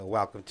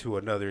welcome to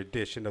another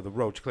edition of the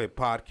Roach Clip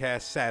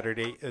Podcast,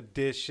 Saturday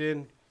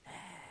edition.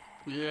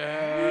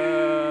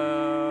 Yeah.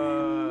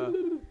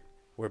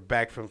 We're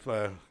back from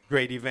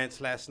great events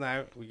last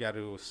night. We got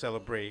to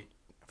celebrate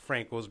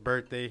Franco's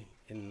birthday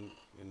in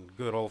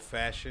good old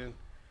fashion.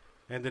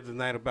 Ended the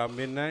night about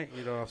midnight,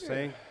 you know what I'm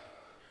saying?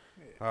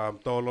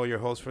 Tolo, your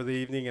host for the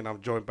evening, and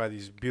I'm joined by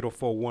these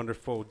beautiful,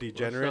 wonderful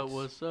degenerates.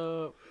 What's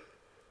up?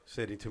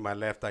 Sitting to my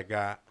left, I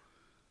got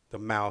the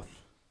mouth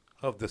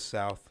of the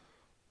South,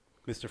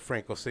 Mr.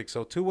 Franco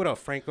 602. What up,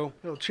 Franco?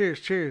 Yo,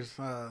 cheers.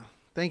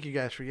 Thank you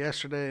guys for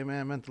yesterday,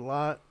 man. It meant a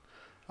lot.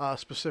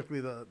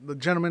 Specifically the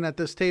gentlemen at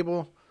this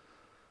table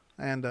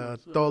and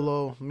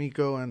Tolo,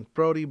 Miko, and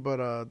Brody.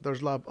 But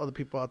there's a lot of other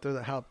people out there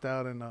that helped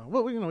out. And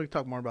we can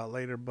talk more about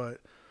later. But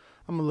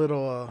I'm a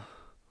little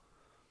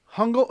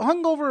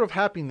hungover of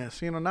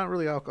happiness. Not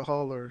really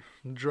alcohol or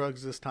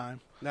drugs this time.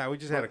 Nah, we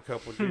just had a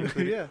couple drinks.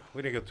 Yeah.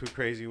 We didn't go too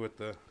crazy with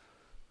the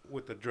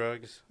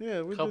drugs.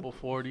 Yeah, we Couple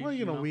did.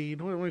 40s. Well,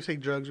 weed. When we say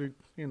drugs, we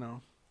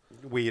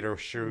Weed or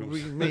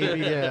shrooms. maybe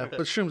yeah.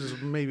 But shrooms is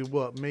maybe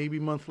what? Maybe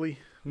monthly.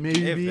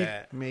 Maybe. If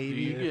that. Do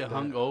Maybe. you get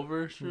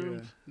hungover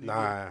shrooms?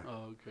 Nah. Oh,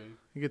 okay.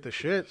 You get the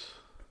shits.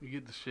 You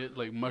get the shit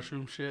like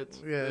mushroom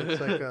shits. Yeah, it's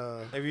like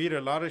If you eat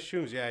a lot of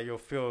shrooms, yeah, you'll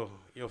feel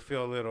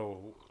a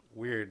little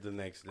weird the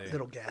next day. a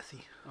little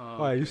gassy.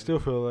 Why, you still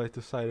feel like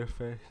the side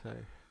effects?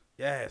 Like,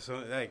 Yeah,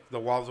 so like the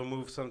walls will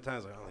move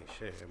sometimes. Like, holy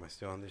shit, am I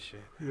still on this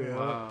shit? Yeah.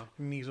 Wow.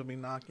 Knees will be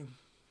knocking.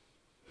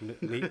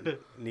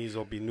 Knees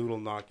will be noodle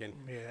knocking.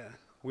 Yeah.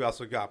 We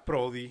also got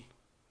Brody,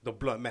 the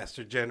blunt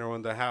master general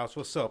in the house.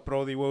 What's up,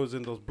 Brody? What was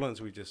in those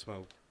blunts we just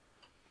smoked?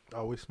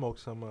 we smoked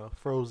some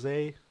Froze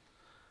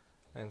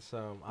and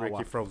some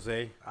Ricky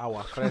Froze.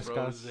 agua frescas.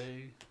 Rose.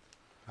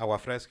 Agua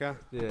fresca.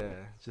 Yeah,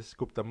 just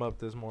scooped them up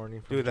this morning.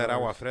 From Dude, that jars.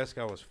 agua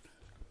fresca was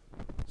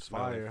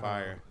smelling Fire,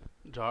 fire.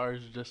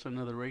 Jars, just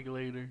another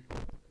regulator.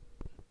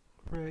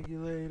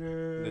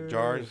 Regulator. The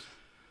jars.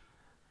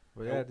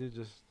 But yeah, dude,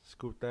 just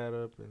scooped that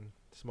up and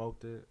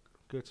smoked it.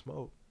 Good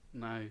smoke.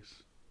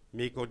 Nice.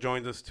 Miko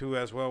joined us too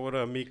as well. What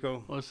up,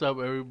 Miko? What's up,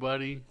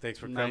 everybody? Thanks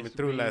for Nice coming to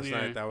through be last here.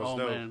 night. That was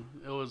dope. Man,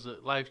 it was a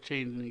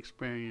life-changing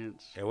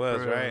experience. It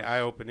was, For right? us.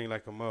 Eye-opening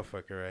like a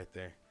motherfucker right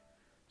there.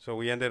 So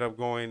we ended up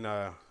going,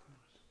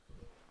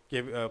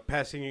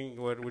 passing,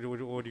 what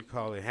do you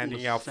call it?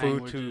 Handing out food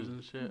Sandwiches to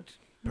and shit.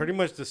 pretty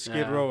much the Skid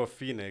Yeah. Row of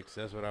Phoenix.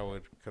 That's what I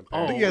would compare.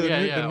 Oh, it. Yeah,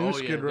 yeah, the new oh,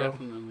 Skid yeah, Row.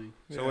 definitely.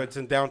 So Yeah. it's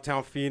in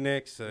downtown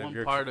Phoenix. One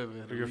You're, part of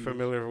it. you're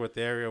familiar with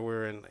the area.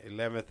 We're in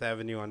 11th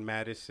Avenue on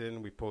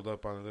Madison. We pulled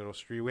up on a little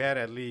street. We had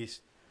at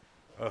least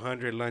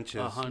 100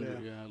 lunches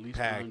 100, yeah, at least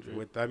packed 100.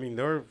 with. I mean,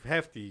 they were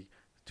hefty.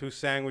 2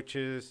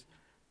 sandwiches,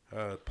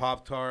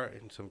 Pop-Tart,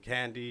 and some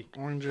candy.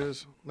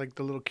 Oranges, like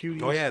the little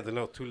cuties. Oh yeah, the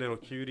 2 little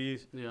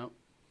cuties. Yeah.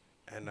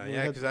 And We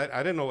yeah, had- because I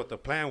didn't know what the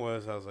plan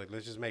was. I was like,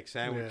 let's just make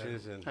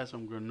sandwiches and Had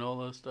some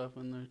granola stuff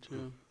in there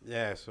too.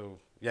 yeah. So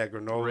yeah,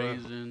 granola.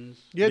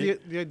 Raisins. Yeah, Ye-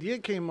 the idea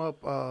came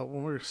up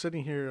when we were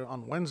sitting here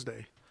on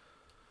Wednesday,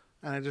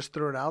 and I just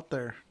threw it out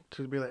there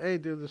to be like, "Hey,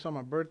 dude, this is on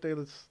my birthday.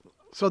 Let's."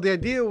 So the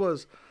idea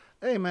was,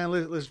 "Hey, man,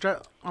 let's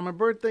drive on my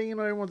birthday."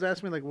 Everyone's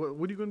asking me like,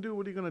 "What are you gonna do?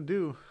 What are you gonna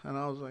do?" And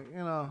I was like,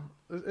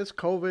 it's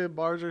COVID,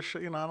 bars are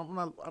shut. I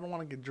don't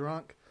want to get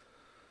drunk,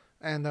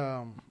 and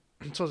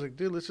so I was like,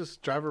 "Dude, let's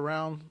just drive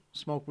around,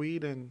 smoke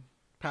weed, and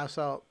pass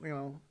out,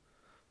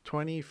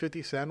 20,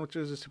 50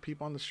 sandwiches just to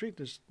people on the street,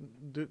 just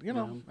do,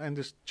 and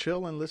just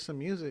chill and listen to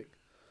music."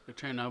 It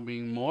turned out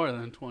being more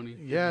than 20.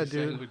 Yeah,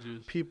 dude.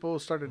 Sandwiches. People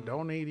started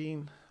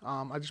donating.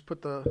 I just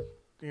put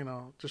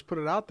just put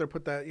it out there,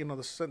 put that,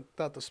 sent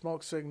out the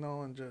smoke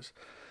signal, and just,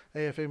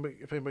 hey, if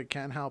anybody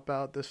can help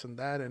out, this and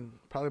that, and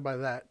probably by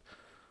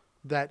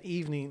that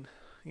evening,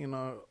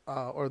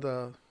 or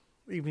the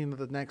evening of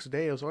the next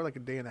day, it was only like a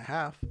day and a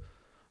half,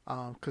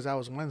 because that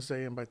was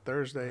Wednesday, and by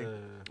Thursday,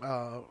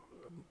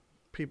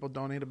 people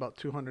donated about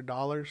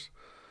 $200,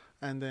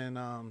 and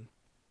then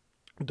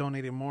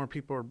donated more.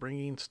 People were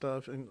bringing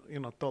stuff, and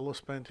Tolo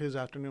spent his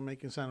afternoon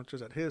making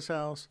sandwiches at his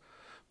house.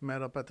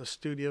 Met up at the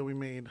studio. We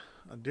made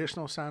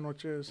additional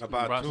sandwiches.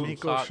 About Brought some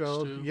Nico socks,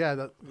 showed. too.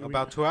 Yeah,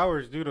 About 2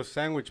 hours due to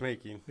sandwich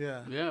making.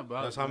 yeah. Yeah,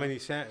 about That's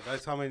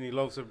how many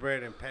loaves of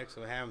bread and packs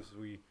of hams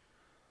we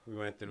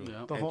went through,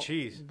 Yeah. The and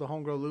cheese. The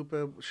homegirl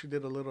Lupe, she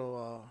did a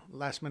little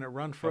last minute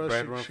run for A us.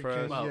 bread She- run she for us.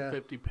 came- about yeah.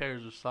 50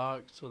 pairs of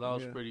socks, so that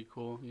was Yeah. pretty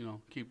cool.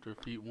 Keep their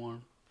feet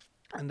warm.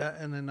 And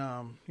then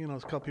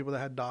there's a couple people that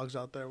had dogs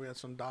out there. We had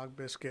some dog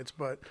biscuits,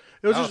 but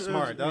it was That was just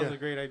smart. That was yeah. a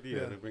great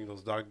idea Yeah. to bring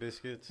those dog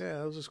biscuits. Yeah,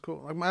 that was just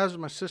cool. Like that was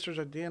my sister's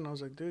idea, and I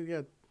was like, dude,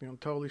 yeah,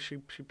 totally. She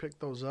picked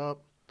those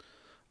up.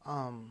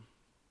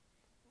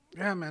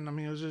 Yeah, man. I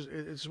mean, it was just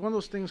it's one of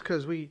those things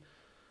because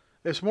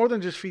it's more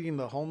than just feeding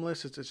the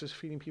homeless. It's just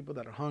feeding people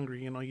that are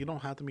hungry. You don't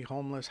have to be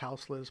homeless,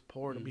 houseless,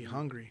 poor to be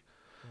hungry.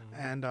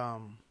 And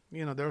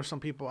there were some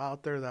people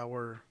out there that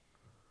were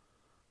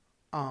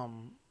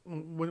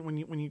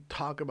when you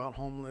talk about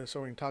homeless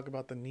or when you talk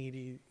about the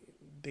needy,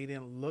 they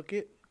didn't look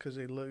it because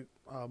they look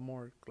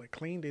more like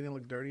clean. They didn't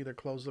look dirty. Their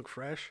clothes look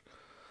fresh,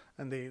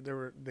 and they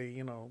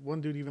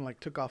one dude even like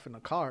took off in a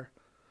car,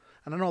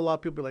 And I know a lot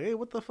of people be like, hey,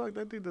 what the fuck?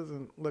 That dude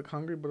doesn't look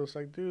hungry. But it's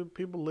like, dude,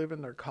 people live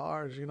in their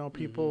cars. You know,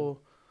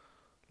 people,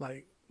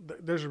 like,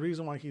 there's a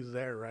reason why he's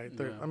there, right?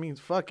 Yeah. I mean,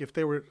 fuck, if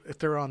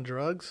they're on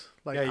drugs,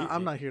 like, Yeah,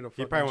 I'm not here to He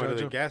fucking probably went judge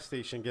to the him. gas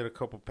station, get a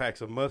couple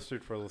packs of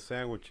mustard for those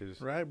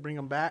sandwiches. Right? Bring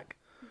them back.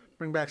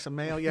 Bring back some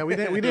mail. Yeah, we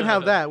didn't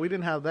have that. We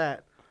didn't have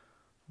that.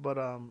 But,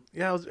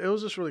 yeah, it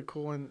was just really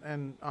cool.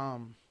 And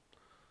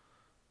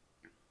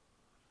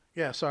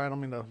yeah, sorry, I don't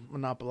mean to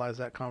monopolize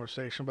that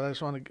conversation, but I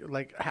just want to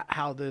like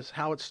how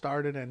it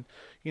started, and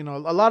you know,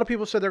 a lot of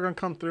people said they're gonna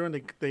come through, and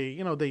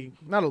they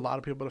not a lot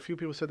of people, but a few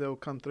people said they'll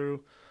come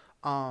through,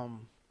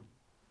 and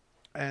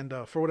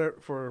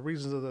for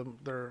reasons of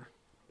their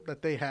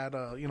that they had,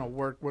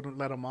 work wouldn't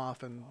let them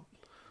off, and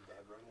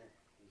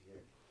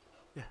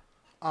yeah,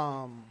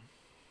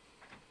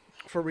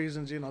 for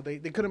reasons they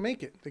couldn't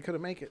make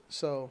it,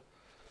 so,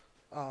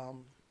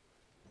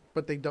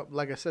 but they don't,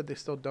 like I said, they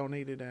still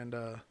donated, and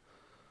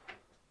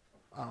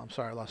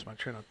sorry, I lost my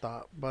train of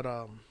thought. But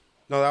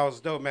No, that was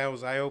dope, man. It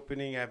was eye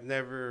opening.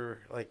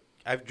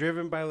 I've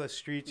driven by the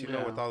streets,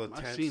 Yeah, with all the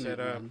I've tents seen set it,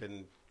 up, man.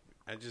 and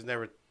I just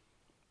never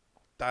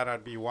thought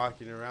I'd be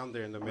walking around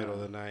there in the middle of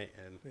the night.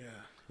 And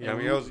yeah, I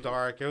mean, it was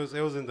dark. It was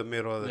in the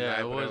middle of the night. Yeah,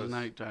 it but was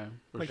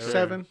nighttime. For Like sure.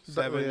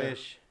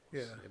 7-ish.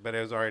 yeah. But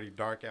it was already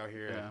dark out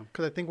here. Yeah.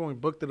 Because I think when we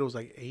booked it, it was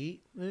like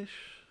 8-ish.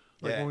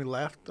 Like Yeah. when we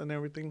left and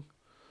everything.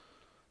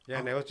 Yeah,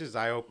 and it was just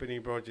eye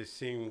opening, bro. Just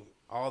seeing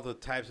all the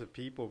types of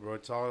people, bro.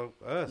 It's all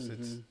us.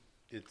 Mhm.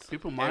 It's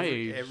People my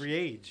age. every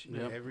age,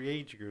 Yep. every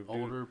age group, dude.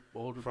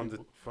 Older from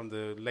people.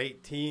 the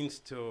late teens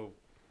till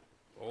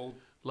old.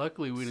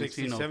 Luckily, we didn't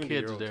see 60, no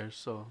 70-year-olds. kids there,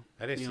 so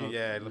I didn't you see. know,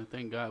 Yeah, and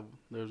thank God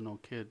there's no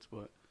kids.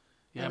 But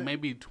yeah, And it-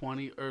 maybe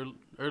 20,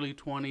 early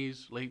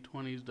 20s, late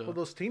 20s. Well,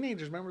 those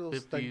teenagers, remember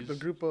those like, the 50s.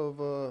 group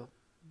of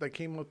that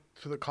came up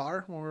to the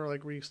car when we were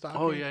like restocking?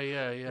 Oh yeah,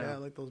 Yeah,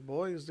 like those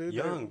boys, dude.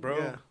 Young, bro.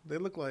 Yeah, they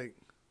look like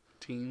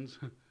teens.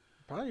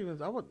 probably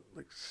even I would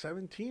like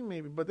 17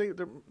 maybe, but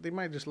they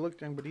might just look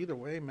young. But either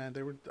way, man,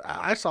 they were.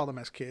 I saw them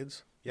as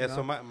kids. yeah. you know?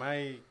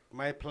 So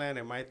my plan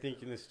and my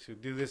thinking is to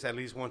do this at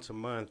least once a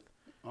month.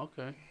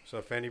 Okay. So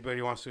if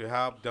anybody wants to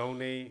help,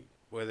 donate,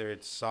 whether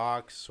it's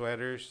socks,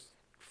 sweaters,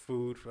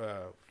 food,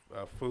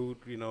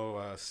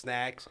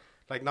 snacks,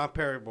 like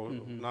non-perishable,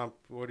 Mhm.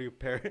 what do you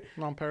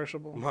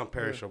Non-perishable.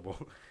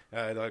 non-perishable,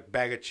 like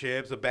bag of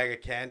chips, a bag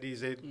of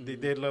candies. They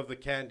did love the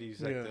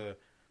candies, like Yeah.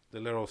 the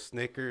little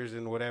Snickers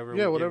and whatever.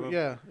 Yeah, we give whatever. 'em.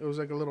 Yeah, it was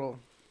like a little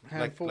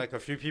handful. Like a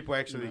few people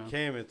actually Yeah.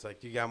 came. It's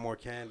like, you got more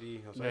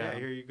candy? I was like, Yeah. yeah,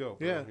 here you go.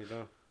 Bro, Yeah. you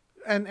know?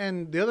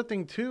 And the other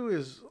thing too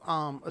is,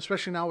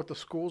 especially now with the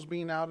schools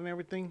being out and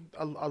everything,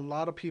 a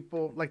lot of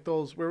people like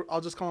those.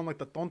 I'll just call them like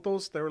the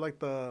tontos. They were like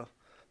the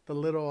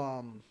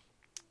little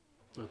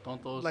The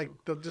tontos. like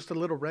just a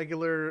little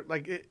regular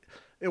like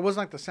it wasn't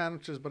like the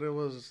sandwiches, but it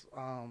was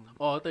Oh,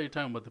 I thought you were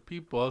talking about the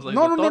people. I was like,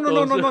 no, the no, no,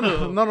 no, no, no, no,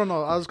 tontos. no, no,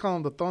 no. I was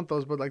calling them the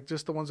tontos, but like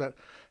just the ones that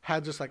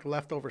had just like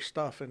leftover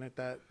stuff in it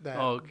that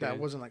Oh, okay. that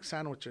wasn't like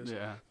sandwiches.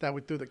 Yeah. That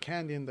we threw the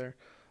candy in there.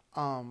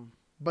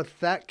 But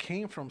that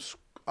came from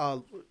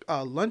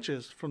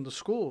lunches from the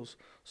schools.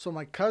 So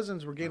my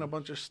cousins were getting a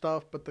bunch of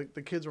stuff, but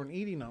the kids weren't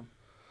eating them.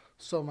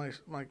 So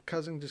my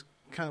cousin just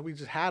we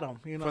just had them,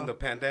 you know. From the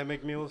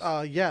pandemic meals?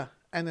 Yeah.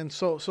 And then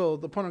so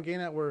the point I'm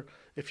getting at where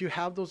if you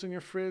have those in your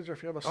fridge or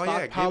if you have a Oh, yeah,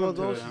 stockpile give of 'em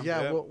to those, them.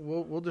 yeah, Yeah.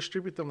 we'll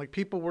distribute them. Like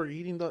people were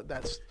eating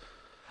that's.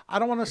 I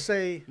don't want to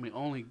say. I mean,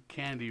 only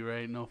candy,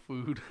 right? No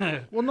food.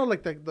 Well, no,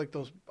 like those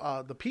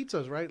the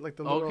pizzas, right? Like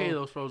the little, Okay,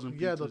 those frozen pizzas.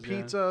 yeah, the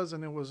pizzas,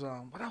 and it was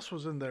what else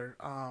was in there?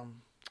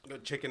 The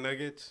chicken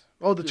nuggets?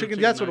 Oh, the Yeah, chicken.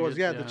 chicken That's what it was. nuggets,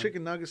 Yeah, yeah. the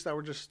chicken nuggets that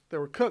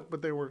were cooked,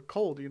 but they were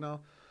cold, you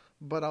know.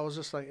 But I was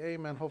just like, hey,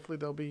 man, hopefully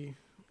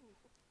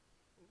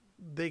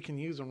they can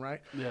use them,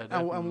 right? Yeah, And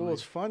definitely. what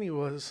was funny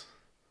was,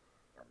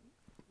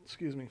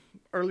 excuse me,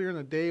 earlier in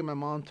the day, my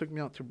mom took me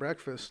out to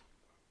breakfast.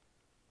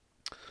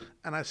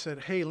 And I said,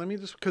 hey, let me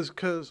just,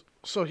 because,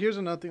 so here's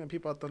another thing that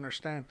people have to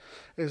understand,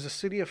 is the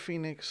city of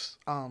Phoenix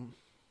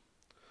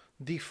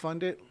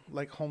defunded,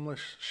 like,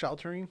 homeless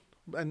sheltering.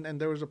 And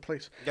there was a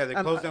place. Yeah, they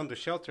and closed down the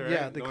shelter, right?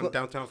 yeah, they In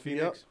downtown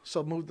Phoenix? Yep,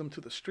 so moved them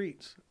to the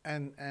streets.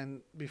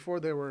 And before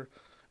they were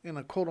in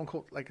a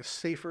quote-unquote, like a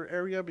safer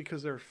area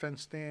because they're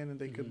fenced in and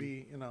they could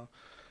be,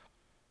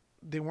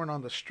 they weren't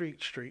on the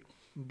street,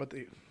 but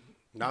they,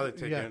 Now they're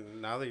taking, Yeah.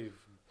 now they've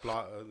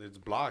it's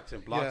blocks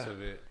and blocks Yeah.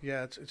 of it.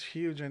 yeah, it's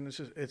huge and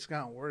it's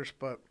gotten worse.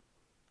 But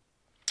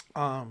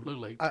Look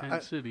like I-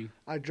 Tent City.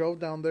 I drove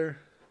down there.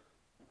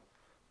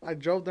 I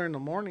drove there in the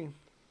morning.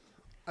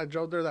 I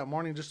drove there that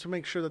morning just to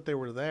make sure that they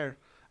were there,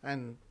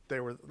 and they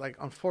were like,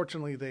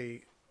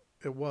 unfortunately,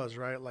 it was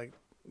right. Like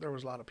there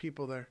was a lot of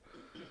people there,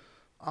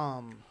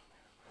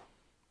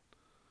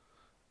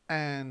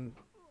 and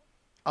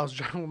I was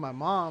driving with my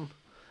mom,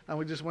 and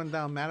we just went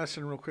down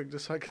Madison real quick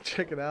just so I could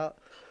check it out.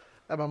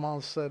 And my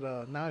mom said,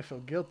 "Now I feel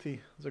guilty."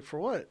 I was like, "For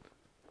what?"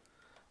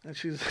 And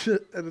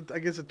and I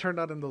guess it turned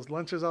out in those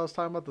lunches I was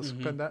talking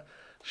about.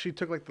 She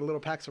took like the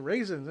little packs of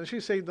raisins, and she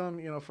saved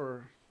them,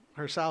 for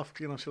herself.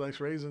 She likes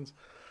raisins.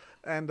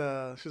 And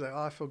she's like,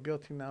 "Oh, I feel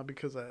guilty now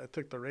because I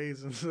took the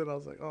raisins." And I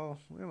was like, "Oh,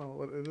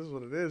 it is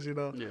what it is,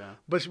 Yeah.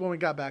 But when we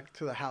got back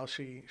to the house,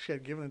 she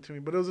had given it to me.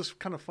 But it was just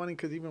kind of funny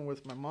because even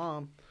with my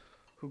mom,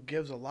 who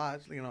gives a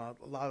lot, a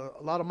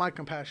lot of my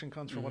compassion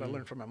comes from what I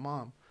learned from my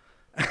mom.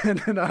 And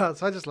then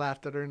so I just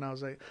laughed at her, and I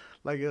was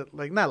like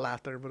not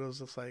laughed at her, but it was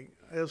just like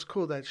it was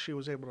cool that she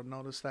was able to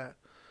notice that.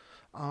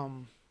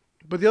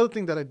 But the other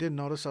thing that I did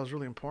notice that was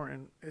really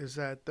important is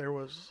that there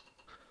was,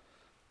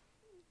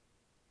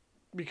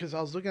 because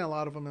I was looking at a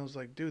lot of them, and I was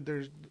like, dude,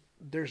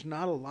 there's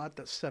not a lot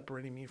that's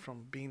separating me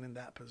from being in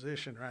that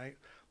position, right?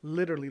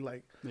 Literally,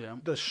 like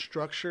the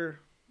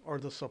structure or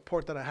the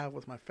support that I have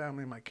with my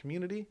family and my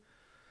community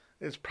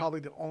is probably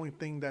the only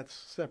thing that's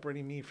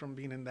separating me from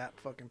being in that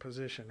fucking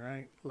position,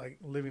 right? Like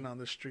living on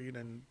the street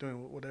and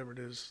doing whatever it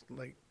is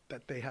like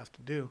that they have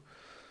to do.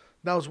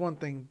 That was one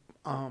thing.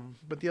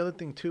 But the other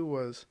thing too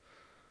was,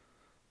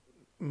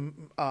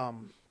 the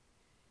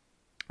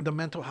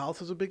mental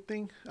health is a big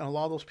thing, and a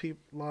lot of those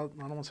people. I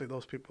don't want to say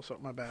those people, so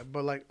my bad.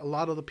 But like a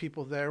lot of the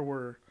people there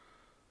were,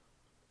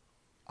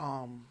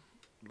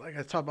 like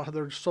I talked about how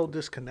they're so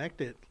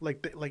disconnected.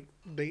 Like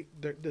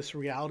this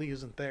reality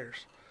isn't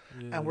theirs.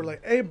 Yeah. And we're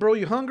like, "Hey, bro,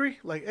 you hungry?"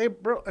 Like, "Hey,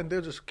 bro," and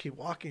they'll just keep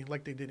walking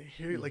like they didn't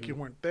hear you, like you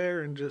weren't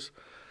there, and it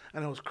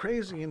was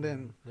crazy. And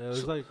then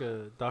there's like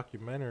a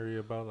documentary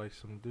about like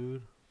some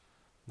dude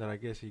that I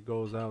guess he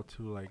goes out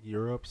to like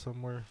Europe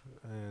somewhere,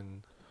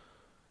 and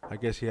I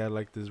guess he had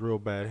like this real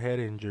bad head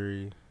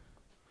injury,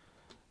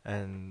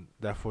 and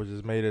that fool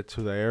just made it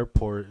to the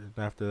airport, and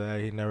after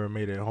that he never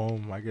made it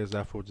home. I guess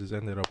that fool just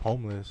ended up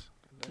homeless,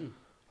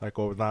 like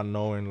over not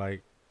knowing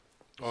like.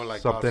 Oh,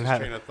 like something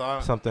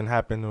something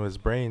happened to his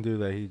brain, dude,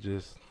 that he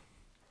just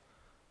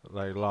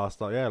like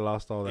lost all that.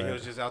 And he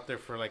was just out there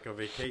for like a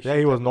vacation. Yeah,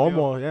 he was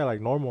normal. Yeah,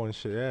 like normal and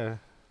shit. Yeah.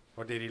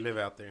 Or did he live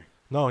out there?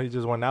 No, he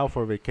just went out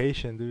for a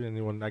vacation, dude.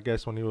 And I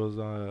guess when he was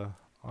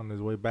on his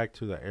way back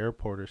to the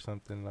airport or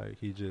something, like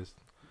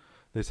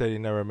they said he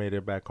never made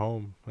it back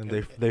home, and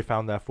they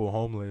found that fool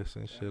homeless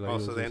and shit.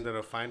 Like, so they ended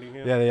up finding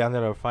him. Yeah, they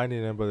ended up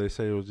finding him, but they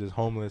said he was just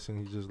homeless,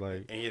 and he just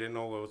like. And he didn't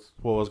know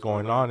what was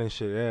going on and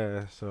shit.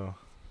 Yeah, so.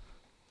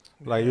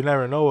 Like, you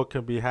never know what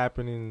could be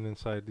happening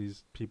inside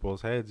these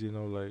people's heads,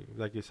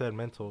 like you said,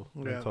 mental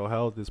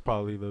health is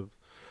probably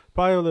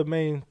the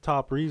main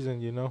top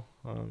reason,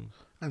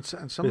 and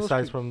some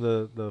besides from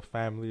the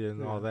family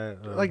and all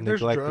that, like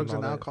there's drugs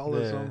and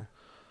alcoholism,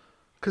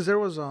 because there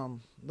was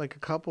like a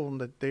couple of them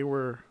that they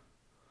were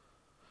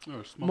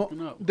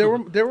smoking up.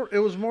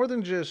 It was more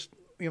than just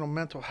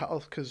mental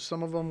health, because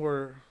some of them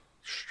were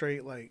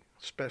straight like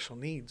special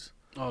needs.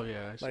 Oh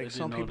yeah, like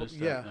some people,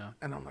 yeah.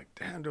 And I'm like,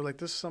 damn, they're like,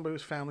 this is somebody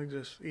whose family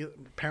just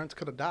parents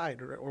could have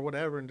died or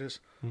whatever, and just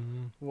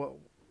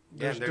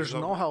there's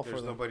no help for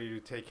them. There's nobody to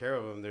take care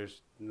of them.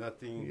 There's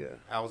nothing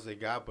else they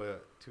got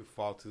but to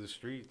fall to the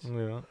streets.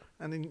 Yeah.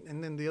 And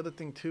then the other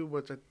thing too,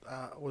 which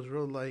was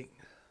real like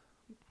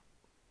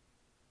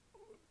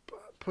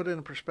put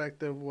in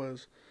perspective,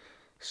 was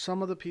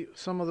some of the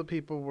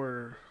people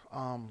were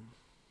and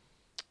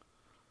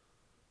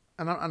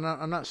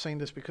I'm not saying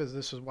this because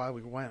this is why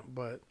we went,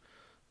 but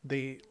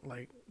they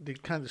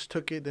kind of just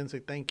took it, didn't say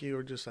thank you,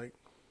 or just like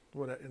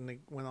what, and they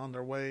went on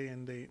their way,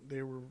 and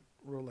they were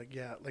real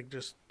like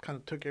just kind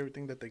of took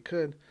everything that they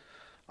could,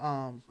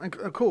 and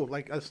cool,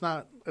 like it's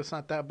not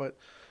that, but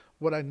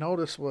what I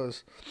noticed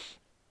was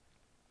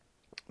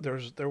there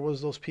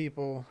was those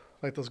people,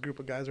 like those group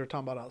of guys we were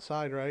talking about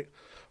outside, right,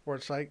 where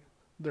it's like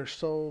they're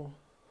so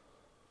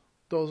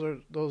those are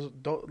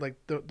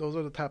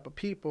the type of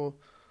people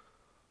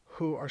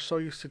who are so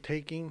used to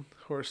taking,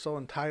 who are so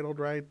entitled,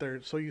 right?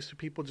 They're so used to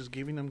people just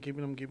giving them,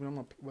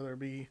 whether it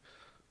be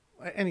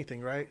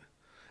anything, right?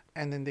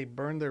 And then they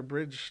burn their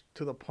bridge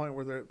to the point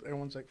where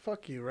everyone's like,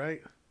 "Fuck you,"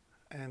 right?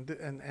 And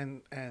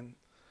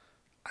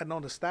I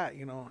noticed that,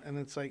 and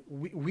it's like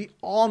we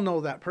all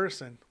know that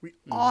person. We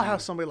all have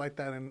somebody like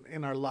that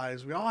in our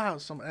lives. We all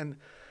have some, and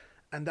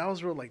that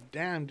was real like,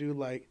 damn, dude,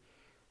 like.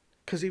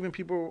 Because even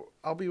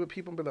I'll be with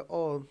people and be like,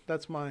 "Oh,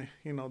 that's my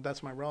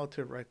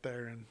relative right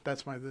there, and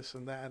that's my this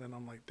and that," and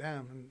I'm like,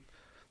 "Damn," and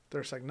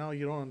they're just like, "No,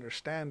 you don't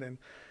understand," and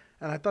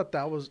I thought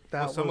that was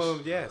some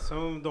of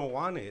them don't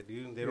want it,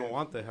 dude. They don't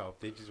want the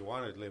help. They just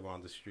want to live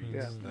on the streets.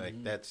 Yeah.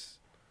 Like that's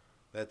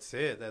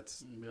it.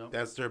 That's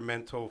their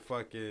mental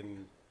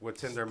fucking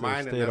what's in their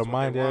mind, and that's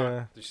what they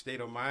want. Their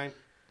state of mind,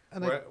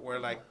 and where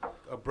like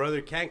a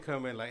brother can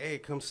come in, like, "Hey,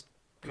 come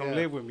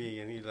live with me,"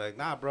 and he's like,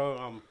 "Nah, bro,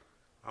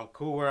 I'm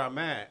cool where I'm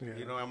at.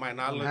 Yeah. I might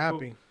not look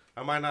happy. Cool.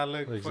 I might not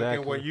look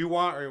fucking what you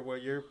want or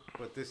what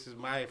but this is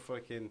my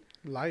fucking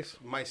life,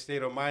 my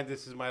state of mind.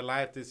 This is my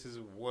life. This is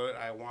what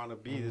I want to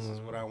be. This is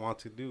what I want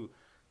to do.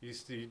 You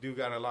do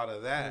got a lot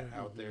of that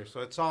out there.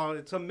 So it's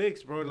a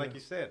mix, bro. Like you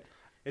said,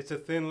 it's a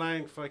thin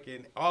line.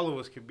 Fucking all of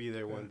us could be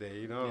there one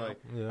day.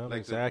 Like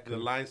exactly.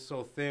 The line's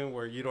so thin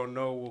where you don't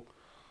know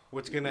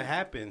what's gonna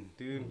happen,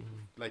 dude.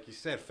 Like you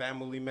said,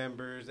 family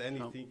members,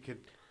 anything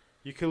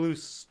you could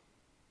lose.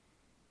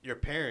 Your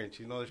parents,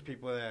 there's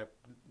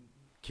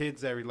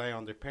kids that rely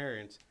on their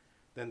parents,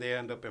 then they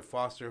end up in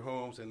foster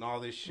homes and all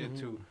this shit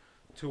to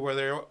to where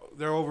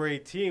they're over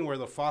 18, where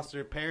the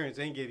foster parents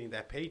ain't getting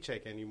that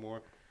paycheck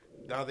anymore.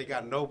 Now they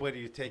got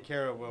nobody to take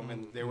care of them,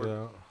 and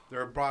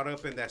they're brought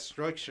up in that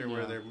structure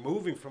where they're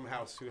moving from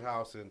house to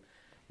house, and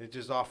it's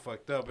just all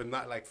fucked up, and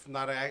not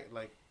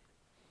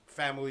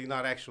family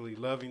not actually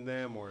loving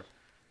them, or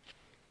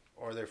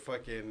their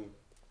fucking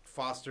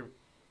foster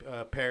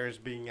parents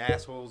being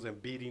assholes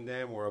and beating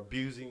them or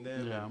abusing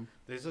them. Yeah.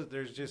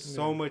 There's just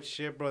so much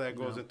shit, bro, that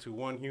goes into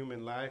one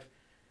human life.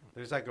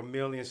 There's like a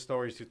million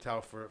stories to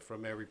tell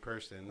from every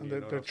person.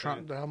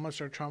 And how much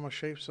their trauma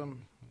shapes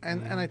them,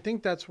 and I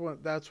think that's why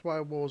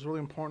what was really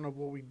important of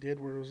what we did,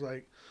 where it was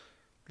like,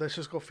 let's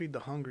just go feed the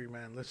hungry,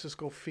 man. Let's just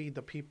go feed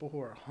the people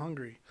who are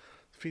hungry,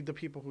 feed the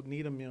people who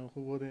need a meal,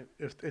 who wouldn't.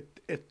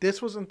 If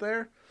this wasn't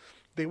there,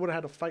 they would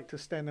have had to fight to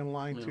stand in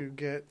line to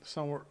get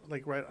somewhere,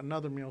 like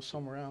another meal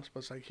somewhere else. But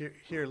it's like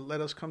here,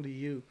 let us come to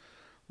you.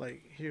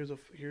 Like here's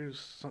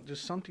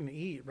just something to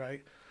eat,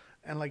 right?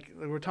 And like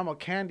we're talking about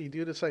candy,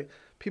 dude. It's like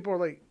people are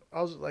like,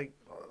 I was like,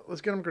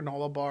 let's get them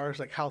granola bars,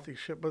 like healthy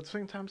shit. But at the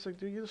same time, it's like,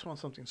 dude, you just want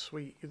something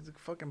sweet. It's a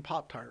fucking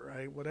Pop-Tart,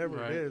 right?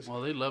 Whatever it is.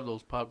 Well, they love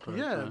those Pop-Tarts.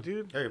 Yeah,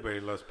 dude. Everybody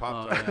loves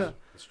Pop-Tarts. The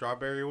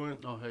strawberry one.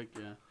 Oh, heck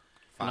yeah.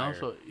 Fire. And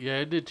also,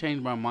 it did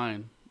change my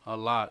mind a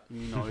lot.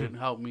 It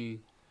helped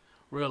me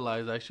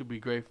realize I should be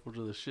grateful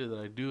to the shit that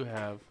I do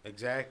have.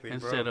 Exactly,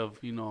 instead bro.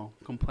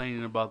 of,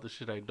 complaining about the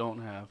shit I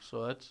don't have.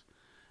 So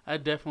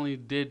that definitely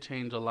did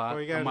change a lot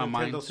Well, you got on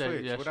my Nintendo mindset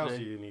Switch. yesterday. What else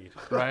do you need?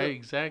 Right,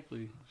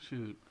 exactly.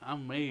 Shoot,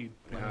 I'm made.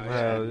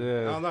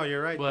 No,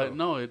 you're right. But though.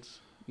 no,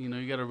 it's,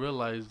 you got to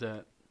realize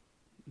that,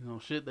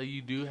 shit that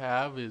you do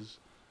have is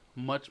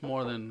much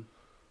more than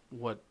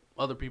what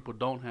other people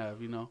don't have,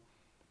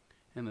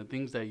 And the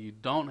things that you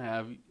don't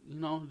have,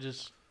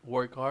 just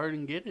work hard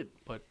and get it.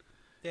 But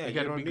you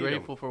got to be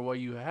grateful for what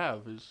you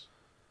have.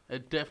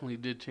 It definitely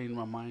did change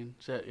my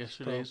mindset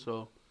yesterday,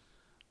 so...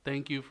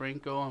 Thank you,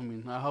 Franco. I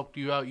mean, I helped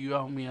you out. You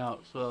helped me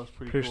out. So that was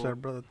pretty Appreciate cool. that,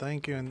 brother.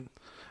 Thank you. And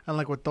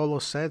like what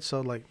Tolo said,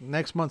 so like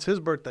next month's his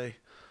birthday.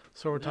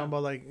 So we're talking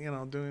about like,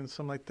 doing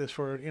something like this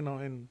for,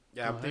 in.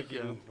 Yeah, I'm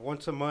thinking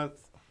once a month,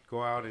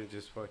 go out and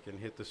just fucking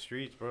hit the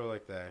streets, bro,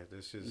 like that.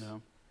 This is,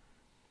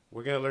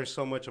 we're going to learn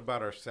so much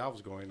about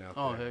ourselves going out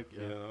there. Oh, heck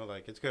yeah.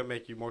 Like it's going to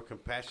make you more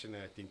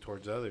compassionate, I think,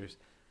 towards others.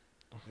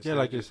 Yeah,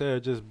 like you said,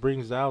 it just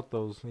brings out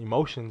those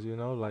emotions,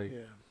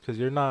 because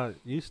you're not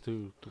used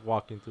to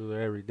walking through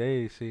there every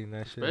day, seeing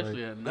that shit.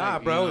 Especially at night. Nah,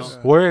 bro.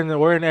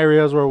 We're in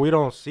areas where we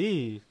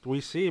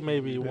see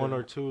maybe 1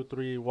 or 2,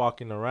 3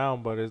 walking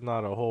around, but it's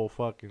not a whole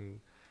fucking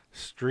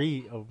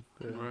street of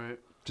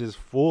just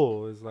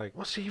full. It's like,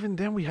 well, see, even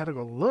then we had to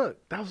go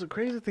look. That was a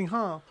crazy thing,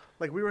 huh?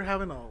 Like we were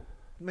having to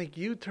make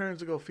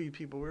U-turns to go feed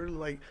people. We were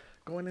like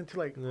going into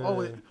like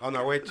on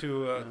our way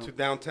to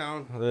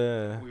downtown.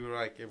 Yeah, we were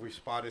like, if we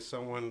spotted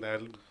someone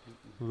that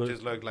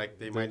just looked like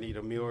they might need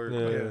a meal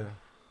or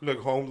look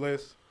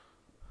homeless,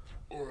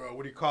 or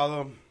what do you call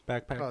them?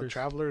 Backpackers,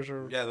 travelers,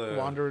 or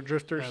wanderer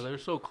drifters. Yeah, they're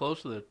so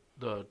close to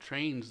the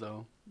trains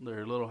though.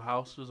 Their little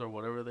houses or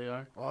whatever they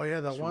are. Oh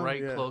yeah, that one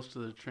right close to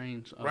the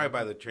trains. Right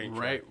by the train.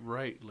 Right,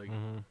 like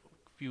a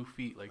few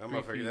feet, like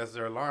 3 feet. That's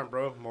their alarm,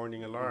 bro.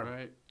 Morning alarm.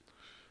 Right.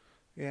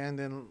 Yeah, and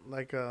then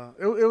like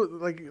it was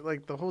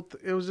like the whole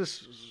it was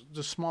just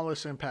the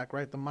smallest impact,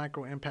 right? The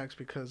micro impacts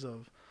because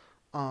of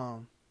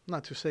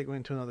not to segue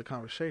into another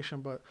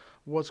conversation, but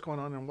what's going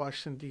on in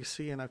Washington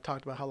D.C. and I've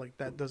talked about how like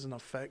that doesn't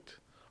affect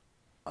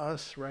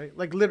us, right?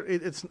 Like literally,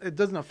 it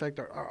doesn't affect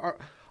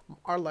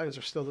our lives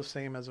are still the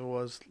same as it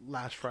was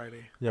last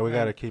Friday. Yeah, we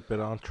got to keep it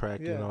on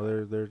track.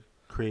 Yeah. They're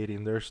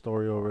creating their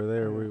story over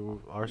there.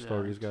 Our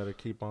story's got to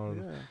keep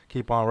on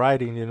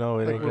writing. It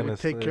ain't gonna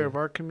take care of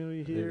our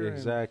community here.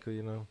 Exactly.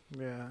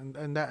 Yeah,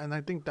 and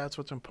I think that's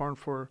what's important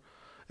for.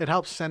 It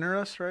helps center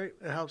us, right?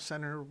 It helps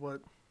center what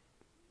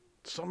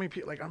so many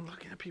people. Like I'm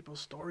looking at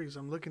people's stories.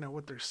 I'm looking at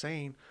what they're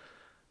saying.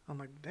 I'm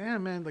like,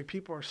 damn, man. Like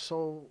people are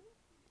so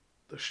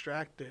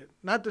distracted.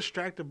 Not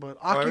distracted, but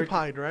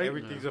occupied, right?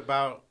 Everything's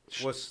about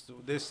what's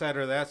this side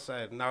or that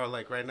side. Now,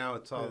 like right now,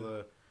 it's all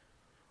the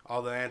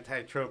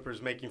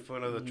anti-Trumpers making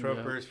fun of the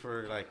Trumpers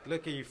for like,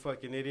 look at you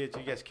fucking idiots.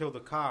 You guys killed a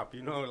cop.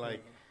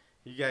 Like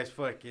you guys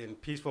fucking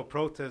peaceful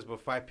protest, but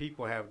 5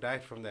 people have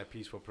died from that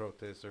peaceful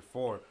protest, or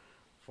 4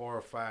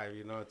 or 5.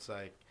 It's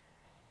like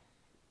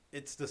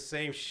it's the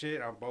same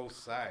shit on both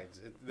sides.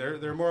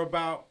 They're more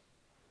about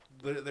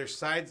their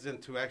sides than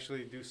to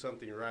actually do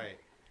something right.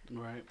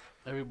 Right.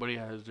 Everybody's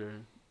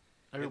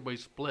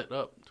split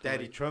up.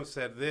 Daddy Trump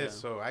said this,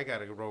 so I got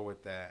to roll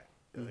with that.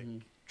 Mm-hmm.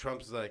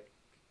 Like,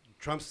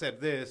 Trump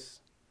said this,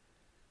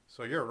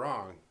 so you're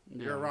wrong.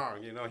 Yeah. You're wrong.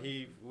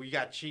 We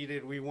got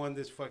cheated. We won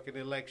this fucking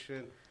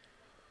election.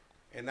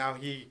 And now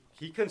he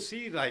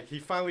conceded. Like, he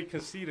finally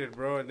conceded,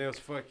 bro. And it was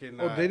fucking...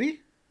 oh, did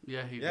he?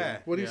 Yeah, he did.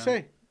 What did he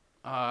say?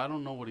 I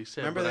don't know what he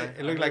said. Remember that?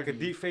 It looked like a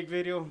deep fake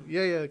video?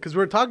 Yeah, because we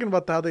were talking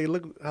about how they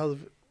look...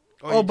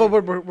 but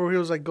where he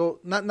was like, go...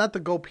 Not to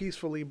go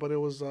peacefully, but it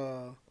was...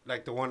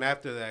 like the one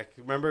after that.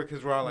 Remember?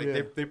 Because we're all like,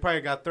 they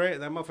probably got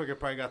threatened. That motherfucker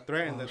probably got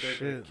threatened that they're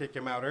going to kick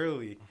him out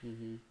early.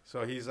 Mm-hmm.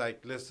 So he's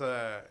like, let's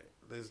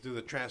do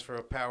the transfer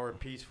of power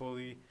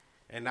peacefully.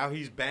 and now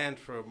he's banned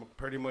from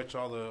pretty much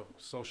all the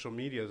social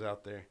medias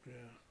out there. Yeah.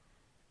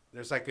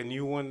 There's like a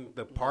new one,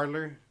 the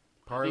Parler.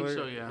 I think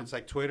so, yeah. It's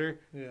like Twitter,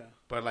 Yeah.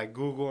 but like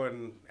Google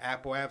and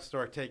Apple App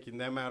Store are taking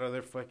them out of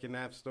their fucking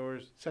app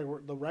stores. It's like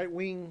the right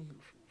wing.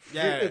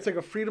 Yeah. It's like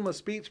a freedom of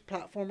speech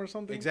platform or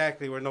something.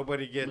 Exactly, where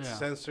nobody gets Yeah.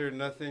 censored,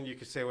 nothing. You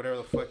can say whatever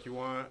the fuck you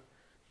want.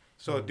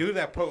 So a dude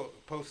that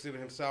posted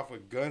himself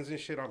with guns and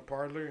shit on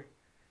Parler,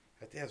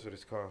 I think that's what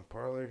it's called,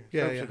 Parler,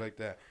 Yeah, some yeah. shit like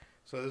that.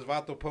 So this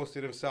Vato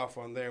posted himself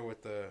on there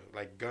with the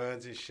like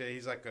guns and shit.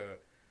 He's like a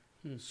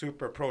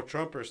super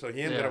pro-Trumper, so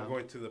he ended Yeah. up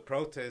going to the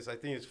protest. I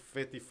think he's a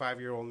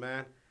 55-year-old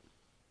man,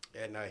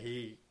 and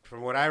he,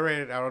 from what I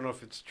read, I don't know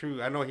if it's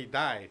true. I know he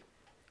died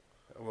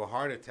of a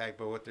heart attack,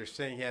 but what they're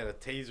saying, he had a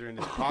taser in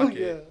his Oh, pocket.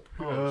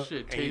 yeah. Oh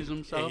shit! And he- Tase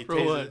himself and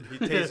or what? He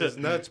tased his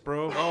nuts,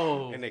 bro.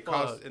 Oh, and they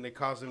fuck.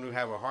 caused him to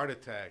have a heart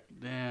attack.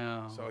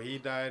 Damn. So he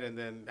died, and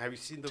then have you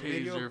seen the Taser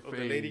video of the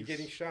lady face.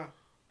 getting shot?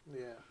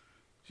 Yeah.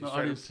 She's no, I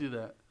trying didn't to, see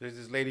that. there's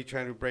this lady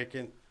trying to break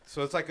in.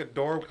 So it's like a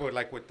door, but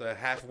like with the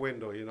half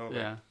window, you know? Like,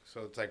 Yeah.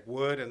 So it's like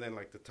wood, and then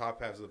like the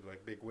top has a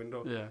like big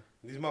window. Yeah.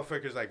 These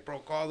motherfuckers like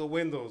broke all the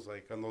windows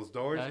like on those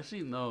doors. I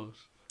seen those.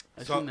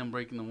 I So- seen them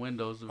breaking the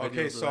windows. The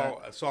Okay, videos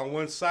of that. so on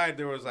one side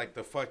there was like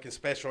the fucking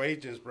special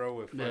agents, bro,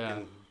 with fucking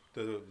Yeah.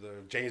 the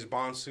James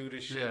Bond suit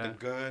and shit, Yeah. the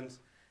guns,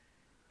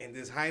 and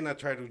this hyena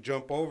tried to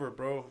jump over,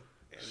 bro.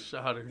 And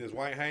Shot her. this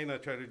white hyena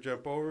tried to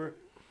jump over.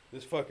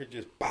 This fucker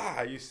just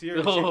you see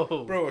her,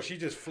 Oh. bro? She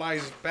just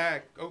flies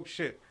back. Oh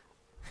shit!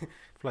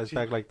 Flies She-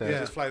 back like that. She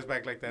just flies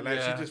back like that. Like,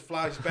 Yeah. she just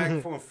flies back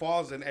and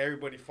falls, and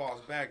everybody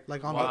falls back.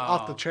 Like on Wow.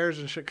 off the chairs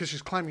and shit, because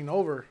she's climbing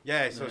over.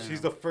 Yeah, so Yeah.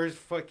 she's the first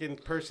fucking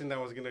person that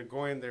was gonna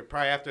go in there,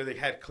 probably after they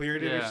had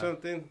cleared it or Yeah.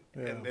 something,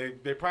 Yeah. and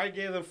they probably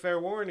gave them fair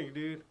warning,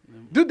 dude.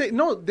 Dude,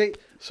 they.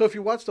 So if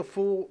you watch the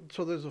full,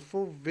 so there's a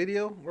full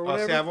video or Oh,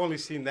 whatever. see, I've only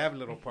seen that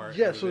little part.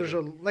 Yeah, of the so there's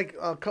video. a like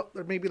a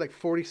couple, maybe like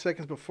 40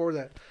 seconds before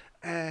that,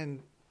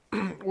 and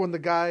when the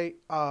guy,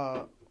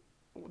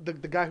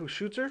 the guy who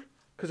shoots her,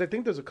 because I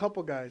think there's a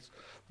couple guys,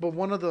 but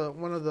one of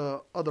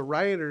the other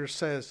rioters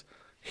says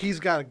he's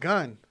got a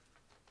gun.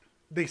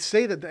 They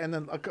say that, and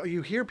then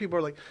you hear people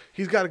are like,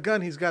 "He's got a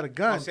gun. He's got a Oh,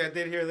 gun." see, I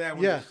did hear that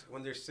when, Yeah.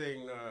 when they're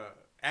saying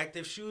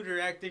active shooter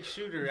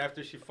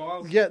after she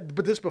falls. Yeah,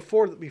 but this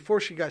before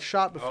she got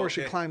shot, before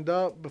she Okay. climbed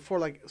up, before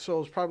like, so it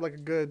was probably like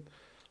a good,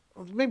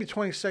 maybe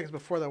 20 seconds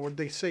before that, where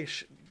they say,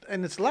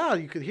 and it's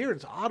loud, you could hear it,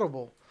 it's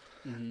audible,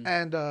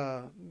 and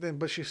then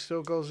but she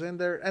still goes in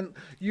there, and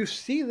you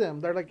see them,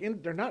 they're like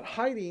they're not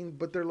hiding,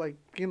 but they're like,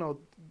 you know,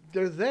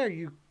 they're there.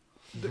 You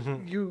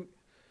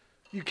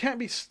can't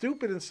be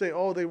stupid and say,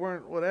 oh, they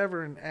weren't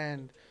whatever,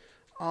 and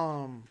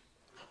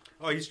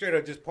Oh, you straight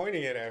up just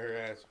pointing it at her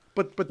ass.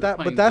 but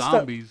Playing that's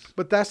zombies.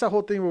 that's the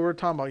whole thing we were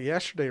talking about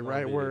yesterday,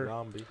 right? Zombie to Where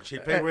zombie. She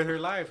played with her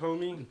life,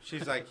 homie.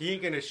 She's like, he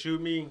ain't gonna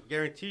shoot me.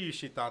 Guarantee you,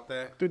 she thought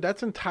that. dude,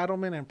 that's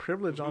entitlement and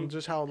privilege on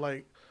just how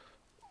like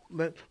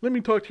let me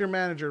talk to your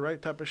manager,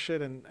 right, type of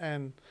shit,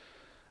 and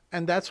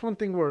that's one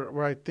thing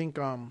where I think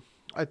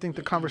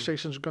the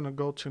conversation's gonna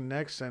go to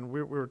next, and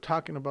we were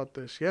talking about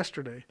this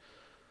yesterday,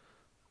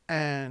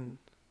 and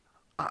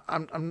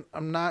I'm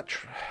not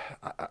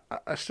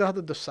I still have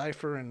to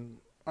decipher and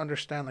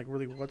understand like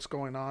really what's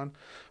going on,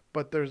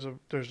 but there's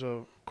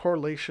a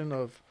correlation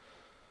of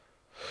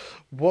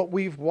what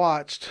we've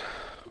watched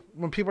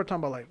when people are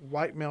talking about like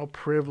white male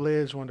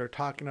privilege, when they're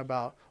talking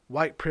about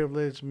white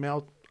privilege,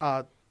 male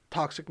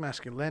toxic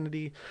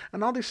masculinity,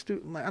 and all these I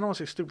don't want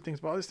to say stupid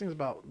things, but all these things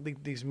about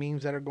these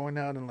memes that are going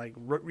out and like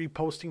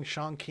reposting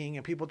Sean King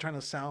and people trying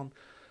to sound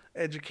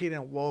educated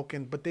and woke,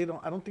 but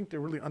I don't think they're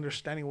really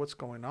understanding what's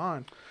going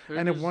on. They're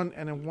And in just-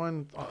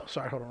 one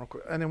sorry, hold on real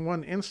quick. And in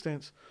one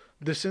instance,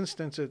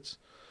 it's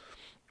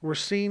we're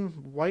seeing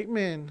white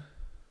men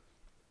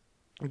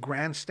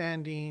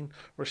grandstanding,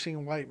 we're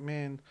seeing white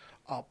men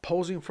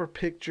posing for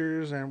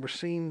pictures, and we're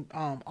seeing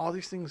all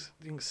these things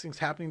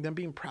happening, them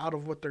being proud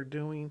of what they're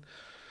doing,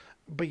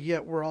 but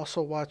yet we're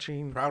also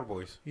watching Proud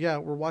Boys. we're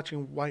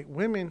watching white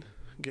women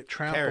get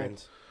trampled.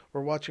 Karens.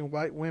 We're watching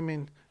white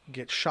women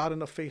get shot in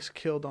the face,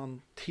 killed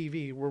on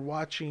TV. We're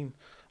watching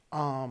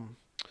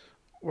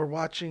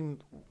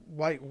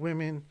white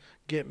women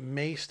get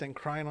maced and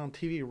crying on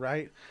TV,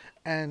 right?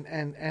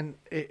 And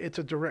it's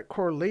a direct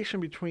correlation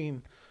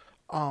between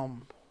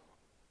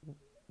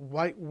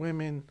white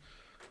women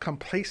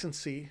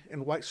complacency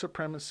and white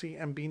supremacy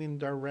and being in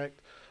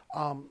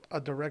a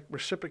direct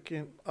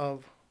recipient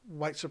of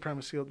white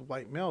supremacy of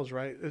white males,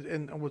 right?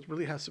 And what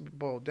really has to be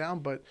boiled down,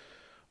 but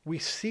we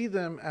see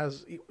them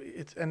as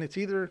it's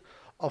either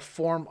a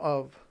form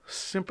of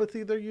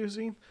sympathy they're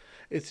using,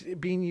 it's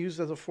being used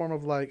as a form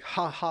of like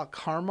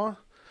karma,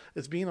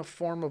 it's being a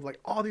form of like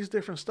all these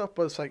different stuff,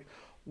 but it's like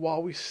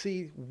while we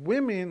see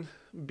women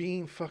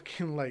being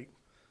fucking like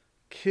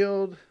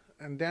killed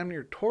and damn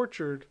near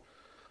tortured,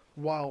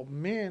 while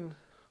men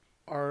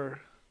are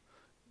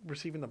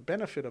receiving the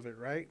benefit of it,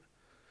 right?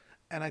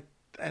 And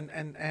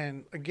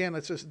again,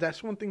 it's just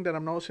that's one thing that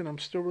I'm noticing. I'm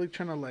still really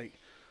trying to like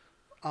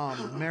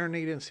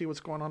marinate it and see what's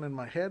going on in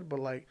my head. But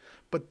like,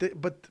 but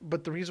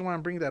the reason why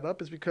I'm bringing that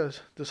up is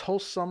because this whole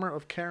summer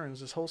of Karens,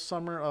 this whole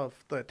summer of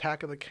the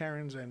attack of the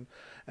Karens and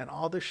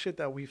all this shit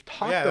that we've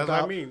talked Yeah, about.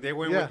 that's what I mean. They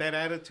went Yeah. with that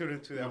attitude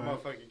into that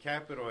motherfucking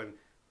Capitol, and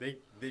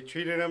they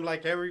treated him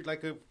like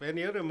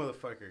any other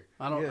motherfucker.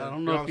 I don't Yeah. know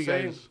You know what if I'm you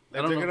saying? guys. I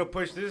Like don't they're know. gonna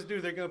push this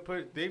dude. They're gonna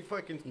push.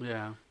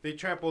 Yeah. They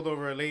trampled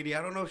over a lady.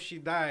 I don't know if she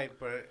died,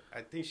 but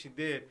I think she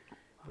did.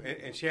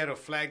 And she had a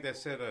flag that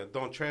said,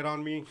 "Don't tread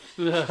on me."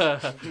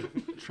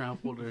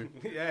 Trampled her.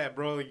 Yeah,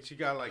 bro. She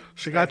got like.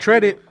 She got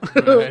treaded. She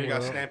Right.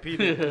 got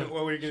stampeded.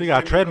 What were you gonna She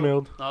got say, Nico?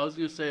 treadmilled. I was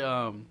gonna say,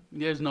 you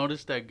guys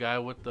noticed that guy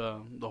with the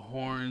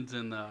horns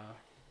and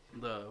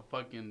the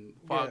fucking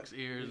fox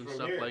ears and He's from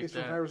stuff here. like He's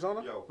from that?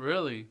 Arizona. Yo,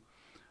 Really?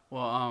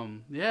 Well,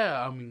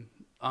 yeah. I mean,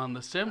 on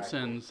The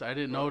Simpsons, I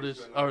didn't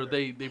notice, or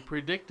they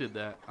predicted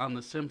that on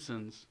The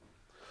Simpsons.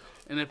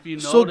 And if you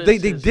So notice, they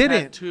his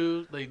didn't.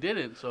 tattoo, they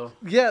didn't. So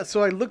Yeah,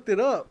 so I looked it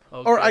up,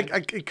 or I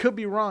Okay. it could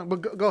be wrong,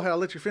 but go ahead. I'll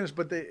let you finish.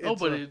 But it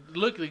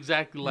looked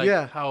exactly like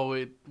Yeah. how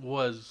it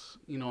was,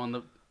 on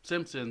The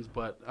Simpsons.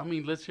 But I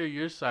mean, let's hear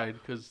your side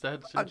because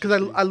that's because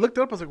I looked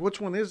it up. I was like, which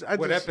one is? I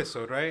what just,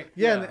 episode, right?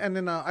 Yeah, Yeah. and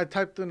then I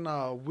typed in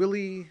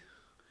Willie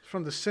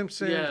from The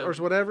Simpsons yeah, or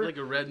whatever. like a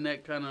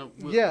redneck kind of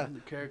Yeah,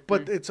 character.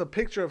 but it's a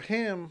picture of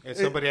him. And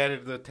somebody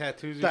added the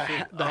tattoos and the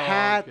shit. the Oh,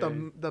 hat,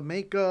 okay. the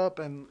makeup,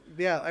 and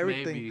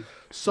everything. Maybe.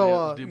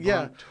 So Yeah,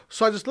 yeah, debunked.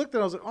 so I just looked at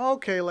it. I was like, oh,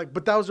 okay, like,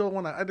 but that was the only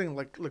one I didn't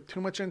like look too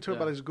much into it.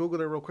 But Yeah. I just googled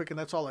it real quick, and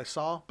that's all I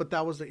saw. But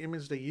that was the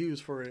image they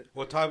used for it.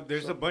 Well, Tom,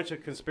 there's a bunch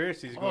of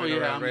conspiracies going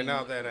yeah, around I right mean-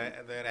 now that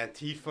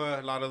Antifa,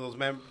 a lot of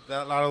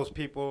those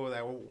people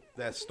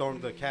that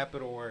stormed the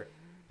Capitol were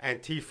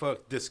Antifa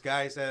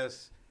disguised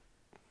as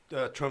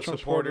Trump supporters,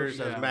 supporters,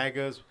 yeah. as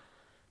MAGAs.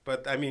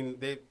 But I mean,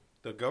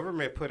 the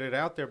government put it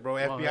out there, bro.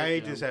 FBI heck yeah.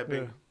 agents have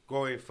been Yeah.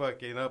 going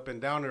fucking up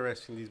and down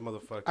arresting these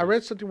motherfuckers. I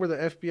read something where the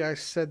FBI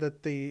said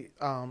that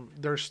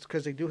there's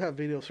because they do have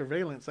video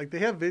surveillance. Like they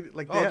have video.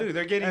 Like Oh, dude,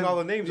 they're getting and- all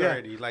the names yeah.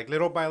 already. Like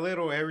little by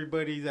little,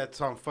 everybody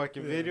that's on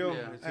fucking video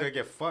Yeah. is gonna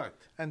get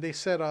fucked. And they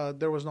said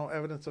there was no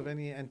evidence of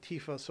any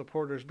Antifa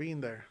supporters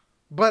being there.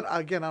 But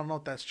again, I don't know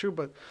if that's true.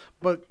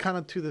 But kind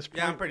of to this point,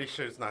 Yeah, I'm pretty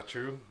sure it's not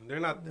true. They're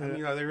not.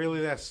 Yeah. They're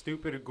really that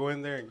stupid to go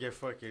in there and get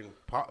fucking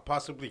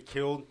possibly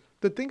killed.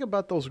 the thing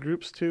about those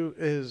groups too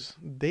is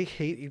they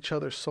hate each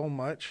other so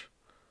much.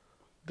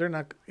 They're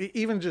not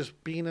even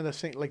just being in the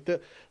same like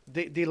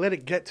they let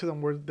it get to them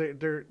where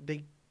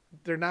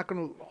they're not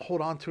going to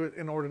hold on to it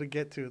in order to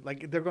get to it.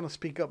 Like they're going to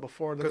speak up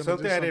before. Because Because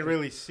something I didn't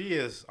really see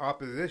is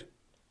opposition.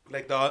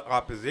 Like the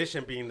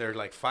opposition being there,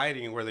 like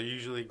fighting, where they're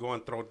usually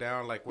going throw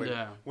down. Like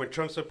when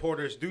Trump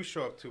supporters do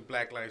show up to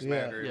Black Lives Yeah.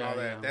 Matter and Yeah, all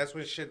that. yeah. That's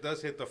when shit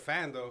does hit the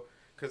fan, though.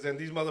 Because then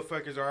these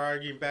motherfuckers are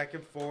arguing back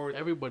and forth.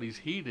 everybody's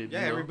heated.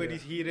 Yeah, you know?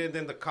 everybody's heated.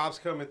 Then the cops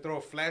come and throw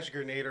a flash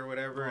grenade or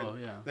whatever. Oh,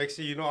 and yeah. next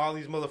thing you know, all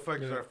these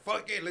motherfuckers are,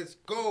 fuck it, let's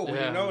go.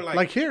 Yeah. You know,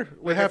 like here.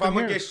 What if happened I'm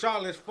going to here? get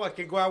shot, let's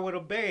fucking go out with a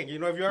bang. You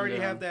know, if you already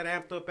Yeah. have that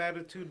amped up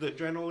attitude, the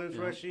adrenaline's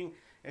Yeah. rushing,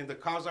 and the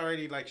cops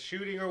already like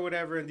shooting or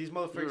whatever, and these You're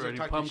motherfuckers are already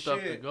talking pumped up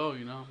to shit. go.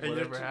 And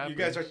Whatever happens. you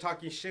guys are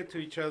talking shit to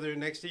each other.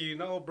 Next thing you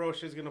know, bro,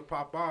 shit's going to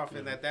pop off.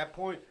 And at that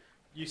point,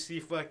 you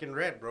see fucking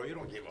red, bro. You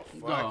don't give a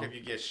fuck No. if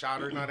you get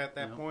shot or not at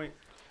that No. point.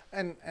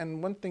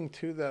 And one thing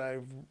too that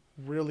I've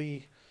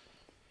really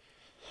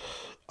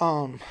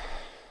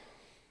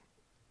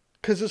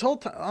because this whole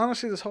time,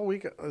 honestly, this whole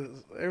week,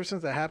 ever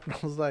since that happened,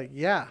 I was like,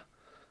 yeah,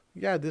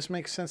 this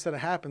makes sense that it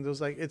happened. It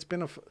was like it's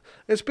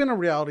been a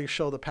reality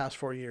show the past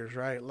 4 years,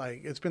 right?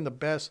 Like it's been the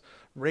best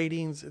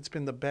ratings, it's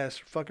been the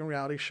best fucking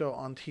reality show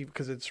on TV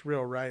because it's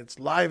real, right? It's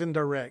live and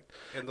direct.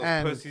 And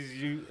And-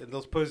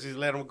 those pussies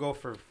let him go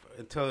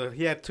until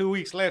he had 2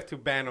 weeks left to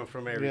ban him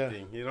from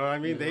everything. You know what I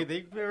mean? Yeah.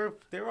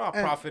 They were all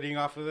And- profiting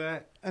off of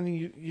that. And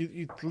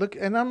you look,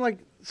 and I'm like,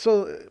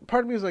 so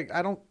part of me is like,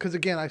 I don't, because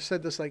again, I've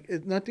said this, like,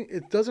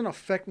 it doesn't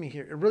affect me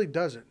here. It really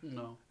doesn't.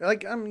 No.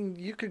 Like, I mean,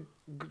 you could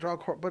draw,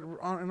 but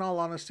in all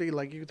honesty,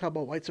 like, you could talk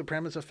about white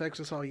supremacist affects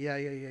us all.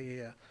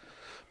 Yeah.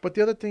 But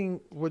the other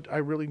thing, what I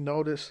really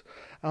noticed,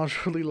 I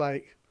was really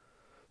like,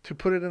 to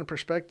put it in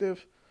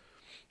perspective,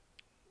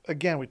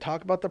 again, we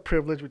talk about the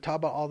privilege, we talk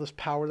about all this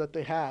power that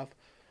they have,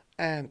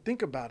 and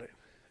think about it.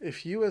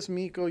 If you as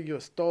Miko, you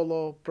as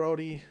Tolo,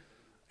 Brody,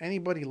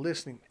 anybody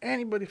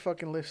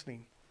fucking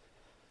listening,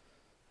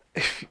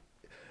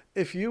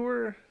 if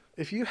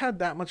you had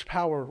that much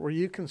power where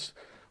you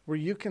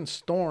can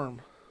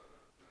storm,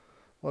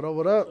 what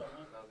up?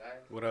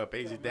 What up,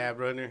 AZ Dab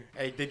Runner?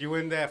 Hey, did you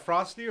win that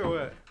Frosty or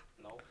what?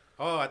 No.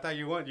 Oh, I thought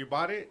you won. You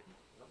bought it?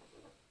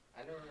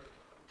 I never.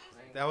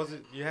 That was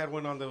it. You had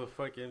one on the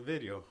fucking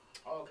video.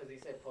 Oh, because he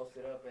said post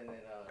it up and then.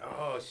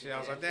 Oh shit! I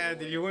was like, Dad,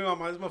 did you win?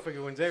 This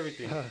motherfucker wins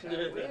everything.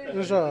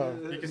 There's a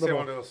You can sit little-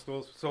 on those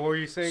stools. So what were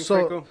you saying, So-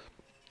 Franco?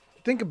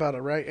 think about it,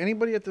 right?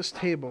 Anybody at this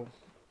table,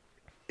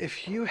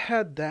 if you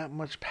had that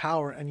much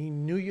power and you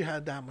knew you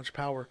had that much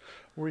power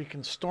where you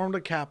can storm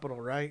the Capitol,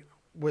 right?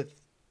 With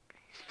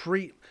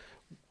free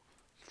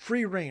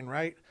reign,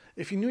 right?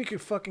 If you knew you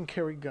could fucking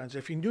carry guns,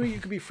 if you knew you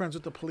could be friends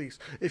with the police,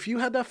 if you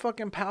had that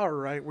fucking power,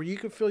 right? Where you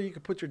could feel you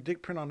could put your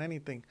dick print on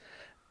anything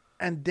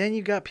and then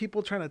you got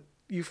people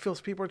you feel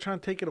people are trying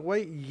to take it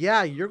away.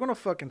 Yeah, you're gonna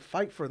fucking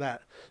fight for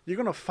that. You're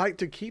gonna fight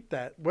to keep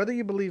that. Whether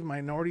you believe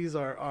minorities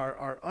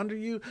are under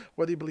you,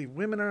 whether you believe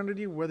women are under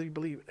you, whether you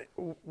believe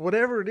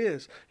whatever it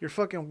is, you're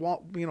fucking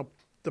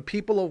the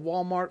people of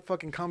Walmart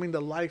fucking coming to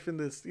life in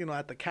this,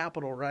 at the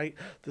Capitol, right?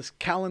 This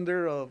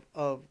calendar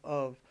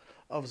of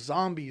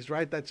zombies,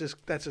 right? That's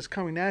just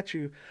coming at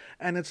you,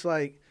 and it's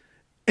like,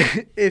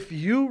 if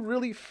you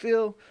really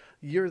feel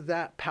you have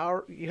that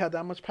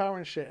much power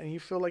and shit, and you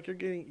feel like you're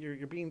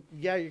being,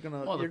 you're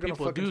gonna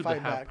fucking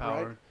fight back,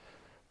 power. Right?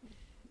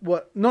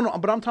 What? No,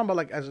 but I'm talking about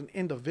like as an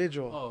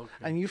individual,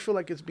 and you feel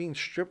like it's being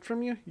stripped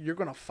from you, you're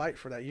gonna fight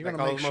for that. You're like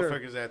gonna make sure. All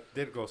those motherfuckers that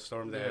did go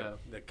storm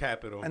the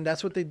Capitol, and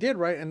that's what they did,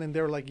 right? And then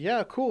they were like,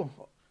 yeah,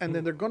 cool. And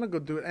then they're gonna go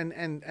do it,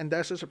 and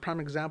that's just a prime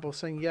example of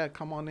saying, yeah,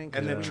 come on in.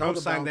 And then Trump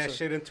signed that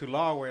shit into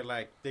law where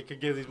like they could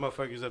give these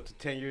motherfuckers up to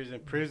 10 years in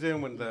prison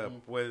when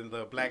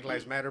the Black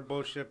Lives Matter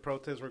bullshit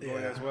protests were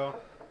going as well.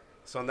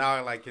 So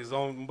now like he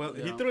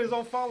threw his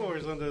own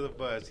followers under the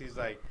bus. He's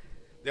like,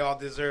 they all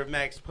deserve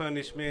max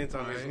punishments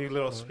on his new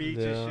little speech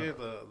and shit.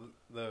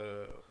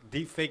 The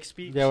deep fake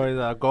speech. Yeah, where he's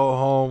like, go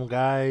home,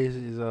 guys.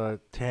 He's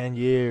 10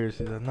 years.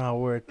 He's not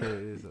worth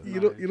it.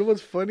 You know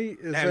what's funny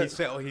is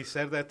he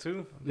said that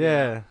too.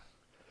 Yeah.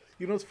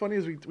 You know what's funny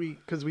is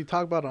because we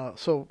talk about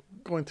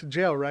going to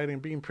jail, right,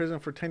 and being in prison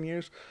for 10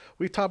 years.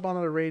 We talk about it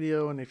on the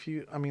radio, and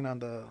on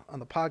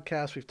the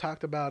podcast, we've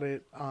talked about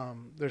it.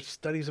 There's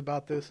studies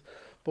about this,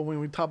 but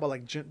when we talk about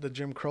like the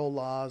Jim Crow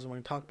laws, and when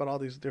we talk about all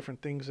these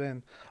different things,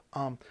 and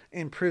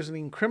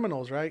imprisoning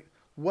criminals, right,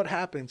 what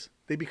happens?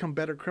 They become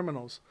better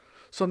criminals.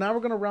 So now we're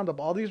going to round up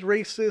all these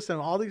racists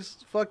and all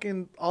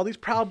these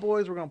Proud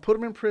Boys. We're going to put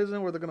them in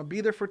prison where they're going to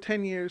be there for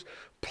 10 years,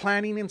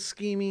 planning and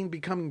scheming,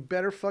 becoming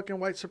better fucking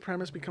white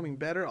supremacists, becoming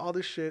better, all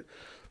this shit.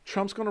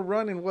 Trump's going to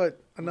run in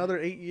another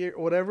 8 years,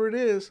 whatever it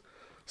is.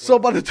 So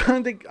by the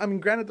time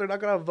granted, they're not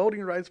going to have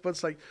voting rights, but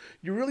it's like,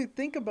 you really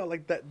think about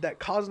like that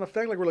cause and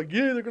effect. Like we're like,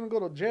 yeah, they're going to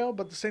go to jail.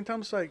 But at the same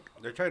time, it's like,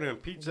 they're trying to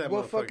impeach that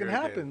what motherfucker fucking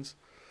again. happens?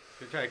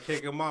 They're trying to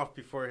kick him off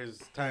before his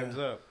time's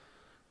up.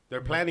 They're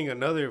planning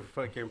another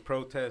fucking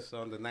protest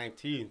on the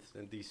 19th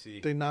in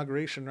D.C. The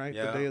inauguration, right?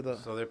 Yeah. The day of the.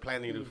 So they're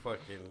planning to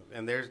fucking,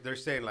 and they're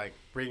saying like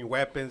bring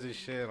weapons and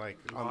shit like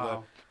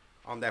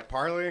on that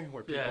parley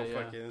where people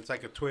fucking. It's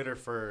like a Twitter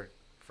for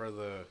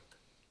the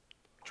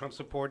Trump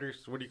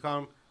supporters. What do you call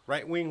them?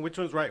 Right wing. Which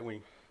one's right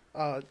wing?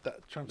 The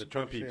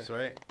Trump peeps,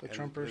 right? The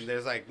Trumpers. And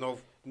there's like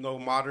no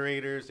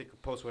moderators. They can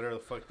post whatever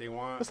the fuck they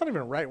want. That's not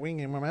even right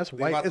wing anymore. That's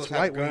white. It's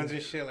white wing. Guns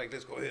and shit. Like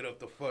let's go hit up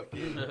the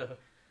fucking.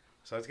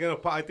 So I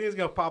think it's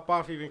gonna pop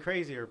off even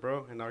crazier,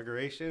 bro.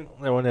 Inauguration.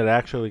 And when it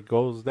actually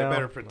goes down, they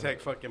better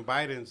protect fucking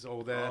Biden's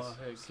old ass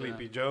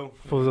Sleepy Joe.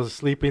 Was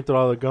sleeping through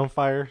all the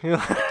gunfire.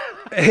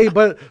 Hey,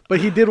 but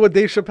he did what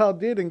Dave Chappelle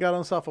did and got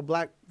himself a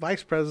black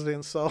vice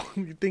president. So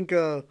you think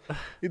those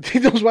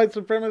white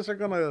supremacists are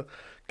gonna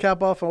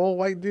cap off an old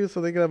white dude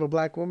so they can have a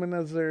black woman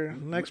as their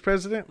next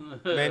president?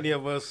 Many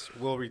of us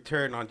will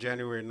return on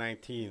January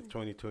 19th,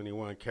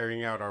 2021,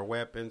 carrying out our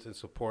weapons in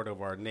support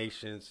of our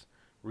nation's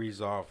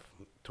resolve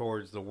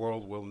towards the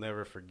world we'll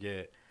never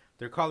forget.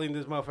 They're calling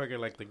this motherfucker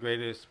like the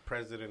greatest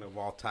president of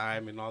all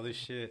time and all this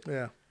shit.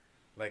 Yeah.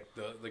 Like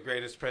the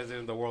greatest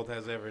president the world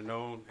has ever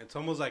known. It's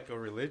almost like a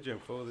religion,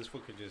 fool. This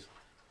fool could just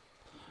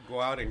go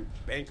out and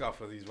bank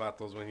off of these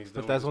vatos when he's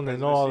done. But that's when they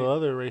know all the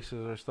other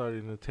races are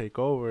starting to take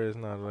over. It's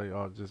not like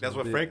just. That's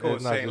what Franco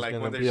was saying. Like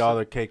when be all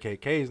the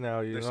KKKs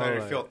now, they're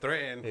starting to feel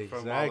threatened. Exactly.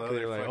 From all the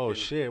other like, oh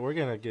shit, we're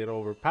gonna get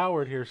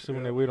overpowered here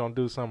soon if we don't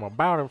do something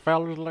about it,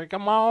 fellas. Like,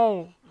 come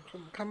on.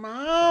 Come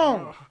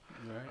on.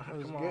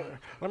 Come on.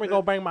 Let me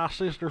go bang my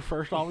sister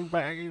first. I'll be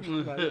back.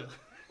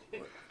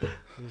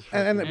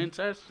 and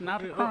incest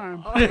not a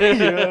crime.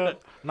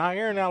 Not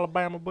here in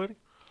Alabama, buddy.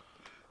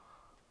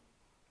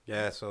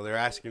 Yeah, so they're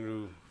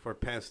asking for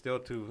Pence still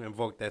to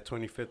invoke that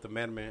 25th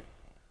Amendment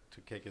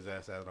to kick his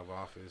ass out of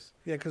office.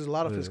 Yeah, because a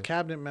lot of his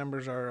cabinet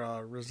members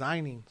are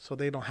resigning, so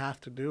they don't have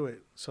to do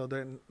it. So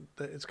then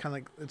it's kind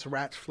of like it's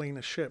rats fleeing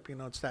a ship.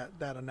 It's that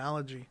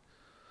analogy,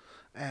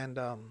 and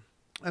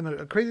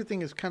the crazy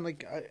thing is kind of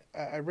like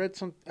I read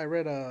somebody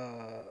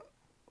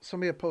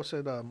had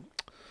posted it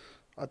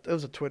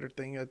was a Twitter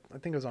thing. I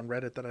think it was on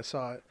Reddit that I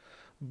saw it,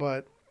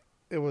 but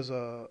it was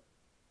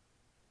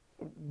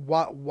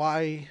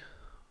why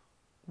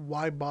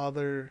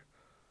bother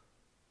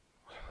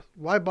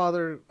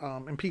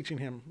impeaching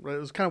him? Right? It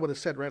was kind of what it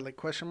said, right? Like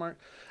question mark,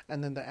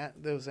 and then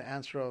there was the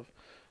answer of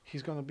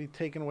he's going to be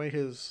taking away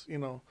his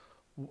 $1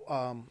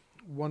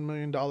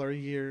 million a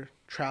year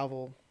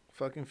travel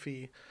fucking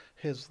fee,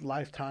 his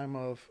lifetime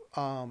of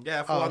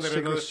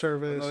Secret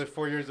Service, another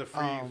 4 years of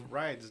free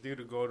rides due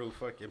to go to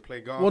fucking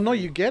play golf. Well, no,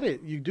 you get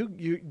it. You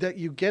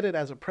get it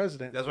as a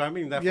president. That's what I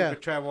mean. That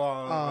could travel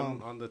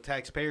on the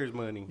taxpayers'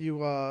 money.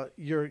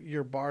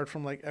 You're barred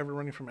from like ever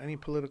running from any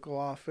political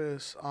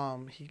office.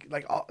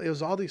 It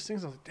was all these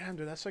things. I was like, damn,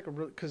 dude, that's like a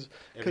real because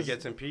if he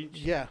gets impeached.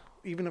 Yeah,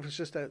 even if it's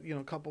just that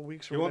a couple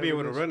weeks. He won't be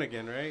able to run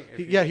again, right?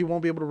 He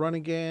won't be able to run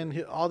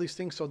again. All these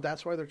things. So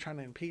that's why they're trying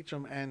to impeach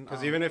him. And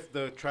because even if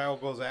the trial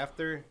goes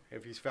after,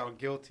 if he's found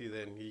guilty,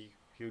 then he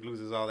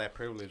loses all that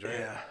privilege, right?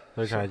 yeah,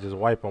 They're trying to just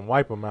wipe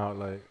him out.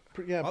 Like,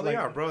 yeah. Oh, they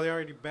are, bro. They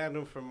already banned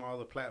him from all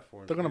the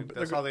platforms. They're gonna- dude.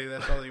 they're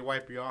That's how they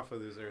wipe you off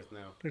of this earth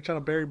now. They're trying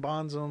to Barry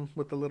Bonds him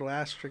with the little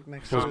asterisk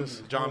next to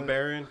his. John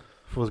Barron.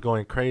 was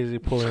going crazy,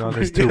 pulling on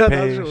his Yeah, toupee. that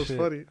shit and was shit.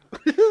 funny.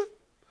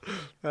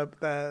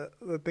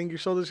 The thing you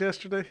showed us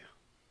yesterday.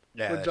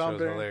 Yeah, With that John shit was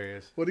Barron.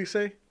 hilarious. What did he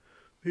say?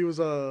 He was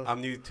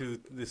I'm new to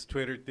this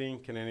Twitter thing.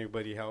 Can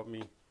anybody help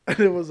me?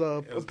 it was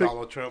It was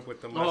Donald Trump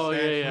with the mustache. Oh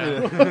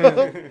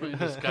yeah.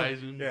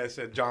 Disguising. Yeah, it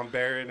said John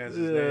Barron as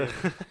his Yeah.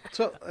 name.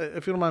 So,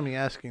 if you don't mind me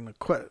asking a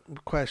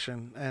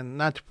question, and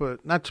not to put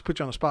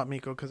you on the spot,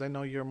 Miko, because I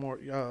know you're more,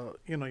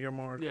 you're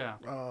more, Yeah.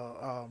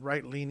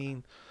 right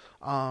leaning.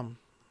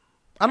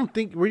 I don't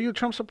think were you a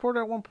Trump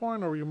supporter at one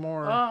point, or were you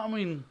more, I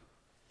mean,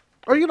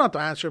 or you don't have to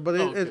answer, but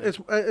Okay.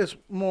 it's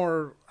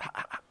more.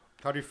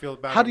 How do you feel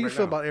about How him do you right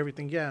feel now? about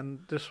everything? Yeah, and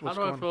this how was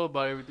do I going. feel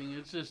about everything?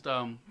 It's just,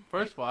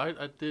 first of all,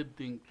 I did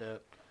think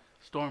that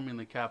storming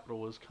the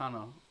Capitol was kind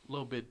of a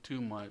little bit too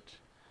much,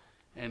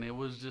 and it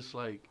was just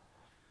like,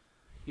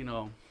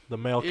 The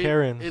male it-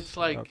 Karens. It's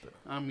out like, there.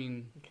 I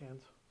mean,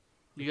 Cans.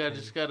 you guys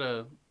just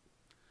gotta.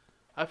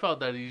 I felt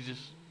that you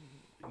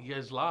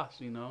guys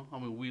lost. I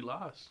mean, we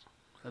lost.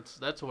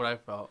 That's what I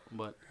felt,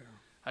 but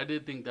I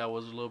did think that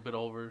was a little bit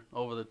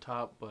over the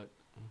top. But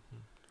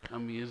I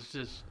mean, it's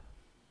just,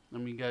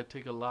 you gotta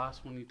take a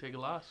loss when you take a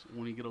loss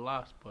when you get a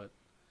loss. But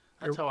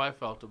that's how I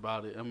felt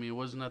about it. I mean, it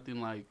was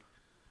nothing like,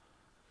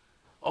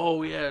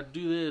 oh yeah,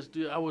 do this,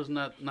 do. I was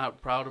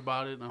not proud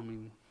about it. I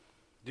mean,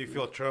 Do you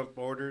feel Trump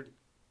ordered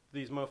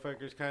these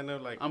motherfuckers kind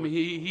of like? I mean,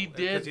 he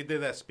because did. he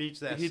did that speech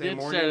that He same did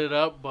morning. set it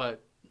up,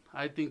 but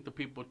I think the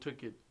people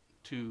took it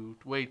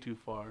way too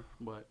far.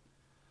 But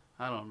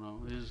I don't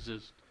know. It's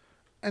just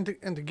And to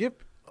give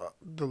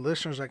the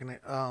listeners like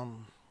an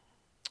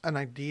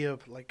idea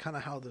of like kind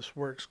of how this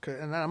works,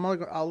 and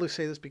I'll always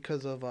say this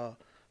because of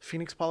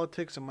Phoenix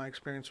politics and my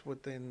experience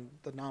within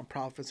the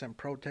nonprofits and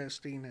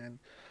protesting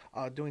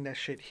and doing that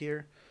shit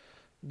here.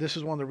 This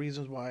is one of the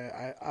reasons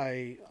why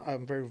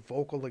I'm very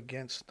vocal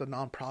against the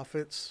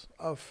nonprofits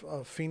of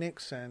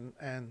Phoenix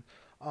and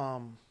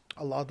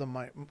a lot of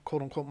the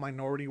quote unquote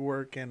minority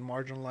work and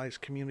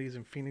marginalized communities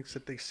in Phoenix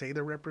that they say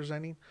they're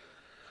representing.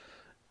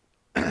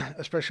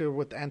 Especially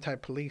with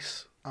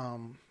anti-police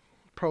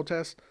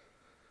protests,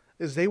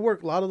 is they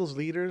work, a lot of those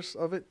leaders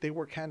of it, they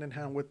work hand in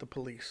hand with the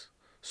police.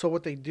 So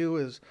what they do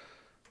is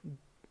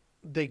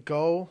they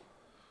go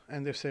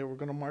and they say, we're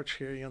going to march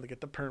here, they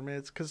get the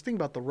permits. Because think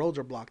about the roads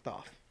are blocked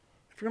off.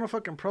 If you're going to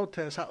fucking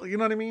protest, you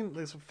know what I mean?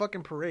 It's a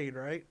fucking parade,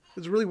 right?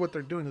 It's really what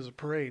they're doing is a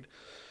parade.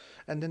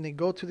 And then they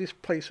go to these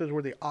places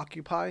where they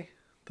occupy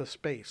the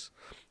space.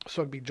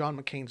 So it could be John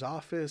McCain's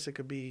office. It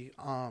could be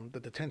the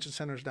detention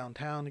centers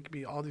downtown. It could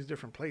be all these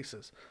different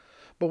places.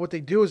 But what they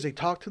do is they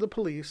talk to the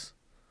police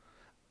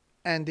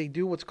and they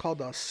do what's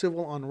called a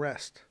civil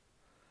unrest.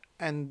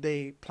 And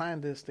they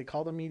plan this. They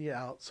call the media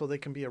out so they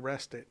can be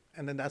arrested.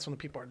 And then that's when the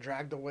people are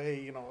dragged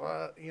away,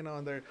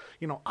 and they're,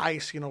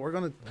 ICE,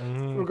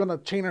 we're gonna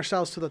chain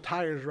ourselves to the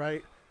tires,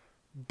 right?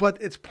 But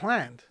it's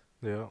planned.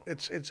 Yeah.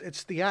 It's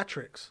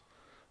theatrics.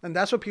 And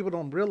that's what people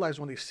don't realize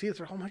when they see it.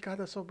 They're, oh my God,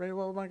 that's so brave.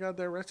 Oh my God,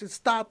 they're arrested.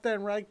 Stop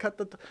then, right? Cut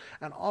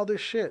and all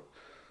this shit.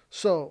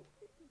 So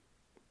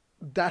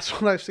that's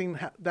what I've seen.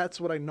 That's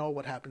what I know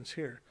what happens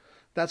here.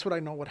 That's what I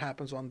know what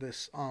happens on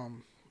this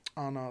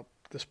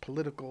this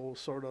political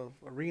sort of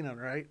arena,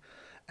 right?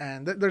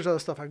 And there's other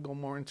stuff I can go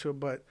more into,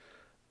 but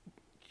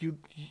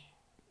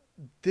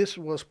this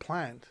was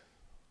planned.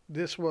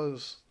 This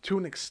was to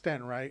an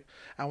extent, right?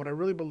 And what I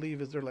really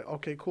believe is they're like,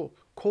 okay, cool,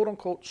 quote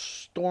unquote,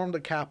 storm the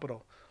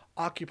Capitol,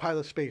 occupy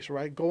the space,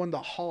 right? Go in the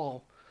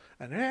hall,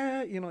 and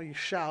you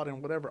shout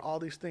and whatever, all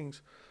these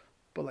things.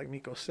 But like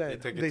Miko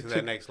said, They took it to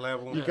that next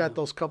level. You got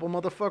those couple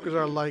motherfuckers that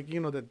are like,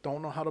 that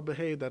don't know how to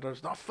behave. That are,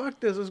 no,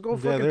 fuck this. Let's go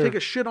Yeah, fucking take a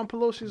shit on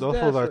Pelosi's Those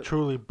desk. fools are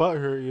truly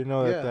butthurt,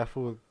 Yeah. that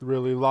fool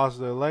really lost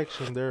the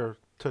election. They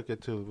took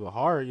it to the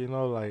heart,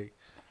 like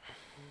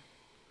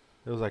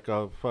it was like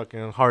a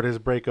fucking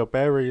hardest breakup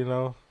ever,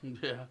 yeah.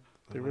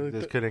 They really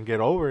just couldn't get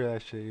over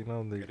that shit,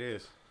 It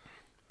is.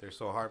 They're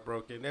so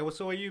heartbroken. Hey,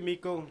 so are you,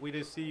 Miko? We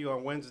didn't see you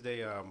on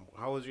Wednesday.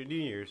 How was your New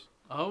Year's?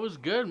 Oh, it was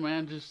good,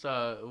 man. Just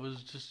it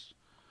was just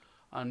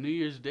on New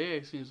Year's Day.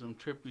 I seen some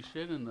trippy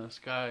shit in the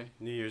sky.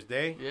 New Year's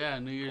Day? Yeah,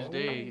 New Year's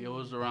Day. It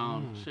was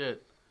around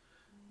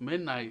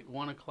midnight,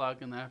 1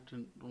 o'clock in the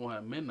afternoon. Well,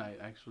 at midnight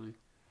actually.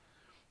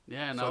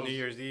 Yeah, and So New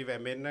Year's Eve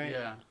at midnight?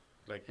 Yeah,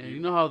 Like and you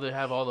know how they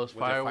have all those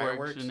Was there fireworks,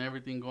 fireworks? and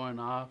everything going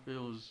off. It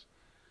was,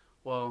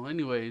 well,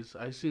 anyways,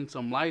 I seen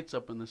some lights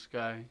up in the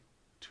sky,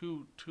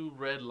 two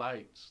red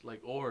lights, like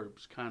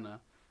orbs, kind of.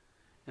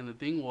 And the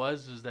thing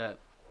is that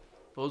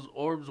those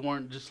orbs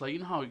weren't just like,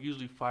 how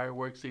usually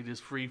fireworks, they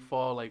just free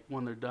fall like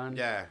when they're done.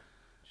 Yeah.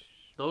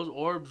 Those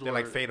orbs They were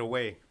like fade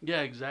away.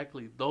 Yeah,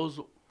 exactly. Those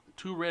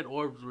two red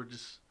orbs were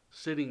just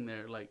sitting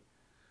there, like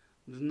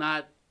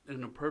not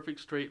in a perfect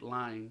straight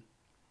line,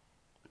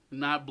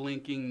 not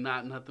blinking,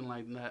 not nothing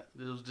like that.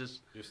 It was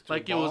just Just two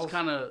like balls? it was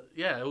kind of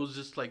it was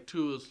just like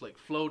two. It was like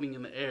floating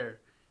in the air,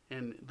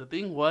 and the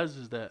thing was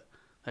is that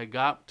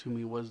got to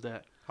me was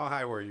that How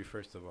high were you,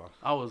 first of all?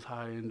 I was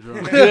high and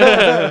drunk.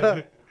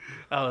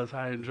 I was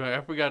high and drunk.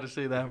 I forgot to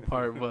say that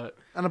part, but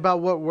And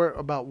about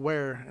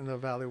where in the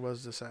valley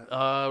was this at?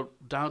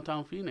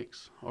 downtown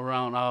Phoenix.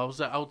 Around I was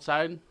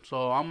outside,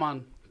 so I'm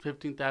on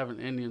 15th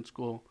Avenue Indian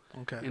School,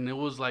 Okay. and it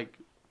was like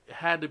it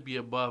had to be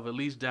above at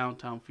least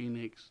downtown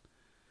Phoenix.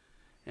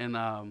 And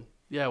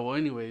well,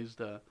 anyways,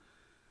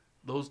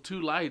 those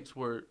two lights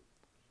were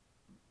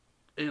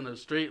in a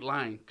straight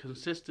line,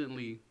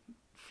 consistently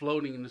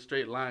floating in a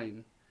straight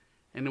line,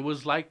 and it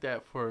was like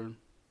that for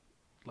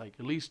like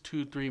at least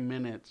 2-3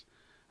 minutes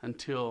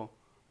until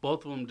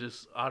both of them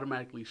just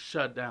automatically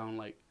shut down.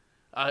 Like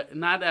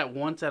not at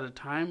once at a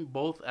time,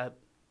 both at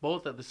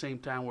the same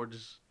time were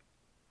just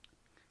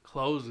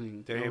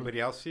closing. Did anybody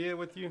else see it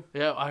with you?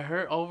 Yeah,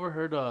 I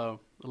overheard a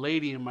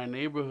lady in my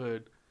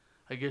neighborhood.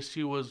 I guess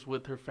she was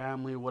with her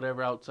family or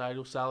whatever outside,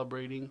 was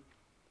celebrating,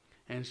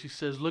 and she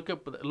says, "Look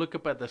up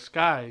at the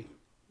sky."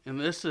 And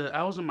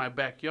I was in my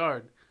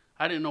backyard.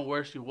 I didn't know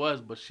where she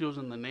was, but she was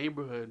in the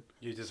neighborhood.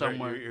 You just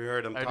somewhere. Heard, you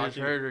heard them I talking? just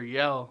heard her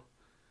yell.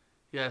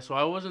 Yeah, so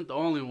I wasn't the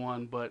only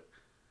one, but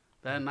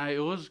that night it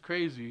was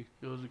crazy.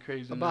 It was a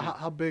crazy About night.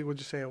 how big would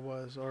you say it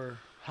was, or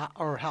how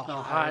No,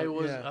 high? high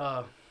was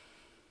Yeah.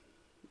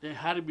 it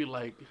had to be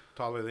like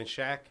Taller than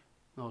Shaq?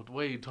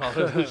 way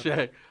taller than Shaq.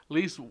 At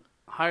least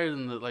higher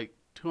than the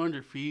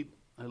 200 feet.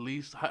 At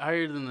least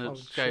higher than the Oh,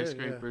 shit,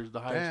 skyscrapers, yeah. the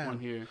highest Damn. one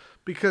here.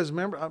 Because I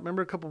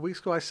remember a couple of weeks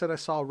ago I said I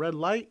saw a red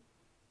light,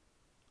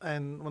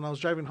 and when I was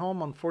driving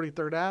home on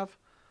 43rd Ave,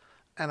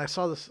 and I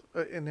saw this,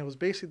 and it was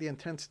basically the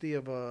intensity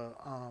of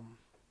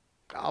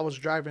I was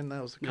driving,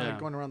 I was kind of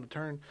going around the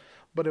turn,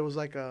 but it was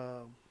like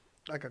a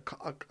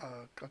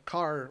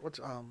car,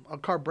 a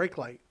car brake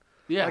light.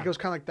 Yeah, Like it was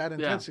kind of like that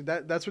intensity.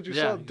 That's what you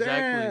Yeah, saw.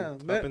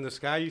 exactly. Damn. Up in the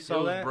sky, you it saw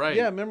was that? bright.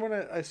 Yeah, remember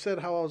when I said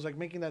how I was like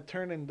making that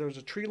turn and there was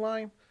a tree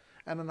line,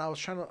 and then I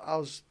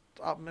was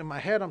in my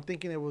head I'm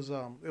thinking it was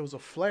a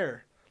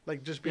flare,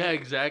 like just being, Yeah,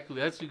 exactly.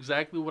 That's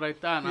exactly what I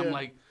thought. And I'm Yeah.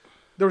 like,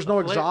 there was no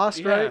a flare-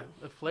 exhaust, right?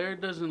 A flare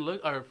doesn't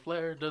look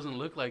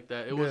like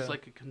that. It was Yeah.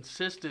 like a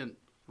consistent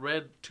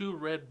two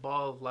red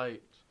ball of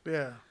lights,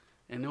 Yeah,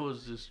 and it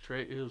was just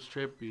it was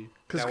trippy.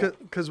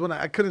 because when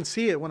I couldn't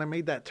see it when I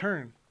made that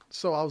turn,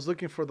 so I was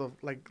looking for the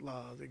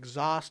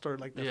exhaust or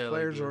like the Yeah, like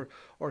flares the-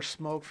 or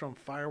smoke from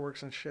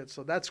fireworks and shit.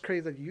 So that's crazy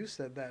that you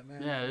said that,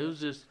 man. Yeah, it was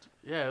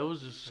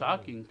just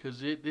shocking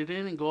because it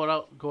didn't go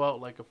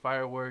out like a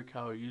firework.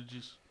 How you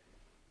just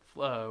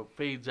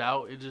fades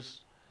out. It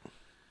just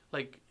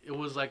it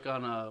was like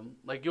on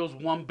it was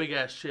one big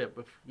ass ship.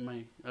 If I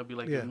may, I'd be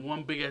like Yeah.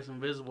 one big ass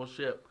invisible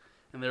ship,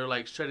 and they were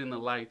like shutting the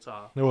lights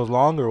off. It was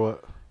long or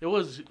what? It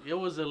was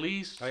at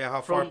least. Oh, yeah,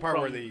 how far apart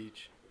were they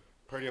each?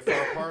 Pretty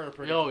far apart or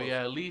pretty Oh close?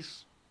 yeah, at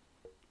least.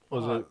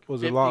 Was it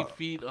 50 long?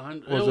 feet,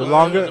 100. Was it it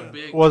longer? a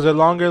big- Was it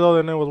longer though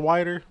than it was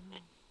wider?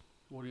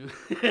 What do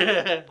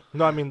you?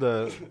 No, I mean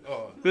the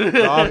Oh,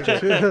 the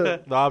object.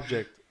 The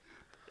object.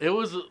 It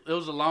was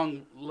a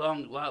long,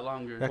 lot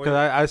longer. Yeah, cause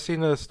I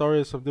seen a story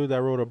of some dude that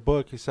wrote a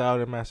book. He's out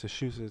in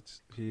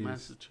Massachusetts.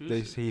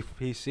 Massachusetts.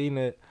 He seen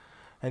it,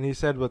 and he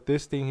said, "But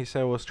this thing," he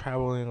said, was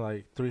traveling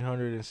like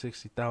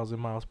 360,000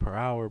 miles per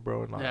hour,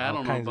 bro. And Yeah, I all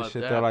don't know kinds of about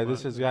shit. that, They're like, but-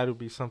 this has got to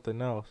be something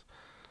else.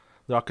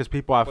 Because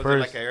people at was first, it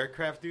like an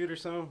aircraft dude or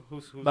something?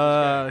 Who's this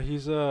guy?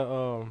 he's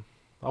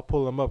I'll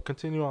pull him up.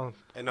 Continue on.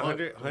 In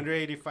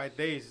 185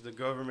 days, the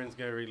government's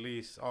going to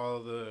release all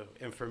the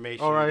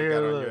information Oh, right they here,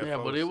 got on look. UFOs. Yeah,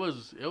 but it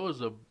was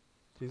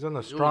He's an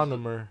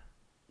astronomer.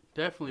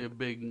 definitely a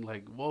big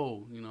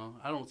whoa.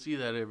 I don't see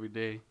that every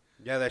day.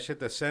 Yeah, that shit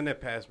the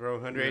Senate passed, bro.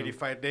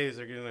 185 days,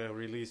 they're going to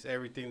release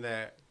everything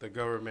that the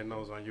government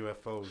knows on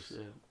UFOs.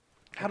 Shit.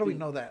 How do we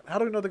know that? How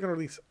do we know they're gonna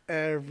release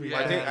every? Yeah,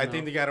 I no.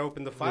 think they got to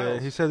open the Yeah,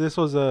 files. he said this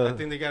was I a.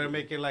 think they got to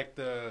make it like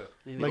the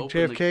They Like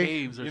open the JFK?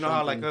 caves or You know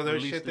how, like, something, other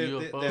release shit the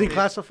that- UFO. that-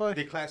 Declassify,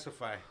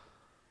 declassify.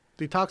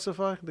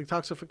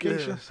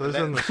 detoxification. Yeah, so this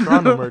is an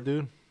astronomer,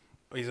 dude.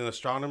 He's an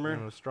astronomer.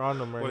 An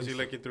astronomer. Was he He's-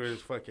 looking through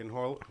his fucking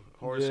Yeah,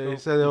 horoscope? he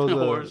said it was a.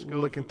 Horoscope.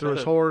 Looking through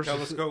his horse.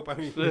 Telescope, I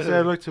mean. He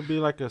said it looked to be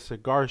like a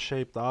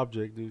cigar-shaped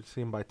object, dude,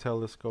 seen by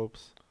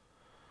telescopes.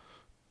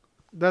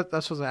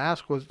 That's what I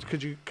asked was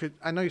could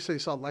I know you said you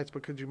saw lights,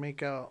 but could you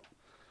make out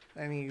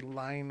any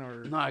line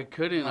or? No, I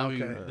couldn't. I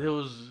mean,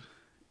 Okay.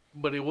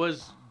 but it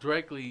was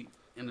directly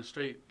in a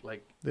straight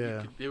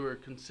Yeah. they were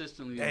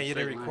consistently. Yeah, in a you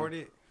didn't straight line. record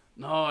it?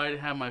 No, I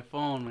didn't have my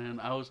phone, man.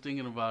 I was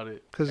thinking about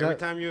it. Because Every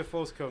time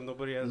UFOs come,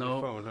 nobody has No.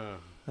 their phone, huh?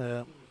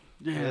 yeah.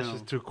 Yeah, Yeah, it's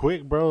just too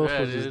quick, bro. yeah,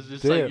 it This was is.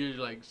 just It's like dip.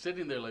 you're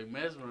sitting there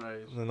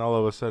mesmerized. And then all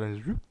of a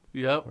sudden, zoop,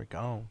 Yep, we're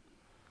gone.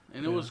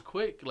 and it Yeah. was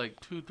quick,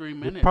 2-3 They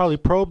minutes. probably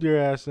probed your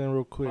ass in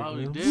real quick.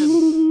 Probably you know?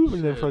 did.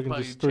 And then Shit, fucking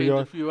probably just threw changed you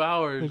a off. few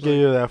hours. And gave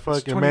you that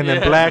fucking 20 Men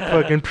in yeah. Black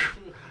fucking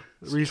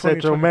It's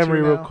reset your 2022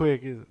 memory real now.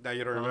 quick. Now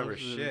you don't remember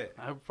shit.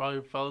 I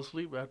probably fell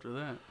asleep after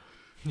that.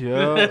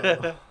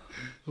 Yeah.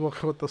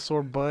 With the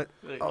sore butt.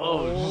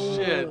 Oh, Oh.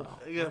 shit!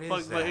 I got What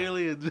fucked is by that?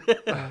 aliens.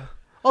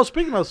 Oh,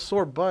 speaking of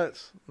sore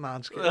butts. Nah,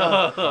 I'm just kidding.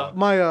 Oh,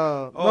 My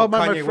Oh, no,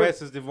 my Kanye friend-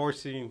 West is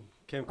divorcing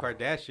Kim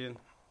Kardashian.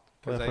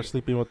 Well, 'Cause for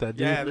sleeping with that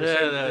dude. Yeah, they yeah,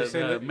 said- they that,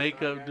 said that it-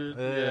 makeup dude.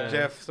 Yeah. Yeah.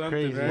 Jeff something,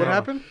 Crazy. right? What Yeah.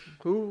 happened?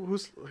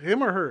 Who's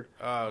him or her?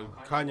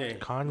 Kanye.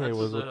 Kanye That's,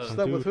 was with uh, Is some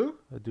that dude. with who?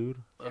 A dude.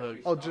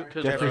 Oh, 'cause,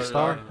 Jeffree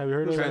Star. Have you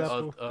heard of who's that? that?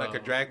 fool? Like a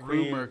drag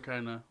queen. Rumor,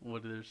 kind of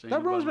what they're saying.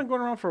 That rumor's about been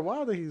going around for a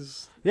while that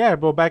he's. Yeah,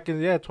 but back in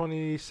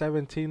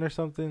 2017 or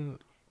something,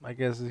 I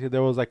guess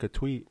there was like a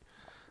tweet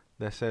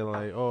that said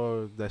like,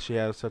 oh, that she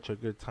had such a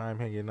good time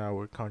hanging out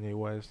with Kanye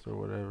West or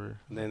whatever.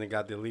 And then it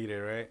got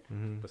deleted, right?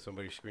 Hmm. But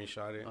somebody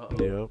screenshot it.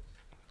 Uh-oh. Yep.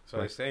 So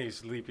I say he's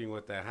sleeping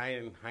with that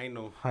Heino.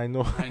 I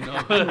know. I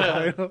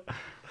know.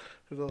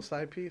 His little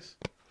side piece.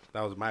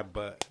 That was my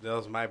butt. That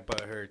was my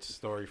butt hurts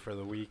story for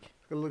the week.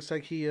 It looks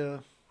like he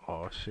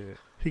Oh shit.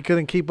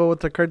 couldn't keep up with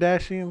the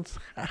Kardashians.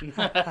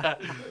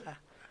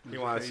 He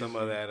wanted some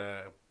of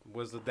that.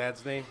 What's the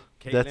dad's name?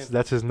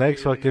 That's his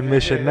next fucking Yeah.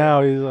 mission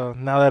now. He's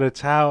now that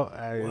it's out.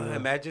 Well,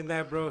 imagine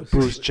that, bro.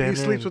 Bruce Jenner. He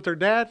sleeps with their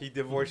dad. He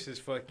divorces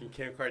fucking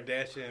Kim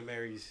Kardashian and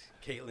marries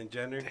Caitlyn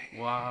Jenner.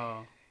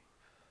 Wow.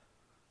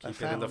 Keep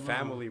That it in the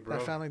fam- family, bro.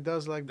 That family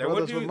does like They would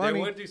brothers do. with They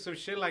money. would do some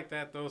shit like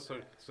that though, so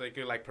they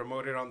could like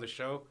promote it on the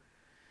show.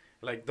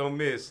 Like, don't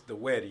miss the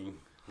wedding.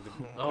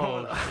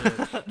 Oh, shit.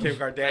 Kim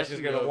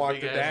Kardashian's gonna walk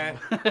the dad.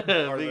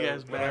 Or Big the-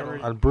 ass whatever.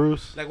 battle. On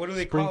Bruce. Like, what do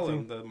they call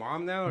him? Springsteen. The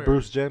mom now? Or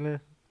Bruce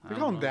Jenner. They I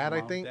call him don't know, dad, I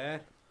Mom. think.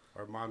 Dad?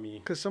 Or mommy?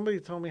 Because somebody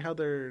told me how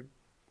they're,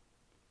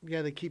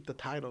 they keep the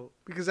title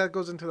because that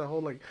goes into the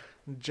whole like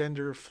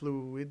gender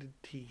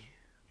fluidity.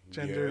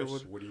 Gender Yes,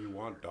 would- what do you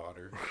want,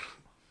 daughter?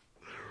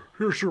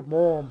 Here's your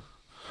mom.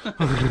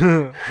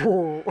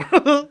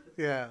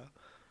 Yeah,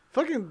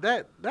 fucking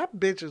that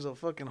bitch is a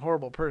fucking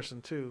horrible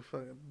person too.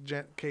 Fucking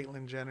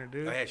Caitlyn Jenner,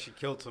 dude. Oh, yeah, she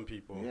killed some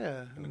people.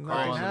 Yeah, In the nothing car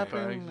Oh, in the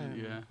happened. car and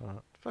accident, yeah.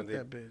 Fuck They-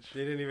 that bitch.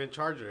 They didn't even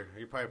charge her.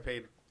 He probably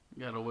paid.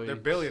 Gotta wait. They're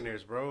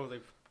billionaires, bro. They,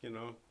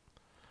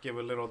 give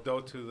a little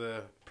dough to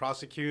the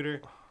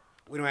prosecutor.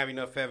 We don't have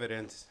enough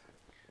evidence.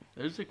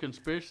 There's a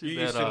conspiracy You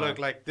that used to look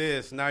like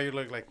this. Now you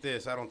look like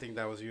this. I don't think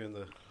that was you in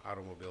the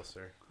automobile,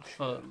 sir.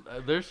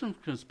 there's some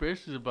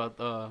conspiracies about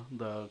the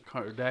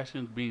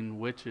Kardashians being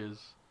witches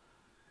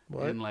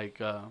What? and like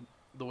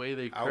the way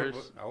they I would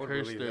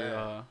curse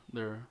believe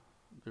their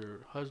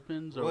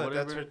husbands or What? whatever.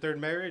 That's her third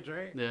marriage,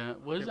 right? Yeah,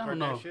 what is Kim that? I don't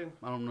know. Kardashian?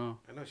 I don't know.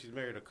 I know she's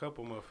married a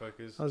couple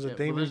motherfuckers. That was Yeah, a well,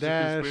 Damon there's a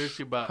Dash,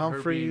 conspiracy about her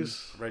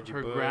Humphreys. Reggie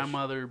Her Bush.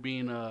 grandmother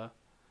being a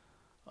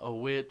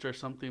witch or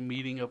something,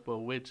 meeting up a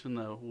witch in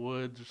the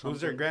woods or something.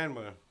 Who's their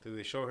grandma? Do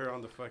they show her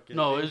on the fucking?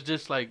 No, thing? it's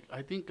just like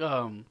I think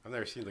I've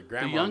never seen the the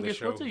grandma youngest. on the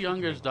show. What's the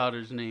youngest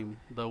daughter's name?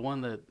 The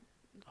one that.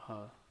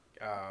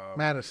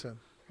 Madison.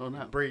 Oh,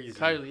 not Breezy.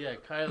 Kylie. Yeah,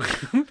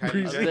 Kylie.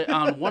 Kylie Jenner.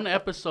 On one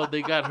episode,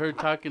 they got her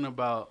talking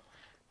about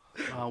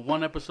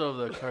one episode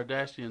of the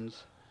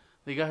Kardashians.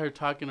 They got her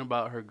talking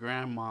about her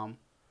grandmom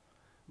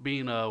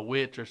being a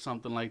witch or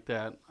something like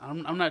that.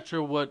 I'm not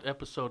sure what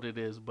episode it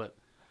is, but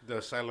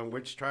The Silent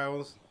Witch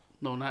Trials.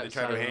 no, not They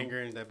try to Silent. hang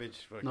her and that bitch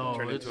fucking No,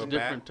 turned it's into a a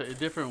different, bat. a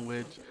different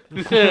witch.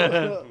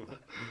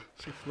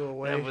 She flew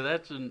away. Yeah, but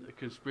that's a And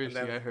conspiracy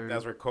that- I heard.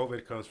 that's where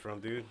COVID comes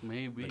from, dude.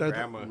 Maybe, That's-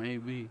 grandma.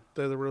 maybe.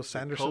 They're the real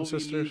Sanderson Kobe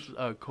sisters. Means,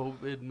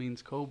 COVID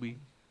means Kobe.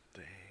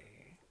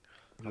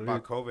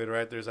 About COVID,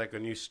 right? There's like a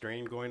new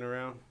strain going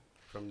around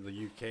from the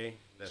UK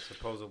that's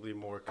supposedly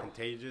more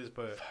contagious,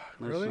 but That's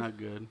Really? not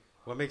good.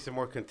 what makes it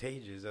more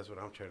contagious? That's what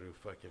I'm trying to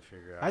fucking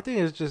figure out. I think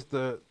it's just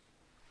the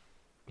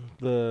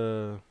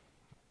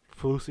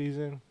flu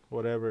season,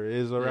 whatever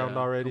is around Yeah,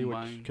 already,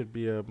 combined. which could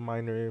be a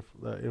minor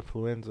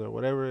influenza,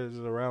 whatever is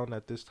around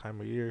at this time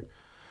of year,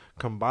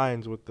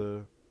 combines with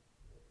the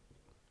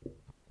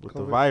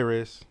COVID.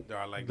 virus. They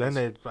are like Then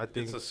this, I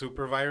think it's a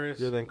super virus.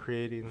 you're then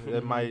creating.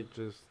 It might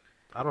just,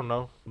 I don't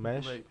know,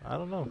 mesh. Like- I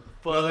don't know.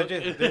 Well, they're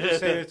just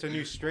saying it's a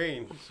new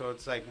strain, so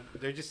it's like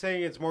they're just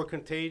saying it's more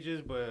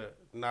contagious, but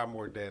not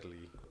more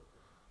deadly.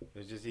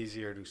 It's just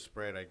easier to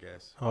spread, I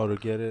guess. Oh, to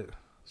get it.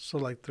 So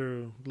like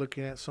through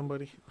looking at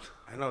somebody.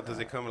 I know. Does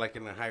it come like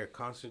in a higher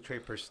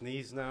concentrate per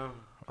sneeze now?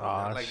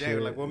 Ah, like shit.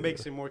 that. Like what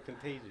makes it more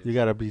contagious? You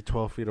gotta be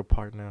 12 feet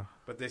apart now.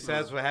 But they say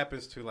that's what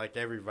happens to like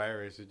every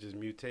virus. It just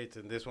mutates,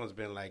 and this one's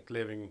been like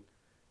living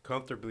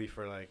comfortably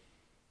for like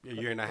a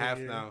year and a half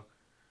year. now.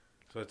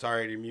 So it's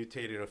already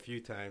mutated a few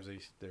times.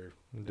 They're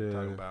Yeah.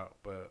 talking about.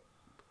 But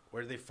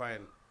where did they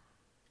find?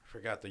 I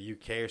forgot, the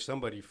UK or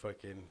somebody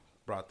fucking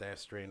brought that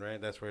strain, right?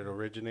 That's where it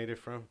originated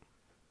from.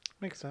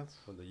 Makes sense.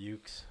 From the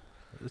Ukes.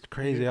 It's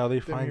crazy how they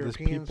Them find these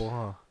Europeans. people,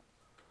 huh?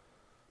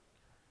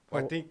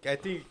 Well, Oh. I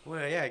think. Well,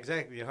 yeah,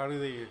 exactly. How do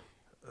they?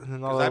 And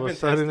then 'Cause all I've of a been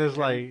sudden, testing it's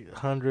like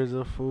hundreds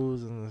of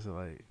foods, and it's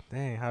like,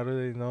 dang, how do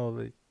they know?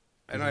 Like,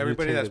 I know It's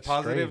everybody that's mutated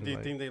positive. strain, Do you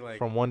like, think they like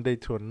from one day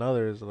to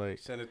another is like,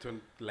 send it to a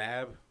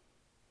lab?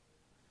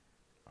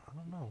 I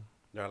don't know.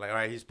 They're like, all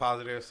right, he's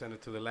positive. Send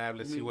it to the lab.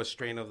 Let's see what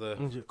strain of the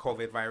Mm.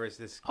 COVID virus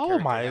this. Oh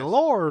character my has.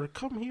 lord,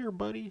 come here,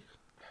 buddy.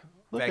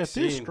 Look at this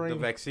The strain.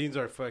 vaccines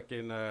are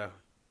fucking.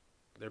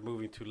 They're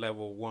moving to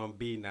level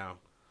 1B now.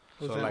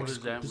 What's So that? like What does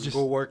that mean?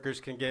 school workers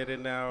can get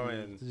it now,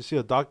 and Did you see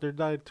a doctor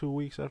died 2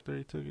 weeks after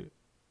he took it?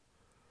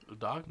 A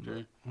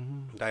doctor.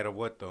 Mm-hmm. Died of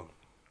what though?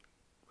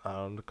 I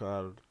don't know. A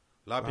lot of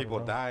I don't people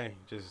know. die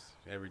just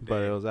every day.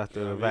 But it was after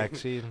You know the what I mean?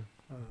 vaccine.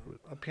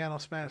 A piano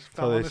smash So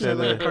fell they on his said head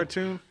like a that-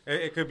 cartoon.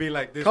 It could be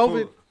like this.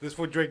 COVID. This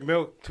fool drank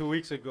milk 2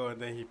 weeks ago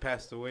and then he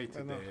passed away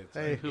I know. today. It's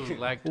Hey. He was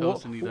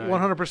lactose and he died.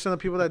 100% of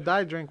people that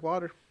die drink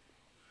water.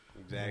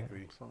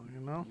 exactly. So, you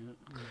know? Yeah.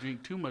 You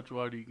drink too much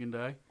water, you can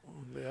die.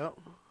 Yeah.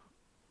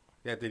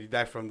 Yeah, did he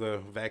die from the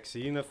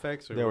vaccine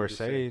effects? Or They what were did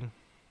they say? saying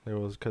it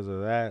was because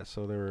of that,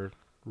 so they were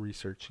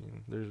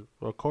researching.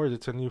 Of course,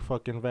 it's a new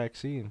fucking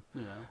vaccine.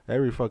 Yeah.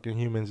 Every fucking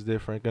human's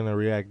different, gonna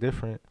react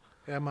different.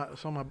 Yeah, my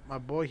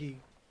boy, he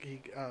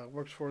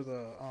works for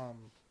the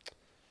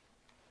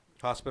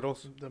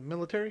Hospitals.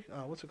 military.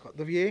 What's it called?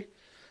 The VA.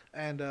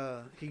 And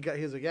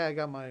he's like, yeah, I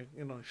got my,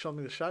 he showed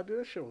me the shot, dude.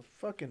 That shit was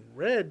fucking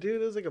red,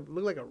 dude. It was looked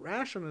like a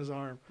rash on his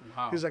arm.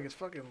 Wow. He's like, it's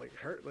fucking like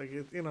hurt, like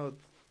it,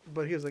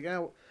 But he was like,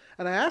 yeah.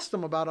 And I asked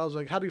him about it. I was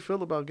like, how do you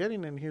feel about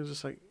getting it? And he was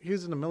just like,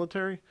 he's in the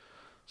military.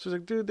 So he's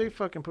like, dude, they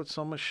fucking put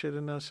so much shit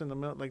in us in the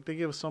like they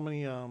give us so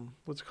many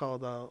what's it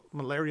called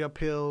malaria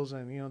pills,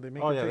 and they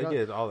make. Oh you yeah, take they out-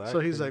 get all that. So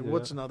he's crazy like,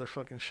 what's shit. another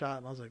fucking shot?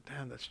 And I was like,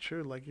 damn, that's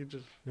true. Like you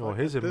just. Well, fuck,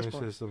 his at this immune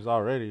point- system's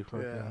already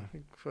fucking Yeah, he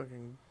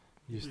fucking.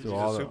 used He's to a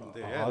all, super-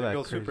 yeah, all they that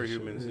build crazy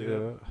superhumans, shit.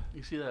 yeah.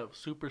 You see that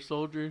super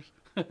soldiers?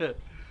 Who?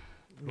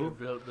 They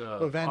built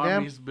Oh, Van Damme?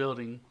 armies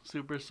building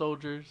super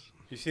soldiers.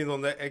 You seen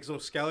on the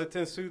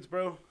exoskeleton suits,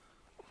 bro?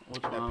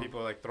 Which That one?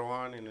 people like throw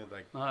on and it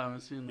like No, I haven't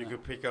seen you that.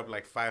 could pick up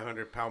like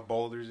 500-pound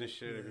boulders and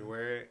shit if you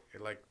wear it.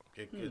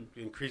 It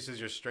increases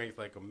your strength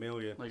like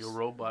 1,000,000. Like a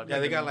robot. Yeah,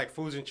 they got like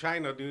fools in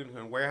China, dude,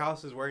 in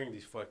warehouses wearing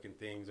these fucking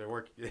things.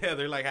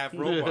 They're like half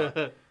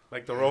robot.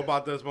 Like the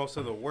robot does most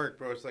of the work,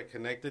 bro. It's like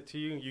connected to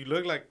you. You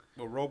look like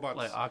a robot's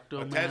Like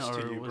Octoman attached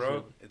or to you, was bro.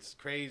 it- It's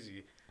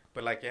crazy.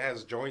 But like it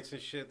has joints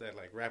and shit that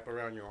like wrap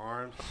around your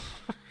arms.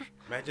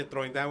 Imagine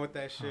throwing down with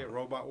that shit.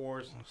 Robot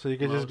Wars, So you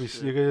could Oh, just be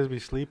shit. you could just be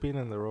sleeping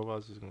and the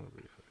robot's just gonna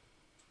be.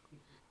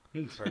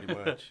 pretty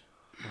much.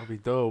 That'll be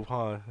dope,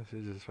 huh? That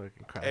shit just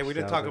fucking crash. Hey, we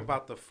didn't down talk there.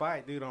 about the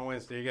fight, dude, on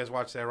Wednesday. You guys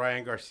watched that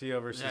Ryan Garcia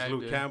versus Yeah, I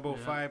Luke did, Campbell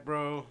yeah. fight,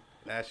 bro?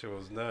 That shit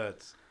was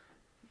nuts.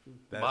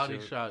 That Body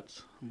shit-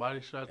 shots.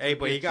 Body shots. Hey,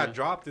 will but he get got ya.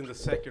 dropped in the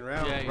second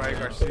round. Yeah, he Ryan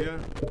did. Garcia.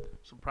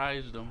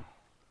 Surprised him.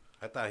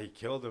 I thought he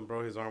killed him,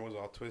 bro. His arm was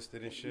all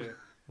twisted and shit.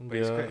 But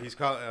Yeah. he's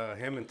called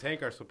him and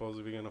Tank are supposed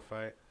to be gonna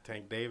fight.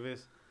 Tank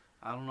Davis.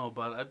 I don't know,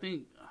 but I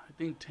think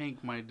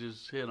Tank might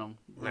just hit him.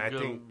 Nah, I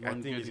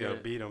think he's gonna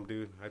beat him,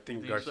 dude. I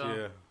think Think so?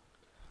 Garcia. I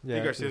Yeah,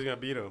 think Garcia's gonna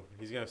beat him.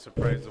 He's gonna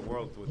surprise the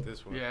world with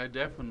this one. Yeah,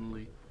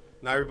 definitely.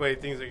 Now everybody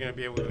thinks they're gonna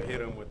be able to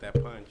hit him with that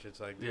punch. It's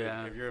like, dude,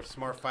 Yeah. if you're a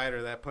smart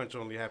fighter, that punch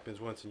only happens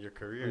once in your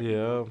career. yeah,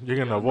 you're gotta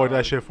gonna avoid know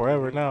that shit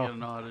forever You now. gotta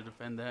know how to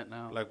defend that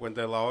now. Like when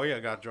De La Hoya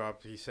got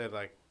dropped, he said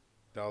like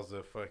that was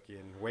a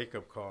fucking wake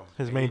up call.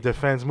 His And main he-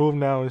 defense move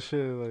now and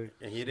shit. Like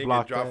and he didn't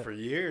block get dropped that. for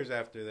years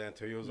after that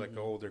until he was like an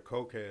Mhm. older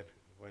cokehead.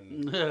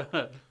 When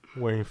yeah,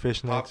 wearing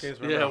fishnets. Hopkins,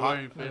 remember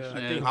wearing fish. I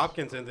think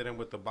Hopkins ended him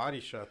with the body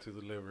shot to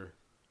the liver.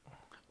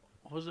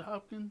 Was it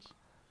Hopkins?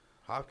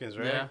 Hopkins,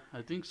 right? Yeah,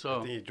 I think I so.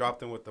 think he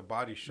dropped him with the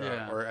body shot,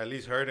 Yeah. or at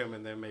least hurt him,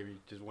 and then maybe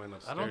just went I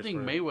upstairs. don't think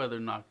for- Mayweather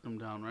knocked him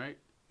down, right?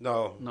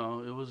 No,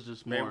 No, it was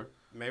just May- more.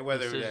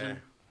 Mayweather. Yeah,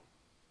 Decision.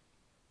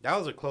 that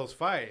was a close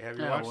fight. Have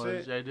you Yeah, it watched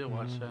was. it? Yeah, I did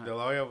watch Mhm. that. De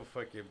La Hoya,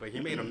 fucking, but he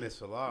made him miss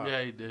a lot.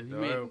 Yeah, he did. He De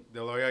made.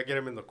 La Hoya get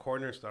him in the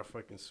corner, start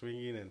fucking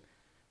swinging, and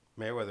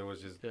Mayweather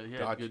was just Yeah, he had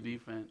dodging. good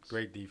defense.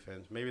 Great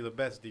defense, maybe the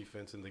best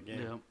defense in the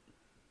game. Yeah.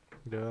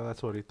 Yeah,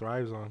 that's what he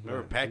thrives on.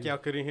 Remember Yeah.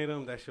 Pacquiao couldn't hit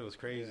him? That shit was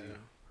crazy.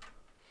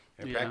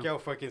 And Yeah. Pacquiao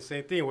fucking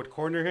same thing, would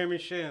corner him and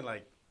shit, and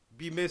like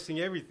be missing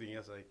everything. I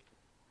was like,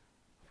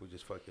 we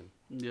just fucking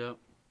Yep.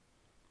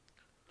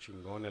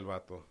 chingón el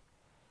vato.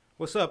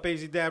 What's up,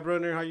 AZ Dab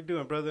Runner? How you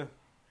doing, brother?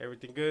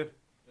 Everything good?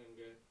 Doing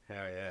good.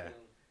 Hell yeah.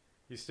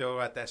 You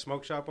still at that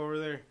smoke shop over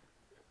there?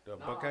 The No,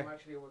 Buckeye? I'm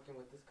actually working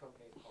with this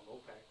company called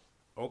OPAX.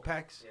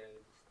 OPAX? Yeah,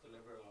 they just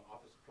deliver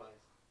office supplies.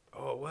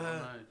 Oh, what? Oh,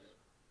 nice.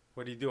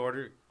 What do you do?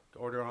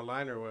 Order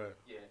online or what?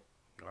 Yeah.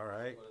 All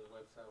right. Go to the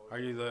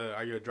website.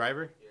 Are you a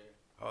driver? Yeah.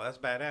 Oh, that's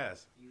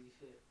badass. Easy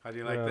shit. How do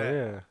you like Yeah, that?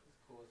 Yeah. It's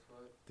cool as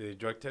fuck. Did they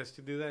drug test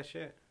to do that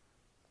shit?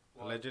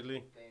 Well,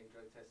 Allegedly? They ain't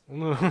drug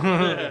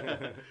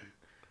testing.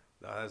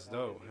 No, that's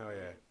dope. Hell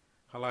yeah.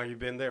 How long you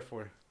been there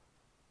for?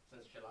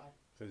 Since July.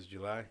 Since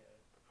July?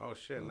 Oh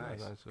shit, Oh, nice.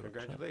 nice little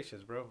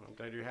Congratulations, bro. I'm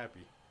glad you're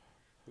happy.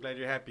 I'm glad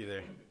you're happy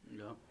there.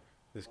 Yep.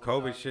 This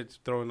COVID shit's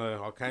throwing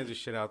all kinds of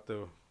shit out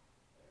though.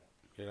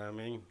 You know what I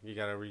mean? You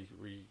gotta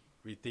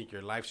rethink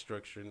your life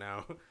structure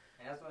now. And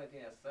that's the only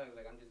thing that sucks.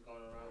 Like, I'm just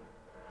going around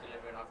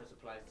delivering office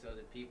supplies to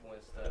other people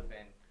and stuff.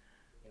 And,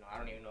 I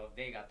don't even know if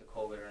they got the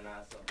COVID or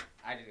not. So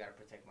I just got to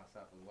protect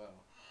myself as well.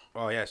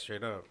 Oh yeah,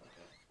 straight up.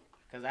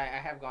 Because I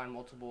have gone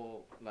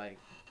multiple, like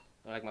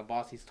my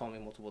boss, he's told me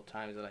multiple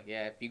times, like,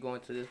 yeah, if you go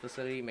into this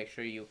facility, make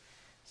sure you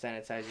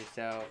sanitize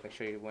yourself, make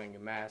sure you're wearing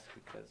your mask,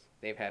 because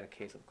they've had a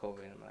case of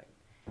COVID. And I'm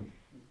like,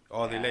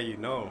 Oh, they let you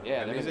know.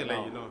 Yeah, At they least they let let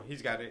me you know.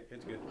 He's got it.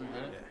 It's good. Mhm.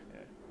 Yeah.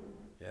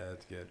 Yeah,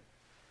 that's good.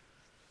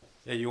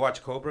 Yeah, you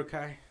watch Cobra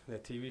Kai,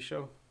 that TV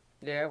show?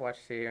 Yeah, I watched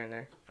it here and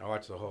there. I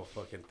watched the whole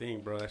fucking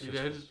thing, bro. That's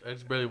Yeah, I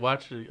just barely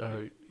watched it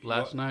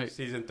last night.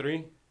 Season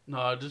 3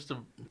 No, just the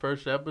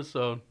first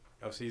episode.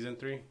 of season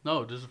 3.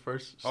 No, just the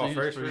first. Oh,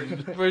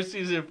 season, first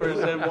season,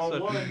 first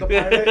episode. the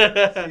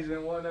pilot,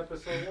 season 1,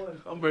 episode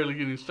 1. I'm barely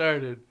getting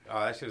started. Oh,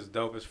 that shit's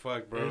dope as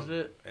fuck, bro. Is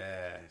it?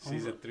 Yeah,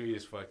 season 3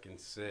 is fucking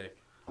sick.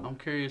 I'm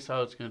curious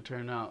how it's gonna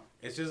turn out.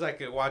 It's just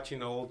like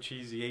watching an old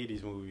cheesy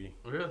 80s movie.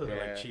 Really? They're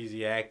Yeah. like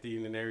cheesy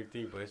acting and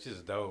everything, but it's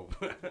just dope.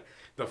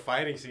 The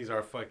fighting scenes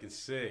are fucking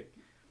sick.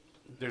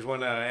 There's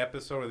one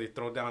episode where they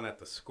throw down at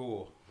the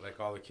school, like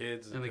all the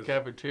kids. In the 'cause,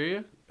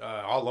 cafeteria?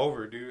 all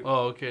over, dude.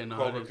 Oh, okay. No. I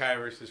Cobra didn't- Kai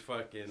versus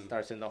fucking...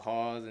 Starts in the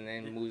halls and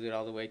then moves it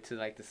all the way to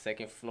like the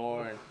second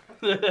floor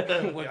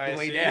and worked I the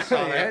way see, down. you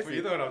saw Yeah, that,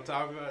 you know what I'm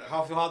talking about.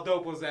 How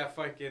dope was that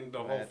fucking, the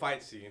whole Man.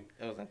 fight scene?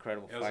 It was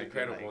incredible. It was fight,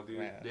 incredible, like, dude.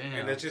 man. Damn.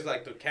 And it's just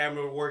like the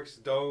camera works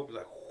dope,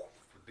 like,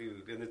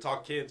 dude. And it's all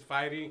kids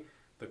fighting.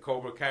 The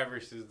Cobra Kai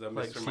versus the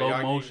Like Mr. slow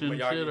Miyagi, motion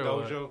Miyagi shit or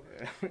what?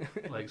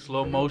 Dojo. Like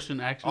slow motion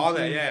action. All that,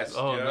 scenes? yes.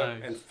 Oh, yeah.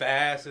 nice. And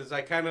fast. It's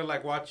like kind of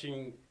like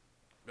watching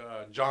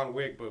John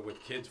Wick, but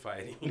with kids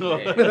fighting.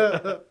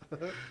 That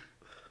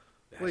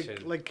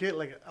shit- like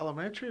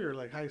elementary or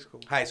like high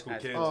school. high school High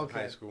kids. school. Oh, okay.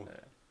 High school.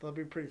 That'd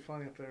be pretty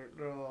funny if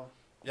they're all.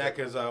 Yeah,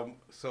 because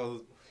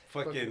so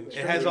fucking it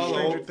Stranger- has all the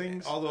Stranger old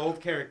Things. all the old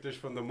characters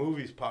from the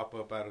movies pop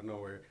up out of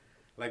nowhere.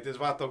 Like this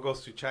Vato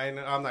goes to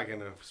China. I'm not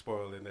gonna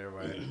spoil it there,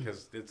 right?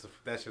 Because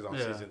that's just on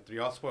Yeah. season 3.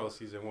 I'll spoil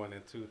season 1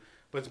 and 2.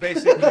 But it's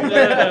basically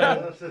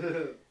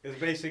it's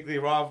basically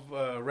Ralph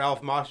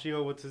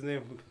Macchio. What's his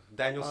name?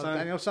 Daniel-san.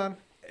 Daniel-san?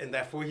 And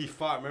that fool he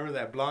fought. Remember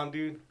that blonde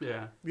dude?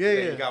 Yeah. Yeah,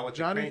 That yeah. he got with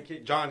Johnny? the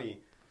crank Johnny.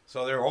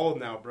 So they're old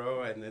now,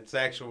 bro, and it's the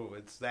actual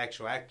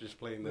actors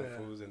playing the Yeah.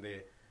 fools, and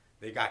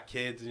they got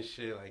kids and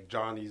shit. Like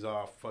Johnny's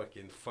all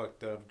fucking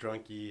fucked up,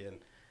 drunky, and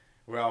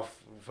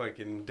Ralph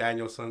fucking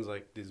Danielson's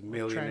like this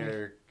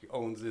millionaire,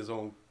 owns his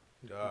own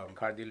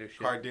Car dealership.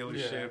 car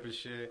dealership and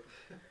shit.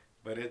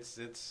 But it's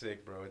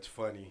sick, bro. It's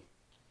funny.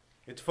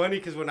 It's funny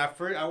because when I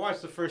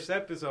watched the first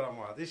episode, I'm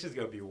like, this is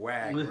gonna be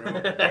whack,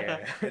 bro.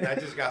 Yeah. And I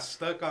just got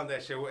stuck on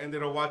that shit. We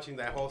ended up watching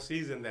that whole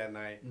season that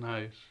night.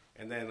 Nice.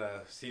 And then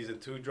season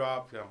 2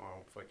 dropped. I'm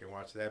gonna fucking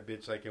watch that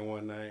bitch like in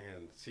one night.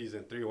 And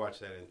season 3, watch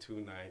that in 2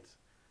 nights.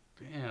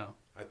 Damn.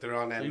 I threw it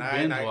on that So you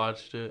night. binge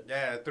watched it.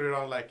 Yeah, I threw it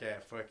on like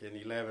at fucking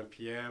 11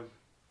 p.m.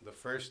 the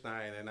first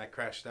night, and I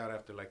crashed out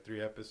after like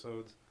 3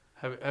 episodes.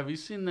 Have you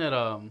seen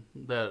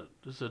that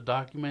just a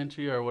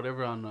documentary or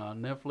whatever on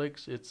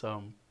Netflix? It's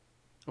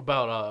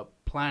about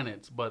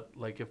planets, but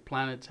like if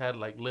planets had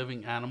like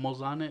living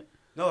animals on it.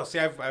 No, see,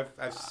 I've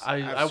I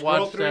scrolled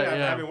watched through that, it. I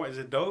yeah. haven't watched. Is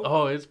it dope?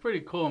 Oh, it's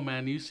pretty cool,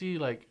 man. You see,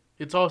 like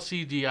it's all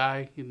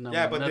CGI. You know,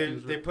 yeah, but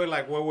nothing's they put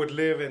like what would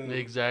live in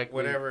exactly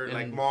whatever,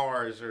 like and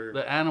Mars or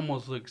the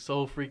animals look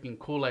so freaking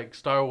cool, like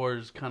Star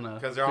Wars kind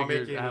of 'Cause they're all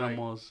figured making, like-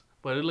 animals.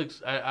 But it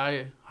looks,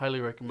 I highly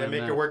they recommend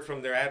make that. it work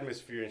from their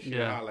atmosphere and shit.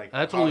 Yeah. Huh? Like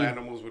That's how only-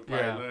 animals would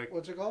probably yeah. look.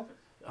 What's it called?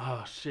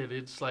 Oh shit,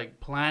 it's like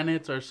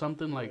planets or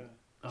something like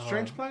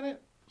Strange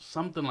Planet?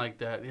 something like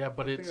that. Yeah,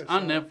 but think it's I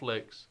on saw it.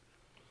 Netflix,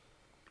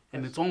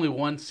 and it's only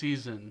one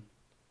season.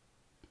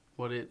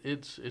 But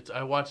it's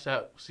I watched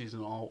that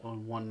season all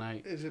on one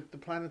night. Is it the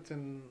planets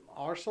in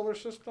our solar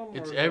system?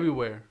 It's or is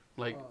everywhere,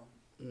 like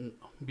Oh.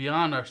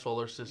 beyond our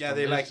solar system. Yeah,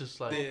 they it's like,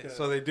 just like Okay.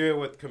 so they do it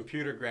with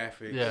computer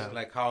graphics. Yeah.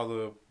 Like how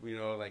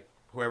like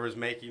whoever's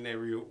making it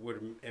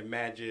would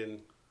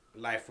imagine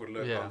life would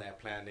look Yeah. on that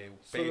planet.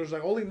 So there's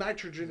like only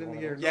nitrogen in the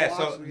air. Yeah, no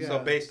so oxygen. so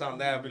based on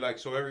that, it'd be like,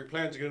 so every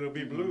plant's gonna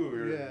be blue,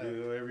 or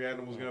Yeah. every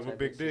animal's gonna have a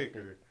big dick,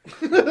 or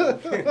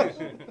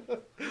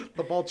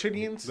the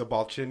Balchinians. the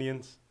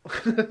Balchinians.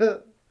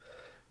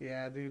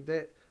 Yeah,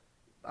 dude.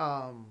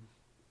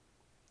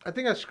 I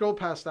think I scrolled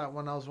past that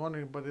one. I was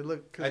wondering, but it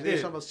looked I because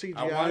there's did. some CGI.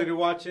 I wanted to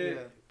watch it,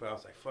 Yeah. but I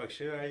was like, fuck,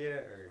 should I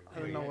yet? Or I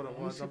don't know what it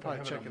was. I'll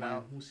probably check it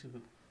out.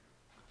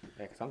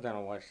 Yeah, 'cause I'm trying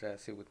to watch that.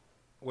 See what.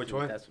 Which see what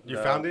one? that's- You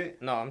the- found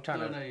it? No, I'm trying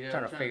No, to no, yeah,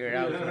 trying I'm to trying figure to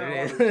out figure what it it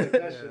out. is.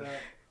 Check that shit out.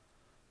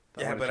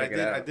 I Yeah, wanna but I check it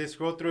did. out. I did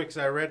scroll through it because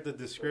I read the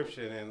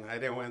description and I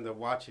didn't end up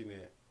watching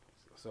it.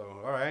 So,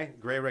 all right,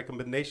 great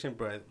recommendation,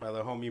 by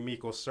the homie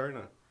Miko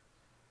Cerna.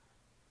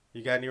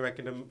 You got any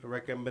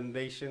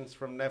recommendations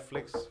from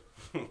Netflix?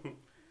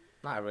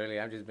 Not really.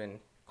 I've just been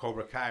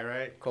Cobra Kai,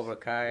 right? Cobra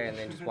Kai and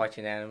then just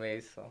watching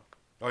animes. So.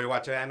 Oh, you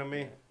watch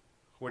anime?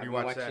 Where do you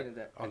I've been watch watching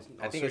that? I On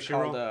think it's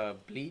Sushiro?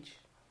 called Bleach.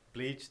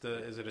 Bleach.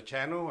 Is it a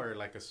channel or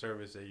like a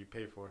service that you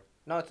pay for?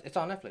 No, it's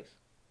on Netflix.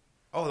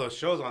 Oh, those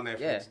shows on Netflix.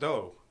 Yeah.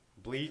 Dope.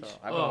 Bleach. So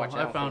I've been Oh, watching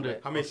I that for a found bit.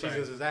 it. How many Okay.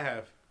 seasons does that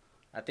have?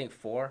 I think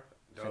 4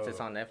 since it's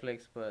Dope. on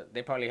Netflix, but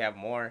they probably have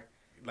more.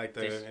 Like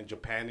This- in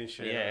Japan and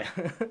shit. Yeah.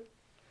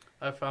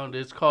 I found it.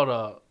 It's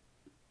called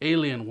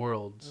Alien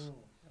Worlds.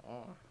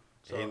 Oh.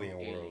 So- Alien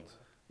Alien. Worlds.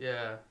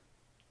 Yeah,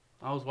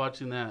 I was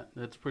watching that.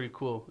 That's pretty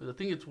cool. I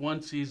think it's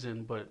one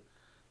season, but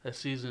that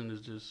season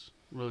is just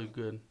really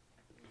good.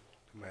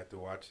 I'm gonna have to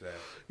watch that.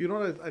 You know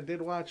what I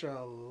did watch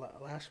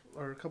last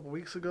or a couple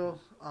weeks ago?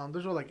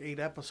 There's like 8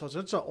 episodes.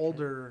 It's an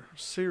older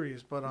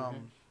series, but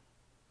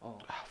Oh,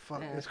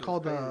 Fuck, Yeah, it's that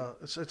called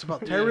shit's it's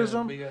about Yeah,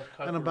 terrorism big ass and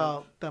cockroach.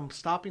 about them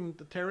stopping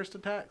the terrorist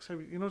attacks.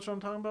 You know what I'm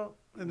talking about?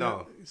 And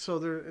No. so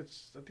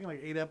it's I think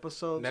like 8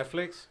 episodes.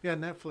 Netflix. Yeah,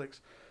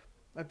 Netflix.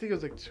 I think it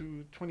was like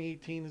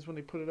 2018 is when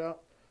they put it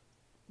out.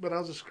 But I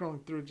was just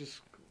scrolling through,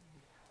 just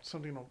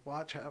something to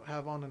watch,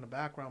 have on in the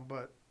background.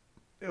 But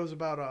it was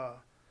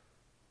about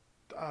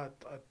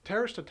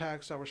terrorist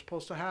attacks that were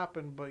supposed to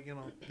happen, but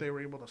they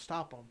were able to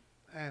stop them.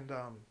 And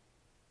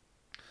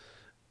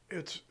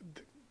it's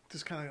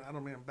this kind of, I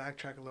don't mean to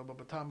backtrack a little bit,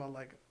 but talking about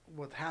like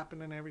what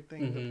happened and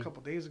everything a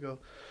couple days ago,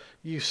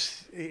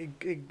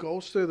 it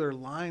goes through their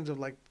lines of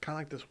like kind of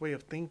like this way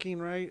of thinking,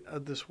 right?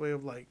 This way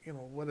of like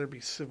whether it be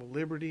civil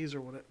liberties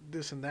or what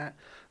this and that,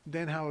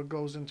 then how it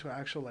goes into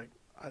actual like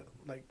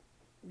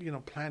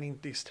planning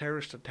these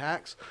terrorist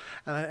attacks,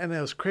 and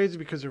it was crazy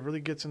because it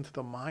really gets into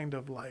the mind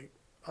of like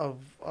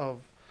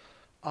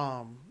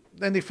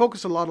and they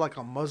focus a lot like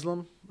on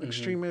Muslim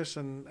extremists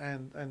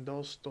and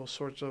those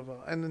sorts of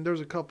and then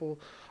there's a couple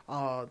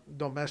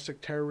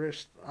domestic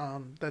terrorists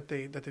that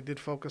they did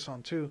focus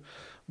on too,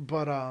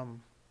 but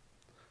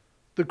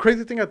the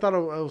crazy thing I thought it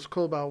was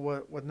cool about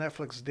what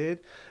Netflix did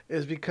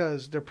is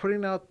because they're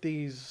putting out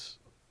these.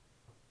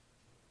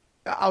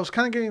 I was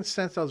kind of getting the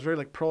sense I was very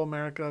like pro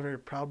America, very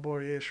Proud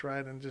Boy-ish,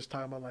 right, and just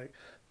talking about like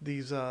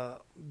these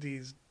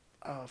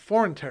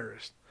foreign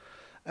terrorists.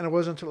 And it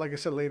wasn't until, like I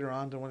said, later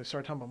on when they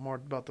started talking about more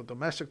about the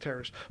domestic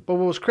terrorists. But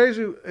what was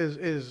crazy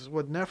is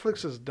what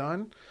Netflix has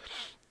done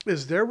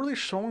is they're really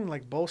showing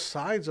like both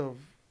sides of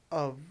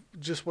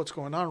just what's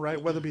going on,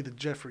 right? Whether it be the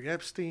Jeffrey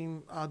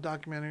Epstein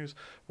documentaries,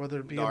 whether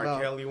it be The R.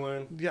 about Kelly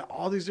one. yeah,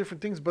 all these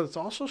different things. But it's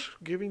also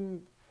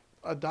giving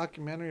a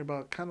documentary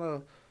about kind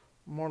of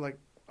more like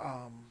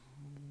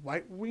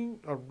right wing.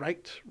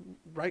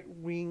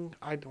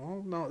 I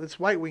don't know. It's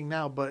right wing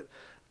now, but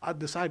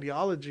this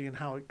ideology and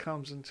how it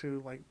comes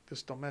into like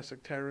this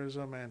domestic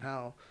terrorism and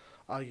how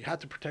you have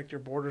to protect your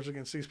borders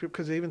against these people,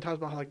 because they even talks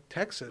about like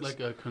Texas, Like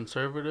a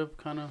conservative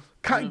kind of.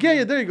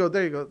 yeah, there you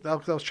go. I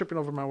was tripping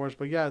over my words,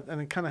 but yeah,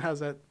 and it kind of has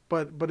that.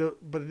 But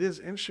it is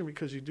interesting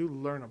because you do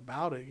learn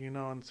about it,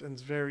 and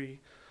it's very,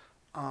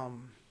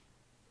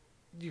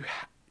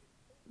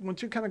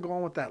 once you kind of go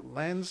on with that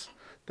lens,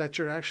 that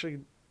you're actually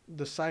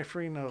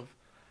deciphering of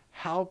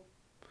how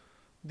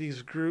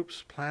these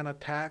groups plan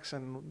attacks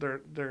and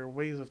their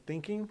ways of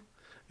thinking.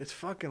 It's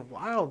fucking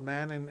wild,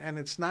 man. And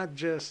it's not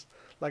just,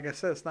 like I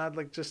said, it's not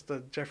like just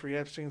the Jeffrey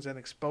Epsteins and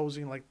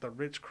exposing like the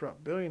rich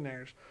corrupt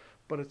billionaires,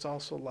 but it's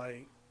also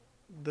like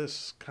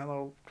this kind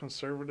of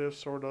conservative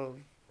sort of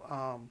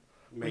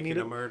Making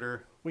a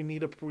murder. we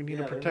need to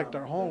protect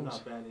our homes.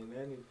 They're not banning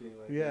anything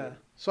like Yeah. that.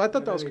 So I thought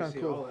And that was then you kind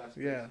of see all cool. aspects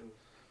Yeah. of-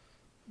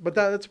 But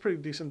that's a pretty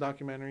decent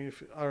documentary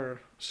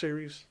or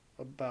series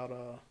about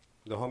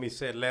The homie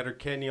said Letter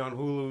Kenny on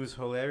Hulu is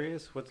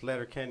hilarious. What's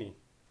Letter Kenny?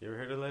 You ever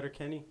heard of Letter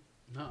Kenny?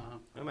 No.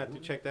 I'm gonna have to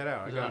check that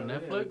out. Is it on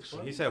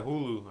Netflix? He said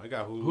Hulu. I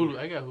got Hulu. Hulu.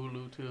 I got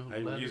Hulu too.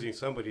 I'm Letter. using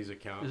somebody's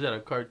account. Is that a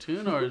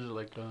cartoon or is it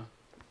like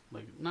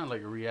not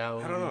like a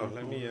reality? I don't know.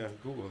 Let me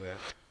Google that.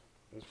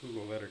 Let's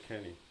Google Letter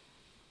Kenny.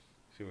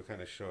 See what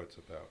kind of show it's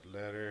about.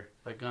 Letter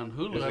Like on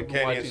Hulu, There's a I've been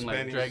Kenny and watching like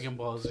Spenny's Dragon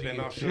Ball Z.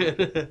 and spin-off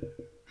shit.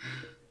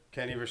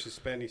 Kenny versus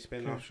Spenny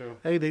spin-off show.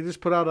 hey, they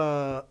just put out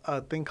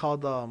a thing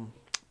called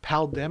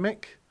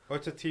Paldemic. Oh,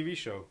 it's a TV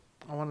show.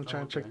 I want to try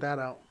and check Okay. that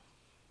out.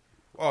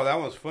 Oh, that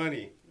one's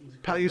funny.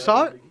 You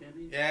saw it?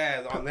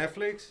 Yeah, on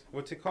Netflix.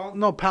 What's it called?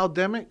 No,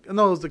 Paldemic.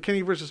 No, it was the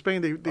Kenny versus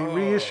Spain. They Oh.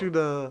 reissued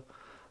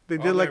they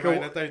did Oh, like never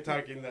mind. I thought you were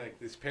talking like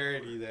this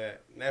parody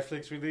that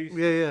Netflix released.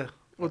 yeah.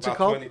 What's about it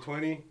called?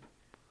 2020.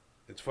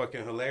 It's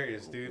fucking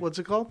hilarious, dude. What's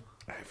it called?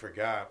 I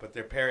forgot, but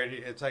they're parody.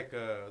 It's like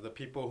the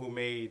people who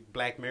made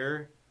Black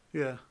Mirror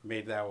Yeah.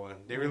 made that one.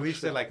 They Oh,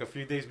 released shit. it like a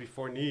few days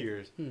before New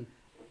Year's. Hmm.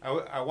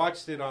 I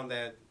watched it on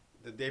the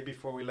day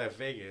before we left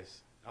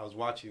Vegas. I was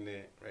watching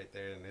it right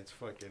there, and it's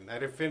fucking. I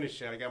didn't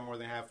finish it. I got more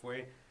than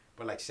halfway,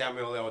 but like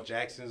Samuel L.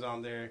 Jackson's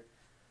on there.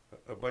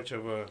 A bunch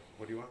of what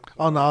do you want?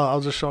 Oh no, I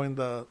was just showing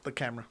the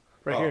camera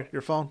right Oh. here,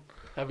 your phone.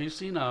 Have you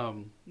seen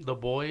The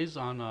Boys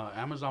on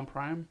Amazon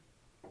Prime?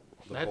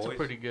 The That's Boys? a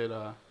pretty good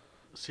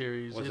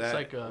series. What's It's that?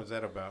 like What's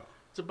that about?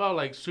 it's about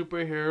like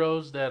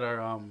superheroes that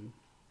are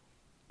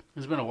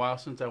It's been a while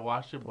since I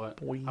watched it, but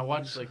I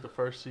watched like the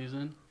first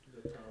season.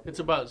 It's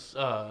about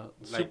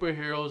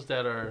superheroes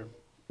that are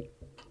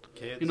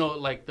Kids.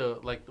 like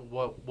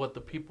what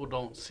the people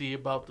don't see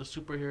about the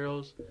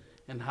superheroes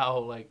and how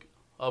like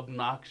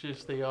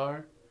obnoxious they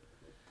are.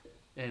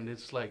 And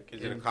it's like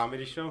Is it a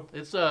comedy show?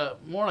 it's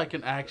more like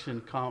an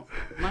action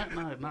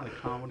not a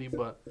comedy,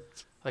 but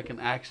like an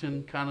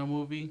action kind of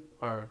movie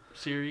or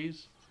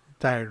series.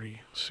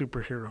 Diary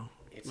superhero.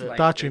 It's Yeah.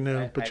 Thought you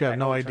knew, but you have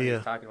know no which one he's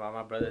idea. Talking about,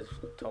 my brother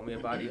told me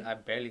about it. I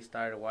barely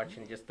started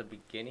watching just the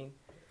beginning,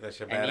 That's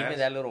your and badass. even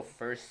that little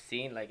first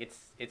scene, like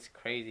it's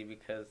crazy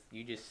because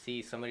you just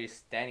see somebody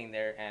standing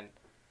there and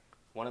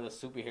one of the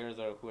superheroes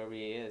or whoever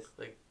he is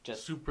Like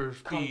just super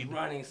comes speed.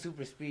 running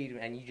super speed,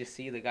 and you just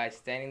see the guy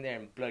standing there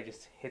and blood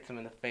just hits him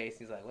in the face.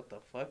 He's like, "What the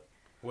fuck?"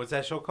 What's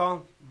that show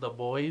called? The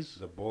Boys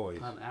The Boys.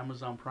 on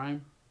Amazon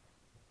Prime.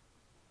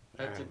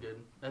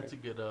 That's a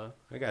good.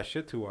 I got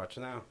shit to watch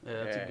now.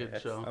 Yeah, that's Yeah, a good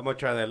that's- show. I'm gonna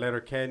try that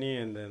Letterkenny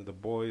and then The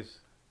Boys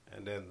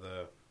and then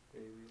the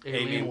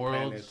Alien Worlds.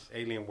 Planets,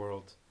 Alien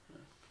Worlds.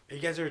 You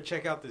guys ever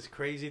check out this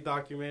crazy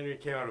documentary?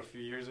 It came out a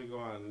few years ago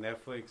on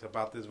Netflix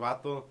about this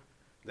vato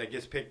that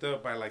gets picked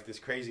up by like this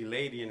crazy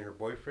lady and her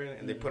boyfriend,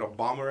 and they put a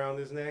bomb around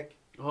his neck.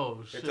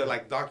 Oh shit! It's a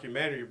like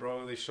documentary,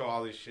 bro. They show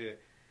all this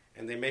shit,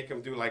 and they make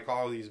him do like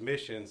all these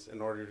missions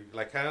in order to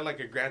like kind of like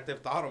a Grand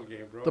Theft Auto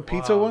game, bro. The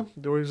pizza Wow. one?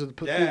 There was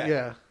Yeah.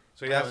 yeah.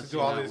 So he I has haven't to do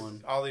seen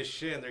that all one. this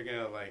shit, and they're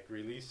gonna like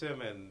release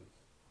him, and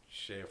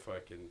shit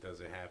fucking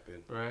doesn't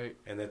happen, Right.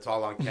 and it's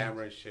all on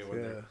camera and shit when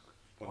Yeah. they're.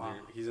 Wow.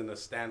 He's in a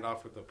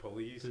standoff with the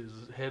police. Does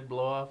his head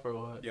blow off or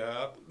what?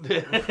 Yup.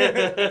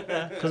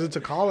 Because it's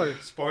a collar.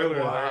 Spoiler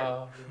alert.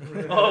 Wow.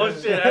 Oh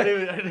shit! I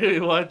didn't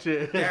even watch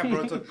it. Yeah,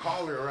 bro, it's a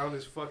collar around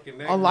his fucking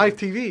neck. On live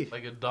TV.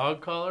 Like a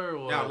dog collar or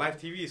what? Yeah, on live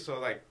TV. So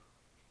like,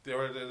 they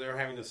were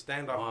having a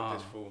standoff Wow.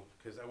 with this fool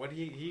because what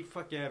he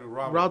fucking had to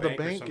rob Robbed a the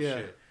bank, or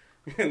bank,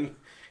 some yeah. shit.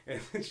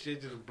 and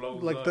shit just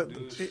blows Like up,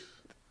 dude.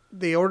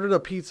 they ordered a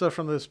pizza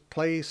from this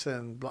place,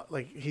 and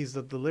like he's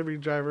the delivery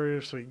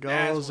driver, so he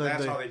goes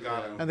That's and how they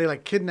got him. and they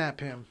like kidnap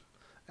him,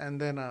 and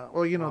then they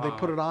Wow.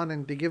 put it on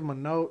and they give him a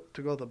note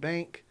to go to the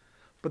bank,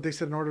 but they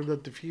said in order to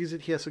defuse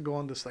it, he has to go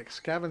on this like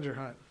scavenger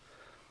hunt,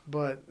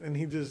 and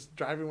he just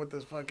driving with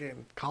this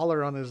fucking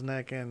collar on his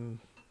neck, and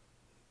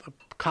the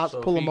cops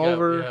So pull if him he got-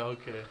 over. Yeah,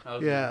 okay. I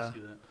was Yeah. gonna ask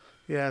you that.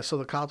 Yeah, so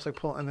the cops like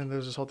pull, and then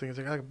there's this whole thing. It's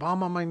like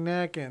bomb on my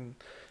neck, and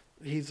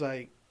he's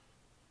like,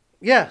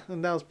 yeah,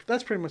 and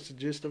that's pretty much the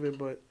gist of it.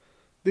 But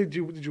did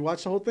you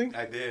watch the whole thing?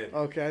 I did.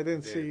 Okay, I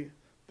didn't did.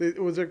 see.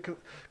 Was there?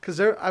 Because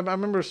there, I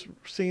remember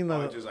seeing I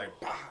was the. just like,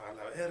 bah, a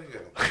la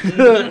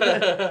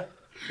verga.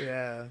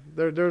 Yeah,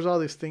 there's all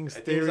these things.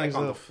 I think he's like Theories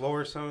on the of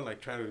floor or something,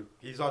 like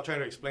he's all trying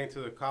to explain to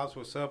the cops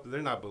what's up, but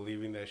they're not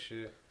believing that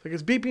shit. like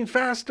it's beeping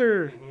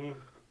faster. hmm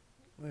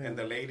Yeah. And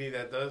the lady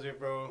that does it,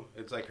 bro,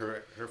 it's like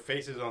her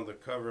face is on the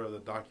cover of the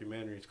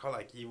documentary. It's called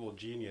like Evil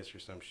Genius or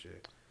some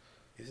shit.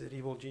 Is it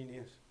Evil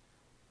Genius?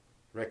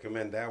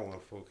 Recommend that one,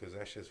 fool, because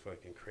that shit's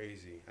fucking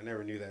crazy. I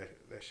never knew that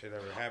shit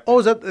ever happened. Oh,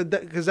 is that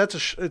because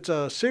it's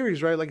a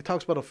series, right? Like it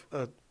talks about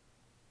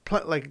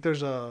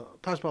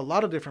talks about a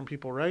lot of different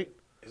people, right?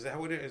 Is that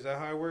what is that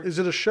how it works? Is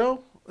it a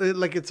show?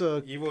 Like it's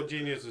a Evil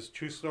Genius is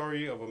true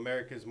story of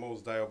America's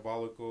most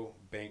diabolical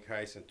bank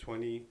heist in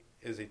 20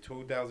 is a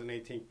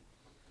 2018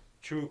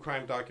 true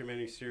crime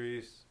documentary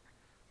series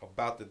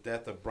about the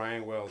death of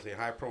Brian Wells, a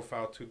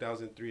high-profile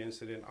 2003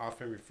 incident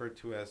often referred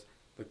to as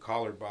the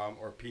collar bomb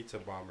or pizza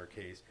bomber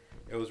case.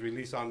 It was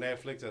released on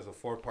Netflix as a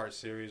 4-part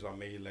series on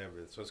May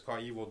 11th. So it's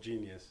called Evil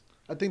Genius,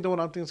 I think the one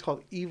I'm thinking is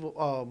called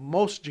Evil,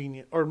 Most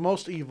Genius or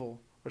Most Evil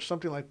or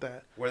something like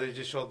that. where they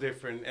just show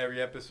different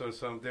every episode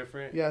something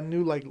different. Yeah,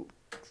 new like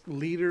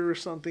leader or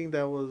something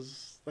that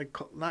was like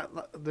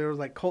not there was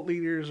like cult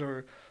leaders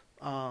or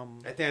I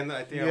think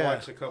I Yeah.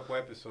 watched a couple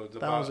episodes that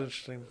about was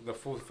interesting. the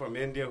fool from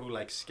India who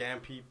like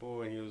scammed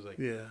people, and he was like,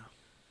 Yeah.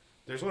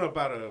 there's one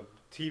about a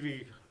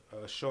TV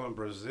show in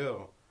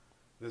Brazil.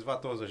 This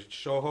vato was a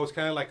show host,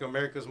 kind of like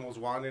America's Most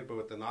Wanted, but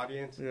with an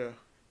audience. Yeah.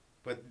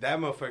 But that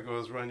motherfucker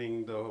was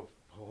running the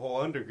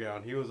whole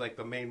underground. He was like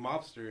the main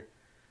mobster.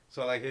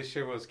 So like his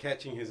shit was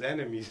catching his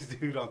enemies,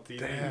 dude, on TV.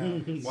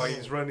 Damn. While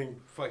he's running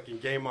fucking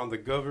game on the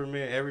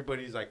government.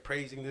 Everybody's like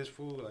praising this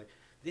fool. Like,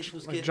 this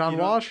was Like getting, John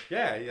Walsh?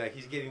 Yeah, like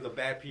he's getting the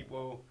bad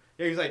people.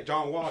 Yeah, he's like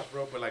John Walsh,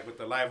 bro, but like with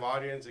the live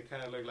audience, it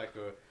kind of looked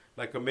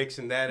like a mix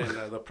in that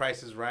and The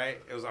Price is Right.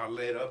 It was all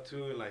lit up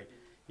too, and like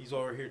he's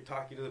over here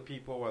talking to the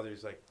people while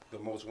there's like the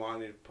most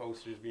wanted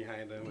posters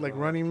behind him. Like and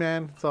all Running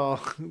Man, it's all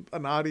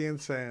an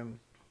audience and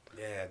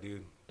that. Yeah,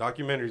 dude.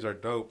 Documentaries are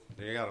dope.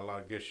 They got a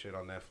lot of good shit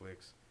on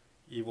Netflix.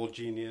 Evil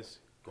Genius,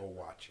 go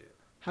watch it.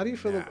 how do you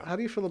feel? Nah. How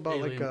do you feel about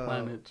Alien like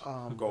Planet.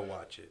 Go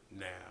watch it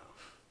now.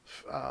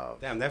 uh,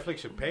 Damn, Netflix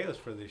should pay us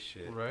for this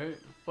shit. Right?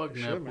 Fuck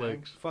They should,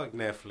 Netflix. Fuck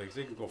Netflix.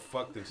 They can go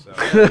fuck themselves.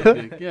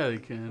 Yeah, they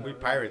can. We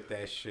pirate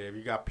that shit. If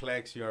you got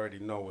Plex, you already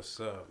know what's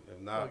up. If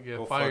not, Fuck yeah,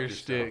 go Fire fuck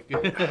Stick.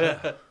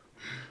 yourself.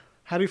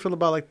 how do you feel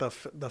about like the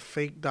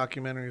fake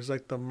documentaries,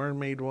 like the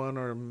Mermaid one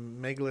or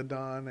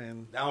Megalodon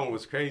and That one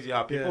was crazy.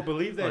 How people Yeah.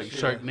 believe that Like shit.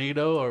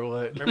 Sharknado or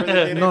what? Remember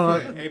they did No,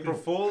 it for April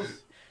Fools?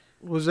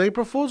 was it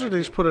April Fools or they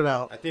just put it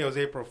out? I think it was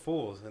April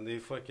Fools, and they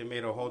fucking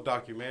made a whole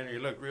documentary.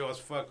 It looked real as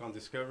fuck on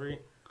Discovery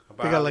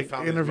about They how got they like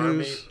found this mermaid,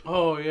 interviews.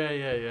 Oh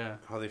yeah.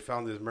 how they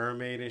found this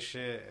mermaid and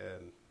shit,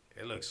 and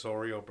it looked so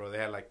real, bro. They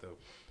had like the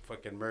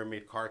fucking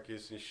mermaid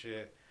carcass and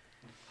shit,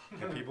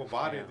 and people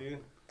bought it, dude.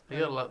 They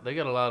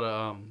got a lot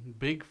of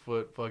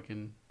Bigfoot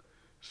fucking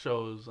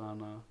shows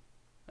on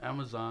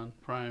Amazon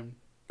Prime.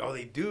 Oh,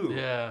 they do.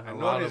 Yeah, I a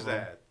lot noticed of 'em.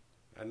 that.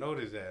 I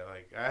noticed that.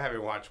 Like, I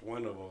haven't watched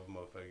one of them,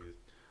 motherfuckers.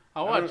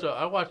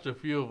 I watched a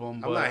few of them,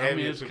 I'm but not I heavy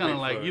mean it's into kind of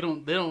like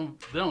Bigfoot. they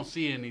don't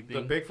see The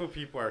anything. Bigfoot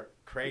people are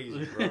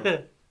crazy, bro.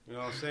 You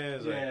know what I'm saying?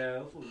 It's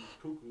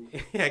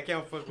like, yeah, I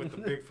can't fuck with the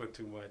Bigfoot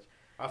too much.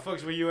 I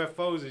fucks with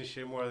UFOs and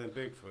shit more than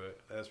Bigfoot.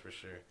 That's for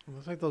sure.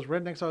 It's like those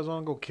rednecks always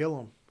want to go kill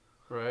them.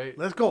 Right.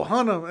 let's go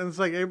hunt him. And it's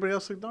like everybody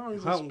else like, no,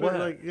 he's a Hunt spirit. what?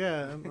 Like,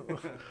 yeah, and,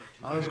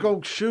 let's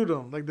go shoot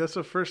him. Like that's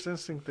the first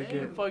instinct they Hey,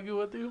 get. fucking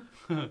with you.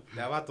 That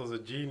Vato's a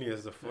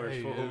genius. The first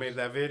He fool who is. made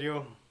that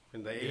video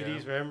in the Yeah.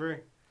 80s,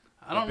 remember?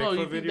 I don't The know. You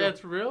Bigfoot think video?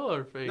 that's real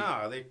or fake?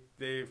 Nah,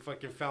 they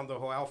fucking found the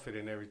whole outfit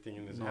and everything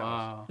in his house.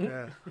 Wow.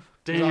 Yeah,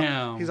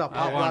 Damn. he's all I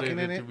pop wanted locking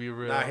in it it. to be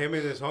real. Nah, him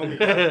and his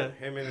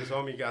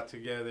homie got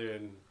together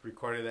and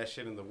recorded that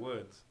shit in the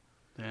woods.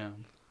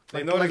 Damn. They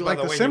Like- noticed like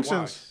by the the way Simpsons. he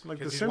walks. Like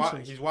the 'Cause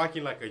Simpsons. he's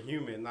walking like a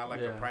human, not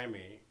like Yeah. a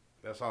primate.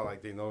 That's all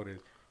like they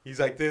noticed. He's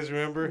like this,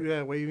 remember?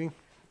 yeah, waving.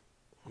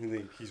 And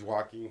then he's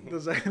walking.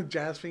 Does that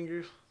jazz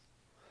fingers?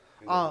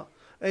 And then-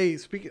 Hey,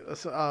 speaking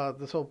this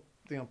whole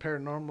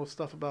paranormal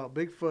stuff about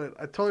Bigfoot,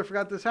 I totally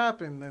forgot this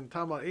happened. And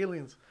talking about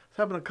aliens, this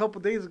happened a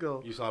couple days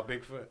ago. You saw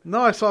Bigfoot?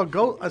 No, I saw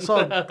I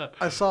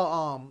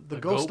saw the A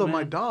ghost goat of my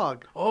man?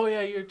 dog. Oh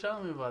yeah, you were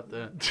telling me about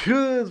that.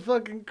 Dude, it's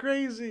fucking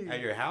crazy. At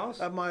your house?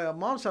 At my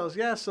mom's house,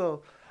 yeah.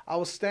 So I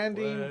was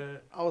standing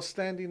What?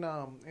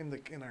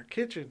 in our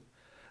kitchen,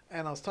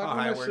 and I was talking How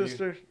high to my were you?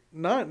 sister.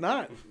 Not.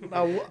 This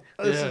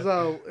Yeah. is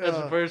That's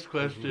the first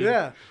question.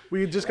 yeah.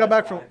 We just got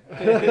back from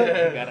You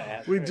gotta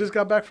ask we her. just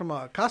got back from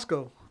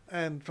Costco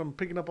and from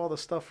picking up all the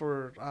stuff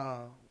for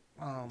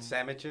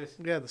Sandwiches?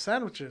 yeah, the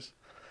sandwiches.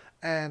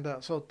 And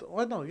so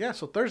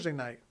Thursday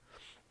night.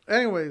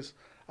 Anyways,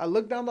 I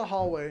looked down the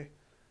hallway,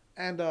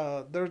 and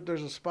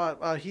there's a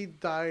spot. He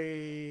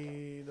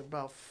died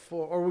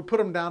we put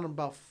him down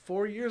about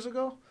 4 years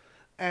ago,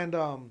 and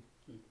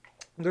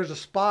there's a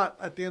spot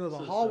at the end of the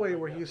So hallway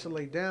stuff where like he used to that.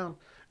 lay down,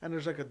 and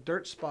there's like a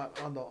dirt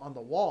spot on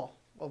the wall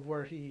of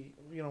where he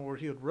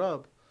would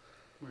rub.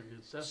 Where you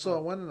set So I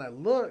from. went and I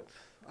looked.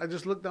 I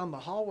just looked down the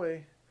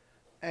hallway,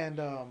 and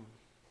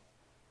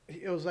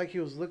it was like he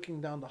was looking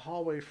down the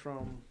hallway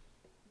from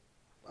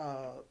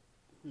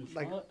You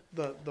like saw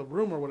it? the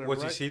room or whatever. Was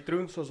right? he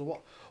see-through? So it was a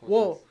wall.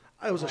 Well,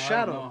 it was Oh, a I don't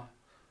shadow. know.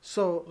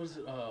 So Was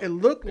it, it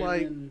looked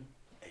alien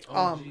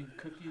OG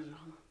cookies or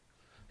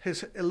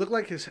something? it looked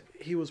like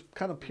he was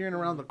kind of peering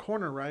around the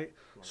corner, right?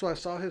 So I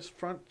saw his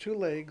front two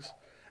legs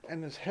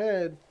and his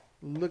head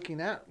looking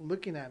at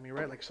me,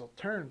 right? Like so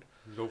turned.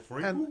 Go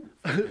freak. And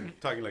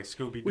Talking like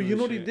Scooby-Doo. well, you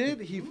know what he shit.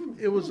 did?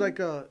 It was like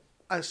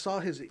I saw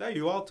his Is that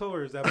you Alto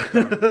or is that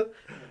Madonna?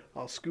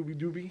 all Scooby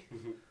Dooby.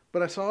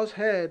 But I saw his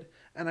head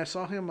and I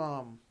saw him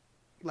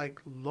like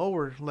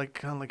lower, like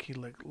kind of like he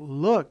like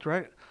looked,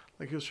 right?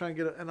 Like he was trying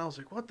to get it, and I was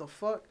like, what the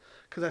fuck?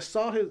 Because I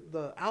saw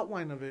the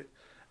outline of it,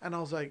 and I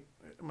was like,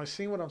 am I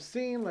seeing what I'm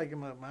seeing? Like, am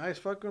my eyes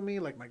fucking with me?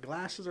 Like my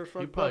glasses are You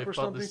fucked probably up or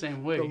felt something? the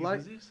same way. The light-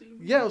 Does he see me?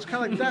 Yeah, it was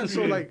kind of like that.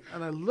 So like,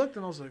 and I looked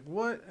and I was like,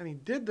 what? And he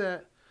did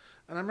that,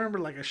 and I remember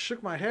like I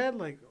shook my head,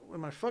 like,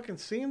 am I fucking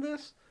seeing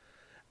this?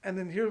 And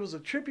then here was a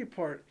trippy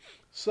part.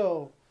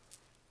 So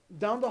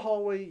down the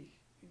hallway,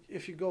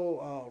 if you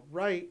go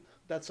right,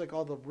 that's like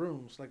all the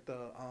rooms, like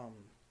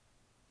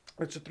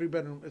it's a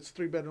 3-bedroom. It's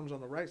 3 bedrooms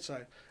on the right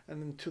side,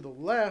 and then to the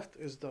left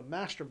is the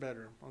master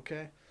bedroom.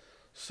 Okay,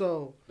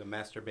 so The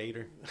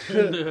masturbator.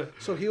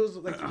 so he was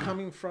like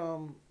coming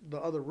from the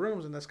other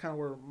rooms, and that's kind of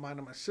where mine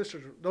and my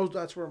sister's.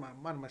 That's where mine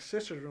and my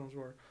sister's rooms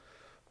were.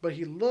 But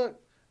he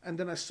looked, and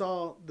then I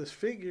saw this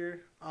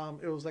figure.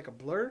 It was like a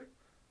blur,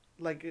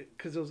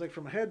 because it was like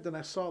from ahead. Then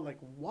I saw like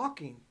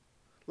walking,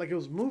 like it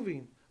was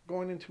moving,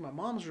 going into my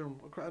mom's room,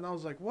 and I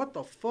was like, "What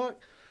the fuck?"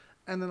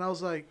 And then I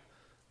was like,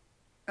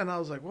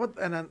 "What?"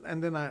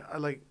 And then I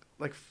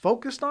like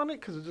focused on it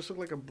because it just looked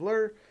like a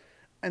blur.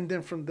 And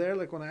then from there,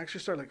 like when I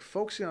actually started like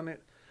focusing on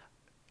it,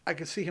 I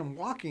could see him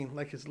walking,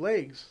 like his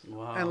legs,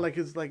 Wow. and like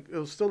his like it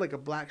was still like a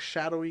black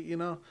shadowy,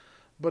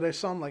 but I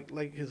saw him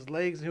like his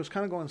legs, and he was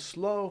kind of going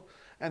slow,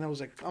 and it was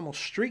like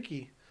almost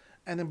streaky,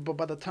 and then but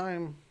by the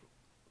time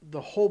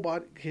the whole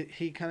body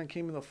he kind of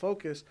came into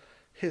focus,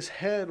 his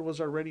head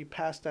was already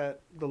past the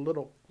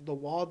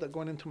wall that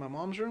going into my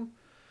mom's room,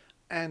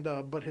 and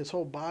but his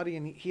whole body,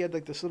 and he had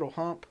like this little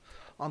hump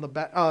on the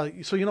back.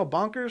 So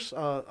Bonkers,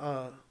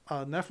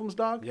 Nephilim's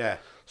dog. Yeah.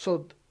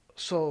 So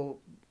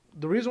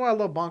the reason why I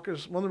love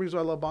Bonkers, one of the reasons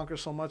why I love Bonkers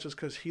so much is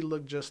because he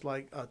looked just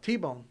like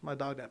T-Bone, my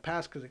dog that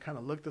passed, because it kind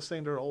of looked the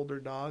same. They're older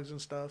dogs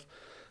and stuff,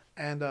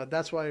 and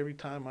that's why every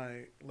time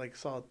I like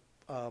saw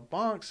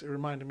Bonks, it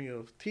reminded me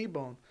of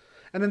T-Bone,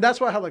 and then that's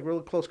why I have like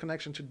real close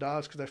connection to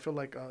dogs, because I feel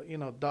like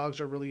dogs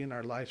are really in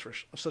our lives for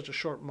such a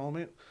short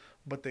moment,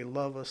 but they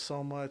love us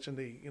so much, and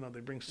they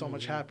bring so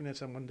much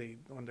happiness, and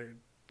when they're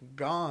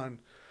gone,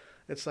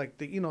 it's like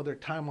their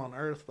time on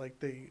earth, like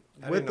they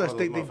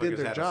did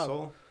their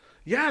job.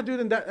 Yeah, dude,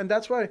 and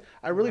that's why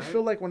I really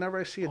feel like whenever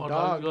I see a All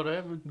dog, dogs go to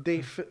heaven.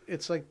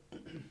 it's like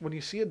when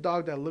you see a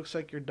dog that looks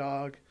like your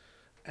dog,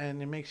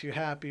 and it makes you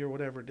happy or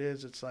whatever it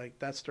is, it's like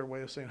that's their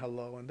way of saying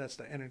hello, and that's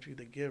the energy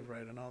they give,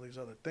 right, and all these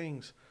other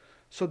things.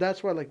 So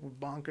that's why, like with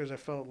Bonkers, I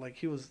felt like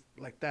he was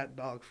like that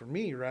dog for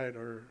me, right,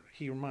 or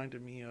he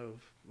reminded me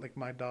of like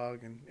my dog,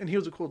 and he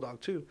was a cool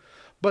dog too,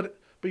 but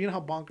you know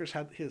how Bonkers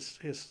had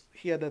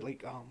he had that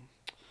like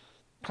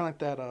kind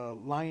of like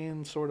that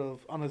lion sort of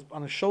on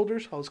his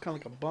shoulders. How it's kind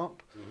of like a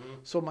bump. Mm-hmm.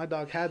 So my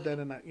dog had that,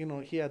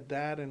 and he had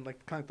that, and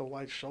like kind of the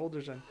wide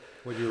shoulders, and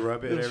Would you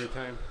rub it every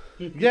time?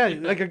 yeah,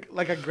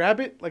 like I grab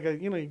it, like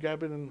you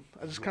grab it, and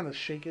I just kind of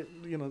shake it,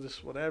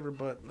 just whatever.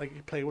 But like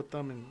you play with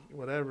them and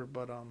whatever.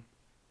 But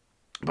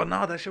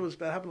no, that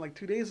happened like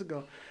 2 days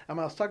ago. And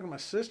I was talking to my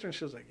sister, and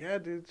she was like, "Yeah,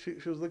 dude."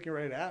 She was looking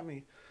right at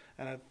me,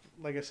 and I,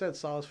 like I said,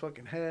 saw his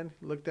fucking head,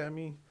 looked at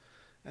me,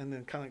 and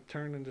then kind of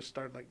turned and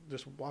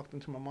just walked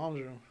into my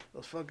mom's room. It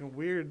was fucking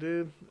weird,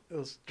 dude. It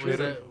was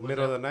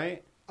Middle of the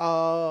night?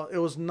 it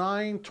was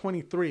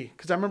 9:23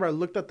 because I remember I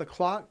looked at the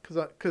clock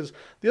because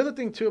the other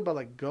thing too about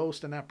like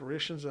ghosts and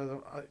apparitions,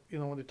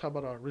 when they talk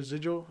about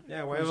residual.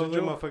 Yeah, why those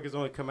little motherfuckers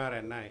only come out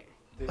at night?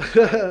 Did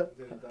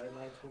it die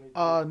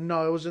 9:23?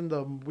 No, it was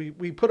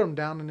we put them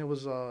down and it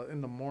was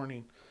in the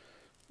morning.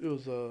 It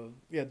was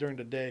during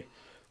the day,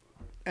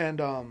 and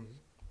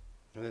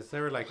And it's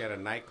never like at a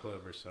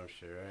nightclub or some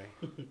shit,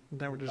 right?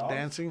 they were just Dogs?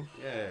 dancing.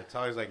 Yeah, it's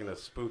always like in a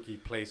spooky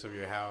place of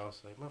your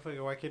house. Like,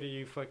 motherfucker, why couldn't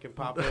you fucking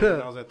pop up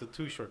when I was at the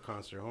Too Short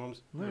concert,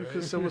 Holmes?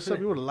 Because so what's up?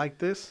 You would have liked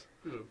this.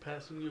 You were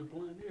passing your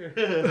blunt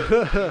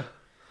here.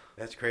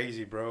 That's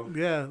crazy, bro.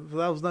 Yeah,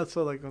 that was nuts.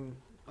 So like when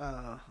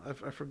I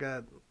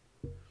forgot.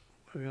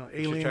 You should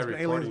Aliens. try Aliens.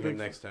 recording them Big,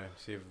 next time.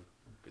 See if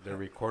they're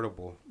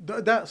recordable.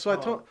 So I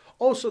told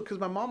also because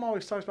my mom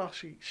always talks about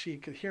she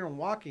could hear him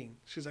walking.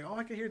 She's like, oh,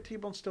 I could hear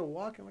T-Bone still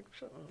walking. I'm like,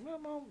 shut up, no,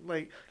 mom.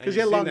 Like, because he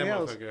had long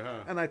nails. Huh?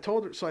 And I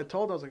told her, I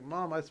was like,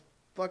 Mom, I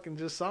fucking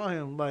just saw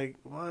him. Like,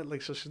 what?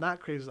 Like, so she's not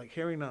crazy, like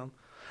hearing him.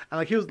 And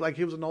like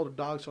he was an older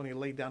dog, so when he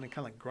laid down and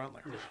kind of like grunt,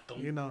 like,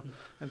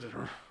 and just,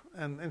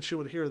 and she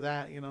would hear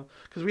that,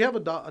 because we have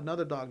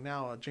another dog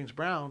now, James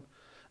Brown,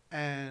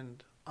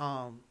 and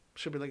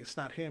she'll be like, it's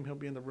not him. He'll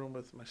be in the room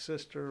with my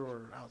sister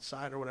or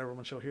outside or whatever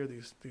when she'll hear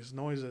these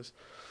noises.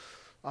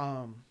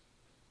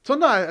 So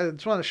no, I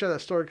just want to share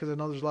that story because I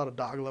know there's a lot of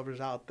dog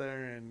lovers out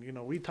there, and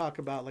we talk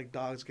about like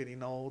dogs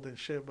getting old and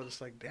shit, but it's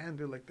like, damn,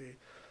 dude, like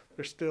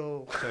they're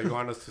still. So you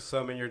want us to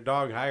summon your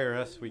dog? Hire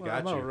us. We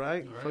got I know, you.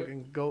 Right?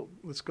 Fucking go.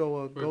 Let's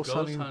go. We're Ghost ghost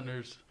hunting.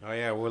 hunters. Oh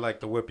yeah, we're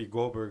like the Whoopi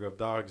Goldberg of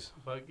dogs.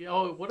 Fuck yeah.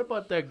 Oh, what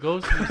about that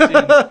ghost you seen?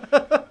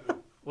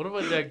 What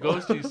about that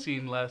ghost you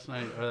seen last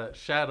night, or that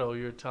shadow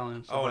you were telling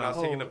us Oh, and I about?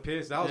 was taking a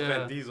piss. That was Yeah.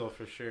 Van Diesel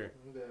for sure.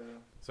 Yeah.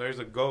 So there's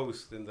a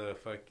ghost in the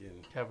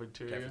fucking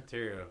Cafeteria.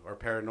 cafeteria or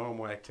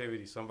paranormal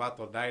activity. Some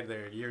vato died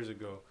there years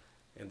ago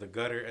in the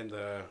gutter and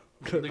the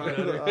The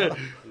gutter.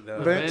 the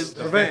Vents.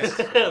 the The vents.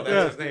 vents. That's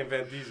Yeah. his name,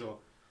 Van Diesel.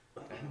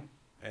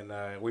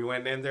 And we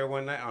went in there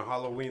one night on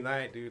Halloween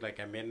night, dude. Like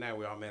at midnight,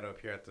 we all met up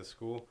here at the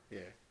school. Yeah.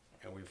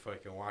 And we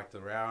fucking walked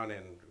around,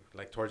 and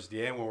like towards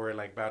the end when we were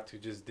like about to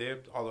just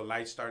dip, all the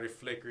lights started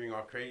flickering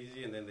all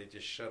crazy, and then they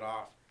just shut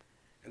off.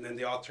 And then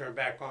they all turned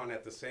back on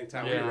at the same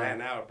time. Yeah. We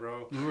ran out,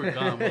 bro. We were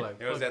gone. We're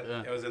like, It was fuck,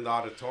 yeah. it was in the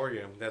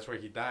auditorium. That's where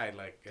he died.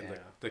 Like and Yeah.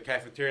 the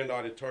cafeteria and the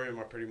auditorium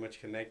are pretty much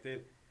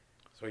connected.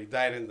 So he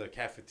died in the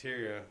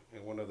cafeteria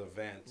in one of the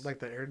vents, Like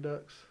the air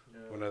ducts.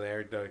 one of the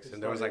air ducts,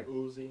 and there was like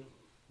oozing.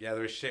 there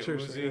was shit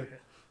Seriously, oozing.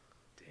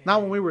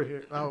 Not when we were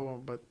here.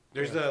 No, but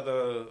There's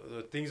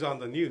the things on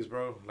the news,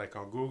 bro. Like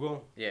on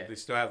Google, Yeah. they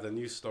still have the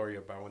news story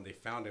about when they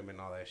found him and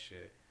all that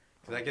shit.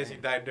 Cause I guess he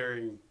died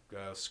during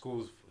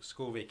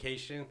school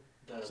vacation,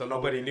 so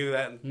nobody knew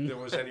that there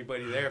was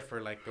anybody there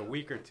for like a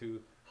week or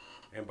two.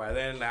 And by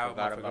then, now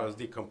Forgot motherfucker about was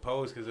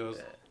decomposed because it was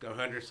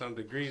 100-some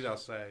degrees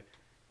outside.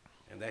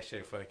 And that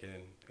shit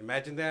fucking,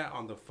 imagine that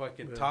on the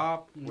fucking Yeah.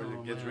 top where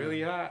Oh, it gets man.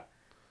 really hot.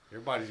 Your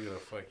body's gonna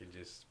fucking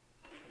just.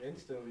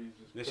 Instantly, you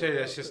just.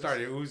 That shit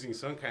started oozing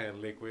some kind of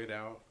liquid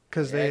out.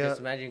 because Yeah, they just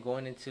imagine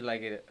going into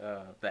like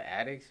the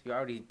attics. You're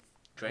already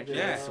drenched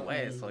Yeah. in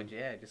sweat. So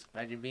yeah, just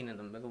imagine being in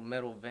the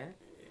metal vent.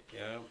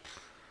 Yeah,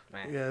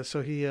 Man.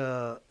 so he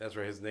that's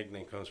where his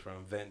nickname comes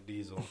from, Vent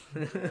Diesel.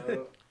 Yeah.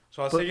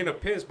 So I was But- taking a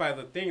piss by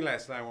the thing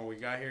last night when we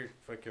got here,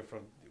 fucking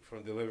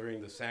from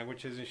delivering the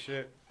sandwiches and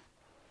shit.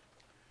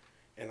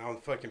 And I'm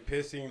fucking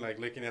pissing, like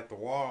looking at the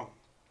wall,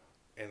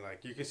 and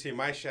like you can see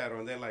my shadow,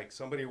 and then like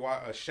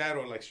a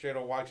shadow like straight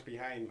up walks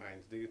behind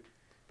mine, dude.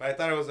 But I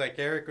thought it was like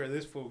Eric or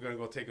this fool gonna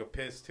go take a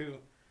piss too,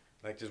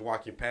 like just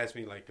walking past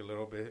me like a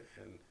little bit.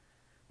 And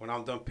when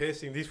I'm done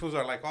pissing, these fools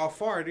are like all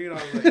far, dude. I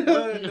was like,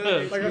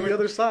 what? like on the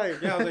other side.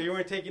 Yeah, I was like, you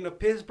weren't taking a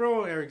piss,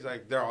 bro? Eric's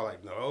like, they're all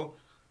like, no.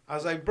 I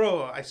was like,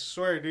 bro, I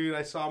swear, dude,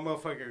 I saw a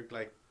motherfucker,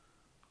 like,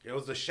 it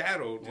was a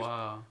shadow. Just,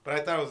 Wow. But I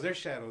thought it was their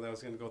shadow that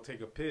was going to go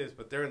take a piss,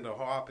 but they're in the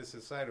whole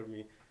opposite side of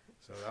me.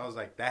 So I was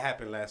like, that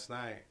happened last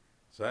night.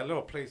 So that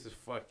little place is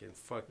fucking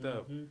fucked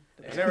up.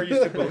 I never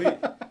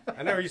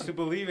used to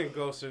believe in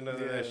ghosts or none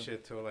of that Yeah.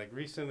 shit till, like,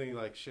 recently,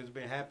 like, shit's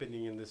been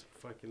happening in this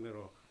fucking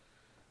little...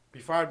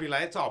 Before I'd be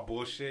like, it's all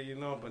bullshit, you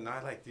know, but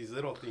not like these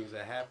little things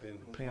that happen.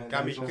 Pain.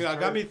 Got me thinking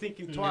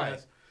Yeah.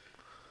 twice.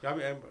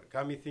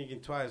 Got me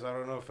thinking twice. I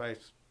don't know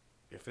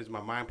if it's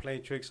my mind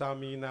playing tricks on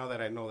me now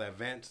that I know that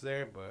vent's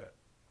there, but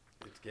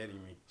it's getting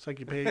me. It's like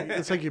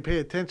you pay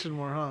attention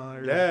more, huh?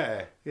 Or-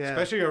 Yeah. Yeah.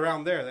 Especially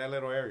around there, that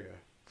little area.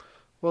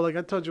 Well, like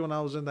I told you when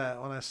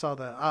I saw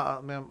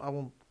that, man, I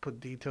won't put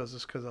details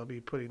just because I'll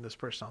be putting this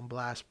person on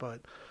blast.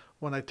 But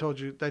when I told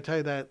you, did I tell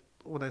you that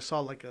when I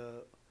saw like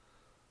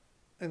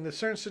in a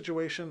certain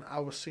situation, I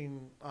was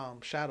seeing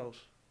shadows,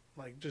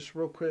 like just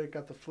real quick,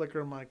 got the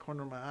flicker in my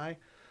corner of my eye,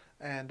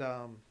 and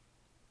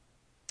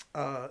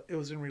it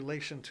was in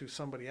relation to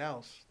somebody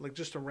else, like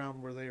just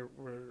around where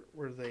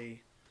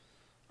they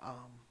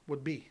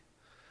would be,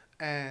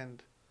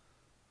 and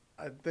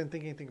I didn't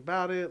think anything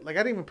about it. Like I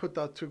didn't even put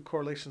the two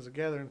correlations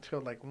together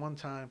until like one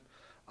time,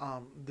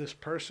 this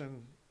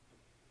person,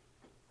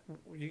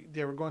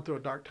 they were going through a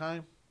dark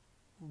time,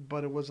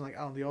 but it wasn't like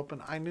out in the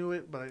open. I knew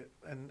it, but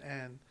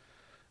and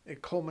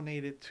it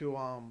culminated to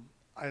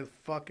I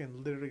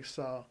fucking literally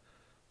saw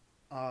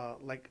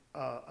like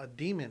a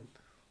demon,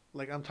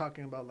 like I'm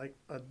talking about like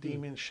a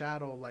demon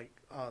shadow, like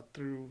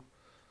through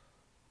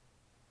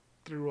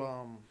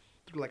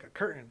like a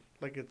curtain,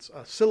 like it's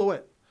a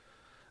silhouette.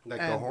 Like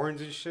And- the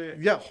horns and shit.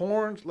 Yeah,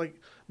 horns, like,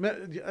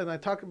 and I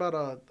talk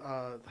about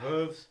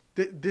Hooves.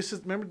 this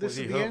is remember this Was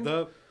he is the hooved end.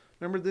 up?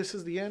 Remember this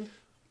is the end.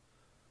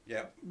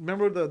 Yeah.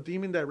 Remember the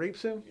demon that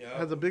rapes him? Yeah.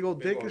 Has a big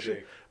old dick old and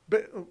shit.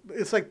 dick. But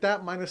it's like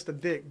that minus the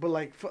dick. But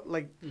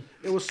like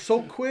it was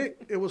so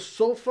quick. It was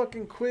so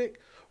fucking quick.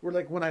 Where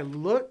like when I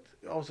looked,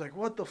 I was like,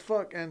 what the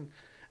fuck? And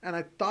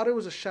I thought it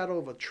was a shadow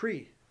of a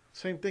tree.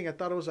 Same thing. I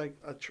thought it was like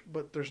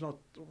but there's no,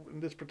 in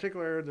this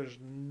particular area, there's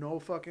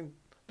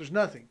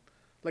nothing.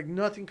 Like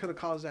nothing could have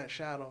caused that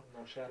shadow.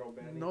 No shadow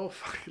banding. No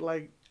fucking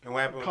like. And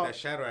what happened Call- with that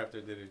shadow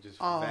after? Did it just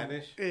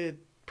vanish? It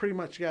pretty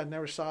much, yeah,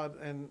 never saw it.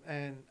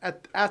 And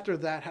after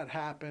that had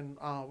happened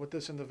with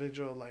this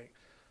individual, like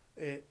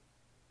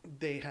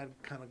they had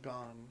kind of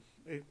gone.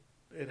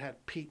 It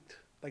had peaked,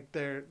 like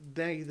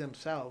they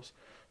themselves.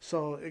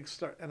 So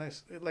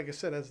like I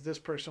said, as this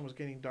person was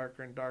getting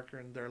darker and darker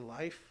in their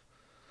life,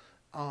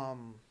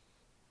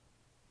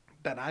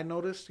 that I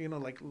noticed,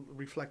 like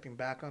reflecting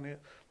back on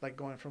it, like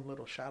going from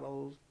little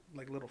shadows,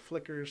 like little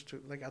flickers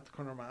to like out the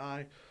corner of my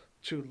eye,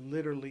 to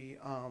literally.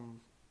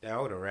 Yeah,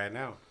 I would have ran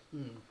out.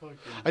 Fuck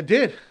yeah. I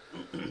did.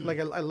 Like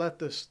I left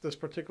this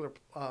particular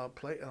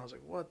plate, and I was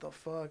like, "What the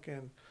fuck?"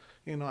 And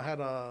I had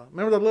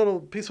remember the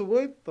little piece of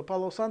wood, the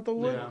Palo Santo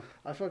wood. Yeah.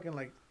 I fucking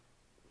like.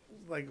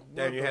 Damn,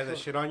 what you the had that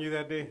fuck? shit on you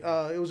that day?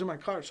 It was in my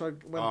car, so I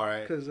went All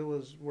right. because it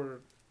was where.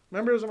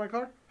 Remember, it was in my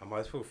car. I might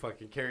as well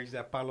fucking carries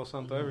that Palo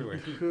Santo everywhere.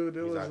 Dude,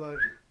 it He's was like.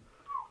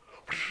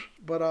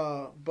 But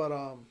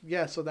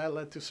yeah. So that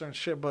led to certain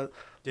shit, but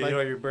Did like- you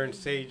know you burned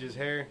Sage's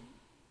hair?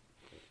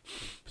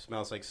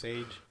 Smells like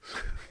sage.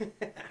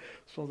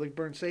 smells like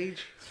burnt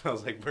sage.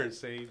 Smells like burnt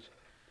sage.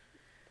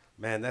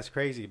 Man, that's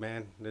crazy,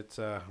 man. Let's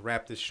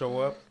wrap this show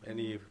up.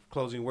 Any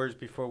closing words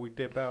before we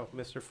dip out,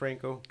 Mr.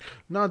 Franco?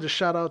 No, just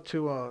shout out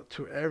to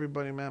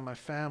everybody, man. My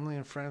family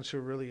and friends who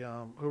really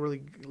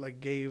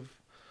like gave,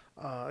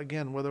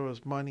 again, whether it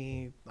was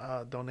money,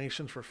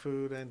 donations for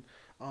food, and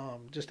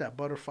just that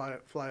butterfly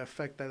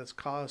effect that it's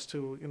caused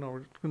to,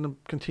 we're gonna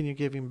continue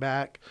giving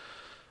back.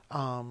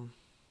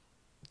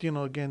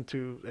 Again,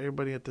 to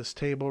everybody at this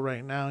table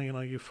right now,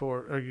 you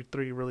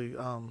three really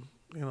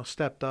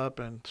stepped up,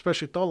 and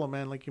especially Tolo,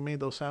 man, like you made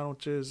those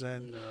sandwiches,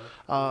 and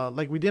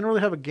like we didn't really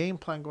have a game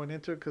plan going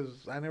into it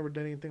because I never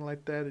did anything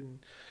like that, and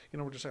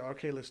we're just like,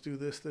 okay, let's do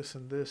this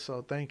and this.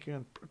 So thank you.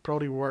 And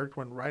Brody went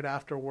right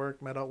after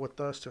work, met up with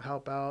us to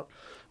help out.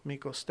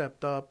 Miko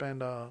stepped up,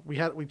 and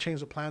we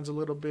changed the plans a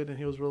little bit, and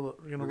he was real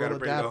We real gotta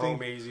bring the adapting.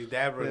 home easy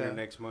dab runner Yeah.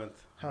 next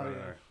month. Hell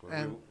yeah. We'll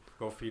And-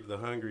 go feed the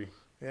hungry.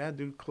 Yeah,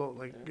 dude,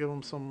 give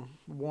him some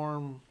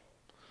warm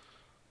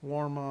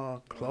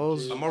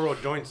clothes. I'm gonna roll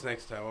joints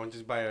next time. I'll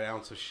just buy an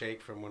ounce of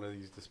shake from one of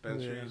these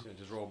dispensaries and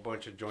just roll a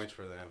bunch of joints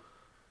for them.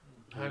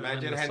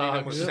 Imagine the handing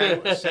them a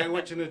socks.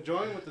 sandwich and a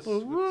joint with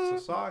some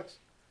socks.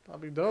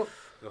 That'd be dope.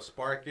 They'll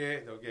spark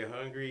it. They'll get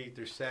hungry, eat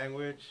their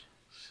sandwich.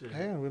 Shit.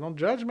 Hey, we don't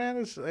judge, man.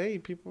 It's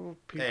people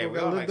Hey, we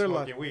gotta all live like their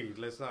smoking life. weed.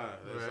 Let's not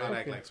Right.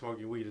 act like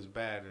smoking weed is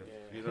bad.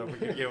 If we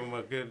can give them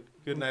a good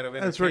night of entertainment.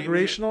 And it's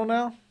recreational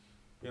now.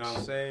 You know what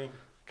I'm saying?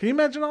 Can you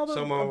imagine all the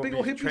Someone big will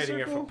old be hippie trading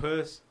it for circle?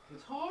 puss.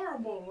 It's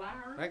horrible,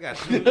 Larry. I got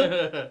two.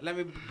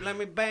 let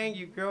me bang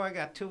you, girl. I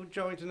got 2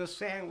 joints and a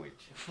sandwich.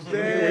 we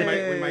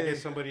might get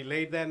somebody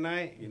laid that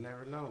night. You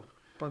never know.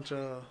 Bunch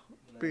of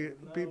be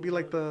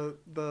like the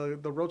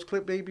Roach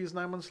Clip babies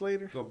 9 months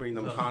later. Go bring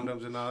them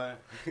condoms and all that.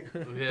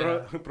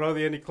 Yeah. Brother,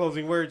 any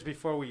closing words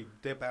before we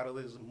dip out of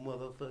this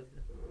motherfucker?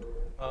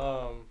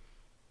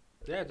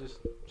 Yeah, just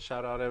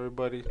shout out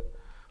everybody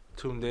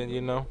tuned in,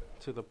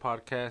 to the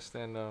podcast,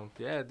 and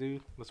yeah,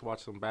 dude, let's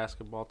watch some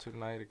basketball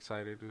tonight.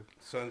 Excited to.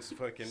 Suns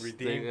fucking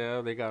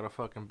redeemed. They got to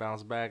fucking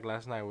bounce back.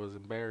 Last night was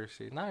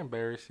embarrassing. Not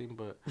embarrassing,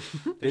 but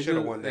They should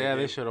have just- won that Yeah,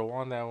 they game. should have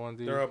won that one,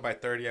 dude. They're up by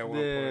 30 at one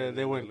point. Yeah, and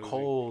they then went losing.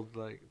 cold,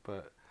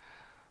 but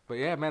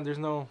yeah, man. There's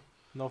no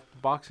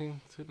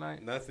boxing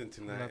tonight. Nothing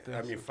tonight. Nothing,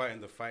 I mean, so-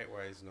 fighting the fight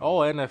wise. No. Oh,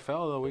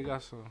 NFL though, we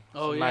got some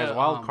nice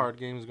wild card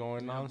games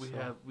going Yeah,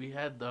 on. we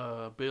had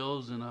the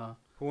Bills and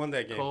Who won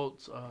that game?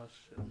 Colts.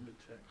 Shit, let me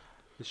check.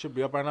 It should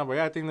be up right now, but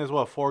yeah, I think there's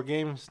 4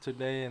 games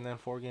today and then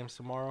 4 games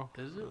tomorrow.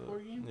 Is it 4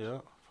 games? Yeah,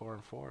 4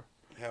 and 4.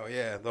 Hell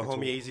yeah. The It's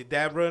homie AZ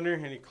Dab Runner.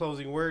 Any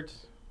closing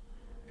words?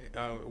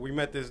 we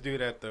met this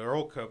dude at the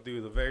Earl Cup,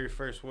 dude, the very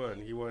first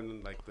one. He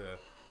won like the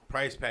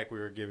prize pack we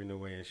were giving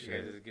away and You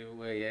guys shit. just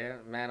giveaway, yeah.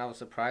 Man, I was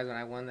surprised when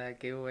I won that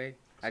giveaway.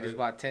 I So- just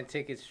bought 10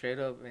 tickets straight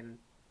up, and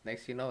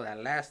next thing you know,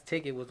 that last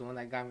ticket was the one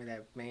that got me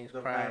that main prize.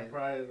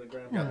 the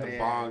grand You got the Yeah.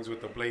 bongs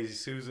with the Blazy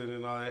Susan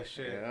and all that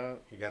shit. Yeah.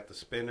 You got the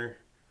spinner.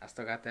 I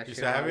still got that You shit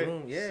still in have my it?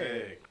 room. Yeah.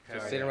 Sick. Hell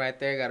Just sitting yeah. right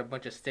there, got a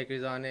bunch of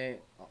stickers on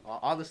it.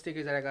 All the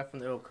stickers that I got from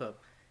the Earl Cup.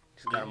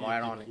 Just got them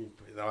right on it.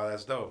 Oh,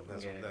 that's dope.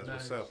 That's Yeah. what's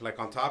Nice. up. Like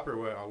on top or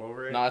what? All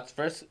over it? No, it's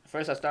first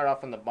I started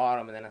off on the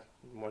bottom, and then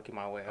I'm working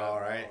my way up. All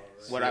right.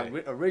 What I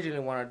Sick. originally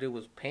wanted to do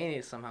was paint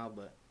it somehow,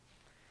 but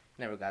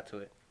never got to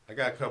it. I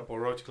got a couple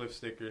Roach Cliff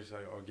stickers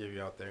I'll give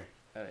you out there.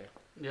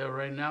 Yeah,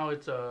 right now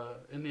it's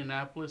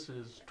Indianapolis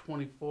is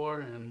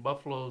 24 and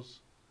Buffalo's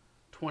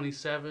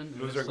 27.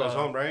 Loser It's, goes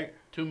home, right?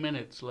 2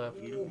 minutes left.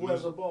 Who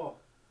has the ball?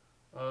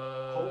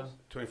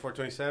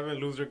 24-27.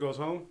 Loser goes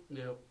home.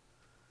 Yep.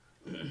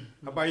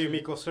 How about you,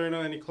 Miko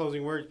Cerno? Any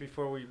closing words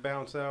before we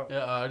bounce out?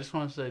 Yeah, I just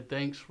want to say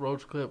thanks,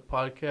 Roach Clip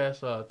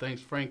Podcast.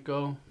 Thanks,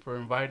 Franco, for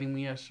inviting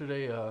me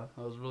yesterday. That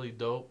was really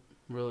dope,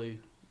 really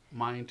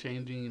mind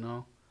changing, you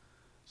know.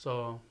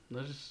 So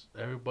let's just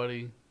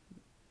everybody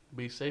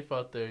be safe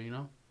out there, you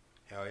know.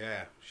 Hell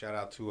yeah. Shout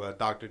out to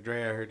Dr.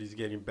 Dre. I heard he's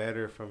getting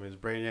better from his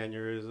brain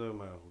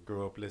aneurysm. I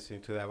grew up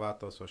listening to that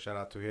vato, so shout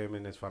out to him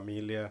and his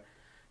familia.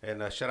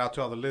 And shout out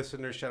to all the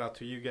listeners. Shout out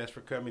to you guys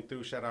for coming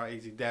through. Shout out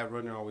AZ Dab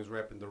Runner, always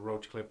repping the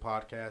Roach Clip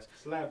Podcast.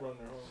 Slab runner.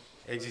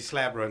 AZ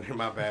Slab Runner,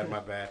 my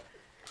bad.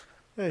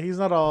 Yeah, he's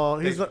not all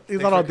Thanks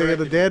not all for Day of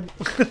the Dead.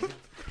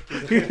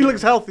 he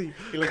looks healthy.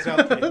 He looks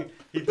healthy.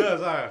 He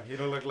does, huh? He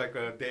don't look like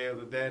a Day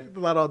of the Dead.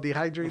 Not all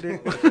dehydrated.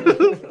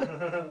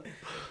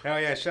 Hell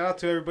yeah. Shout out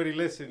to everybody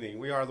listening.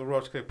 We are the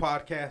Roach Clip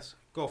Podcast.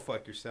 Go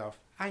fuck yourself.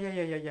 Ay.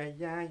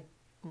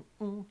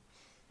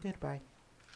 Goodbye.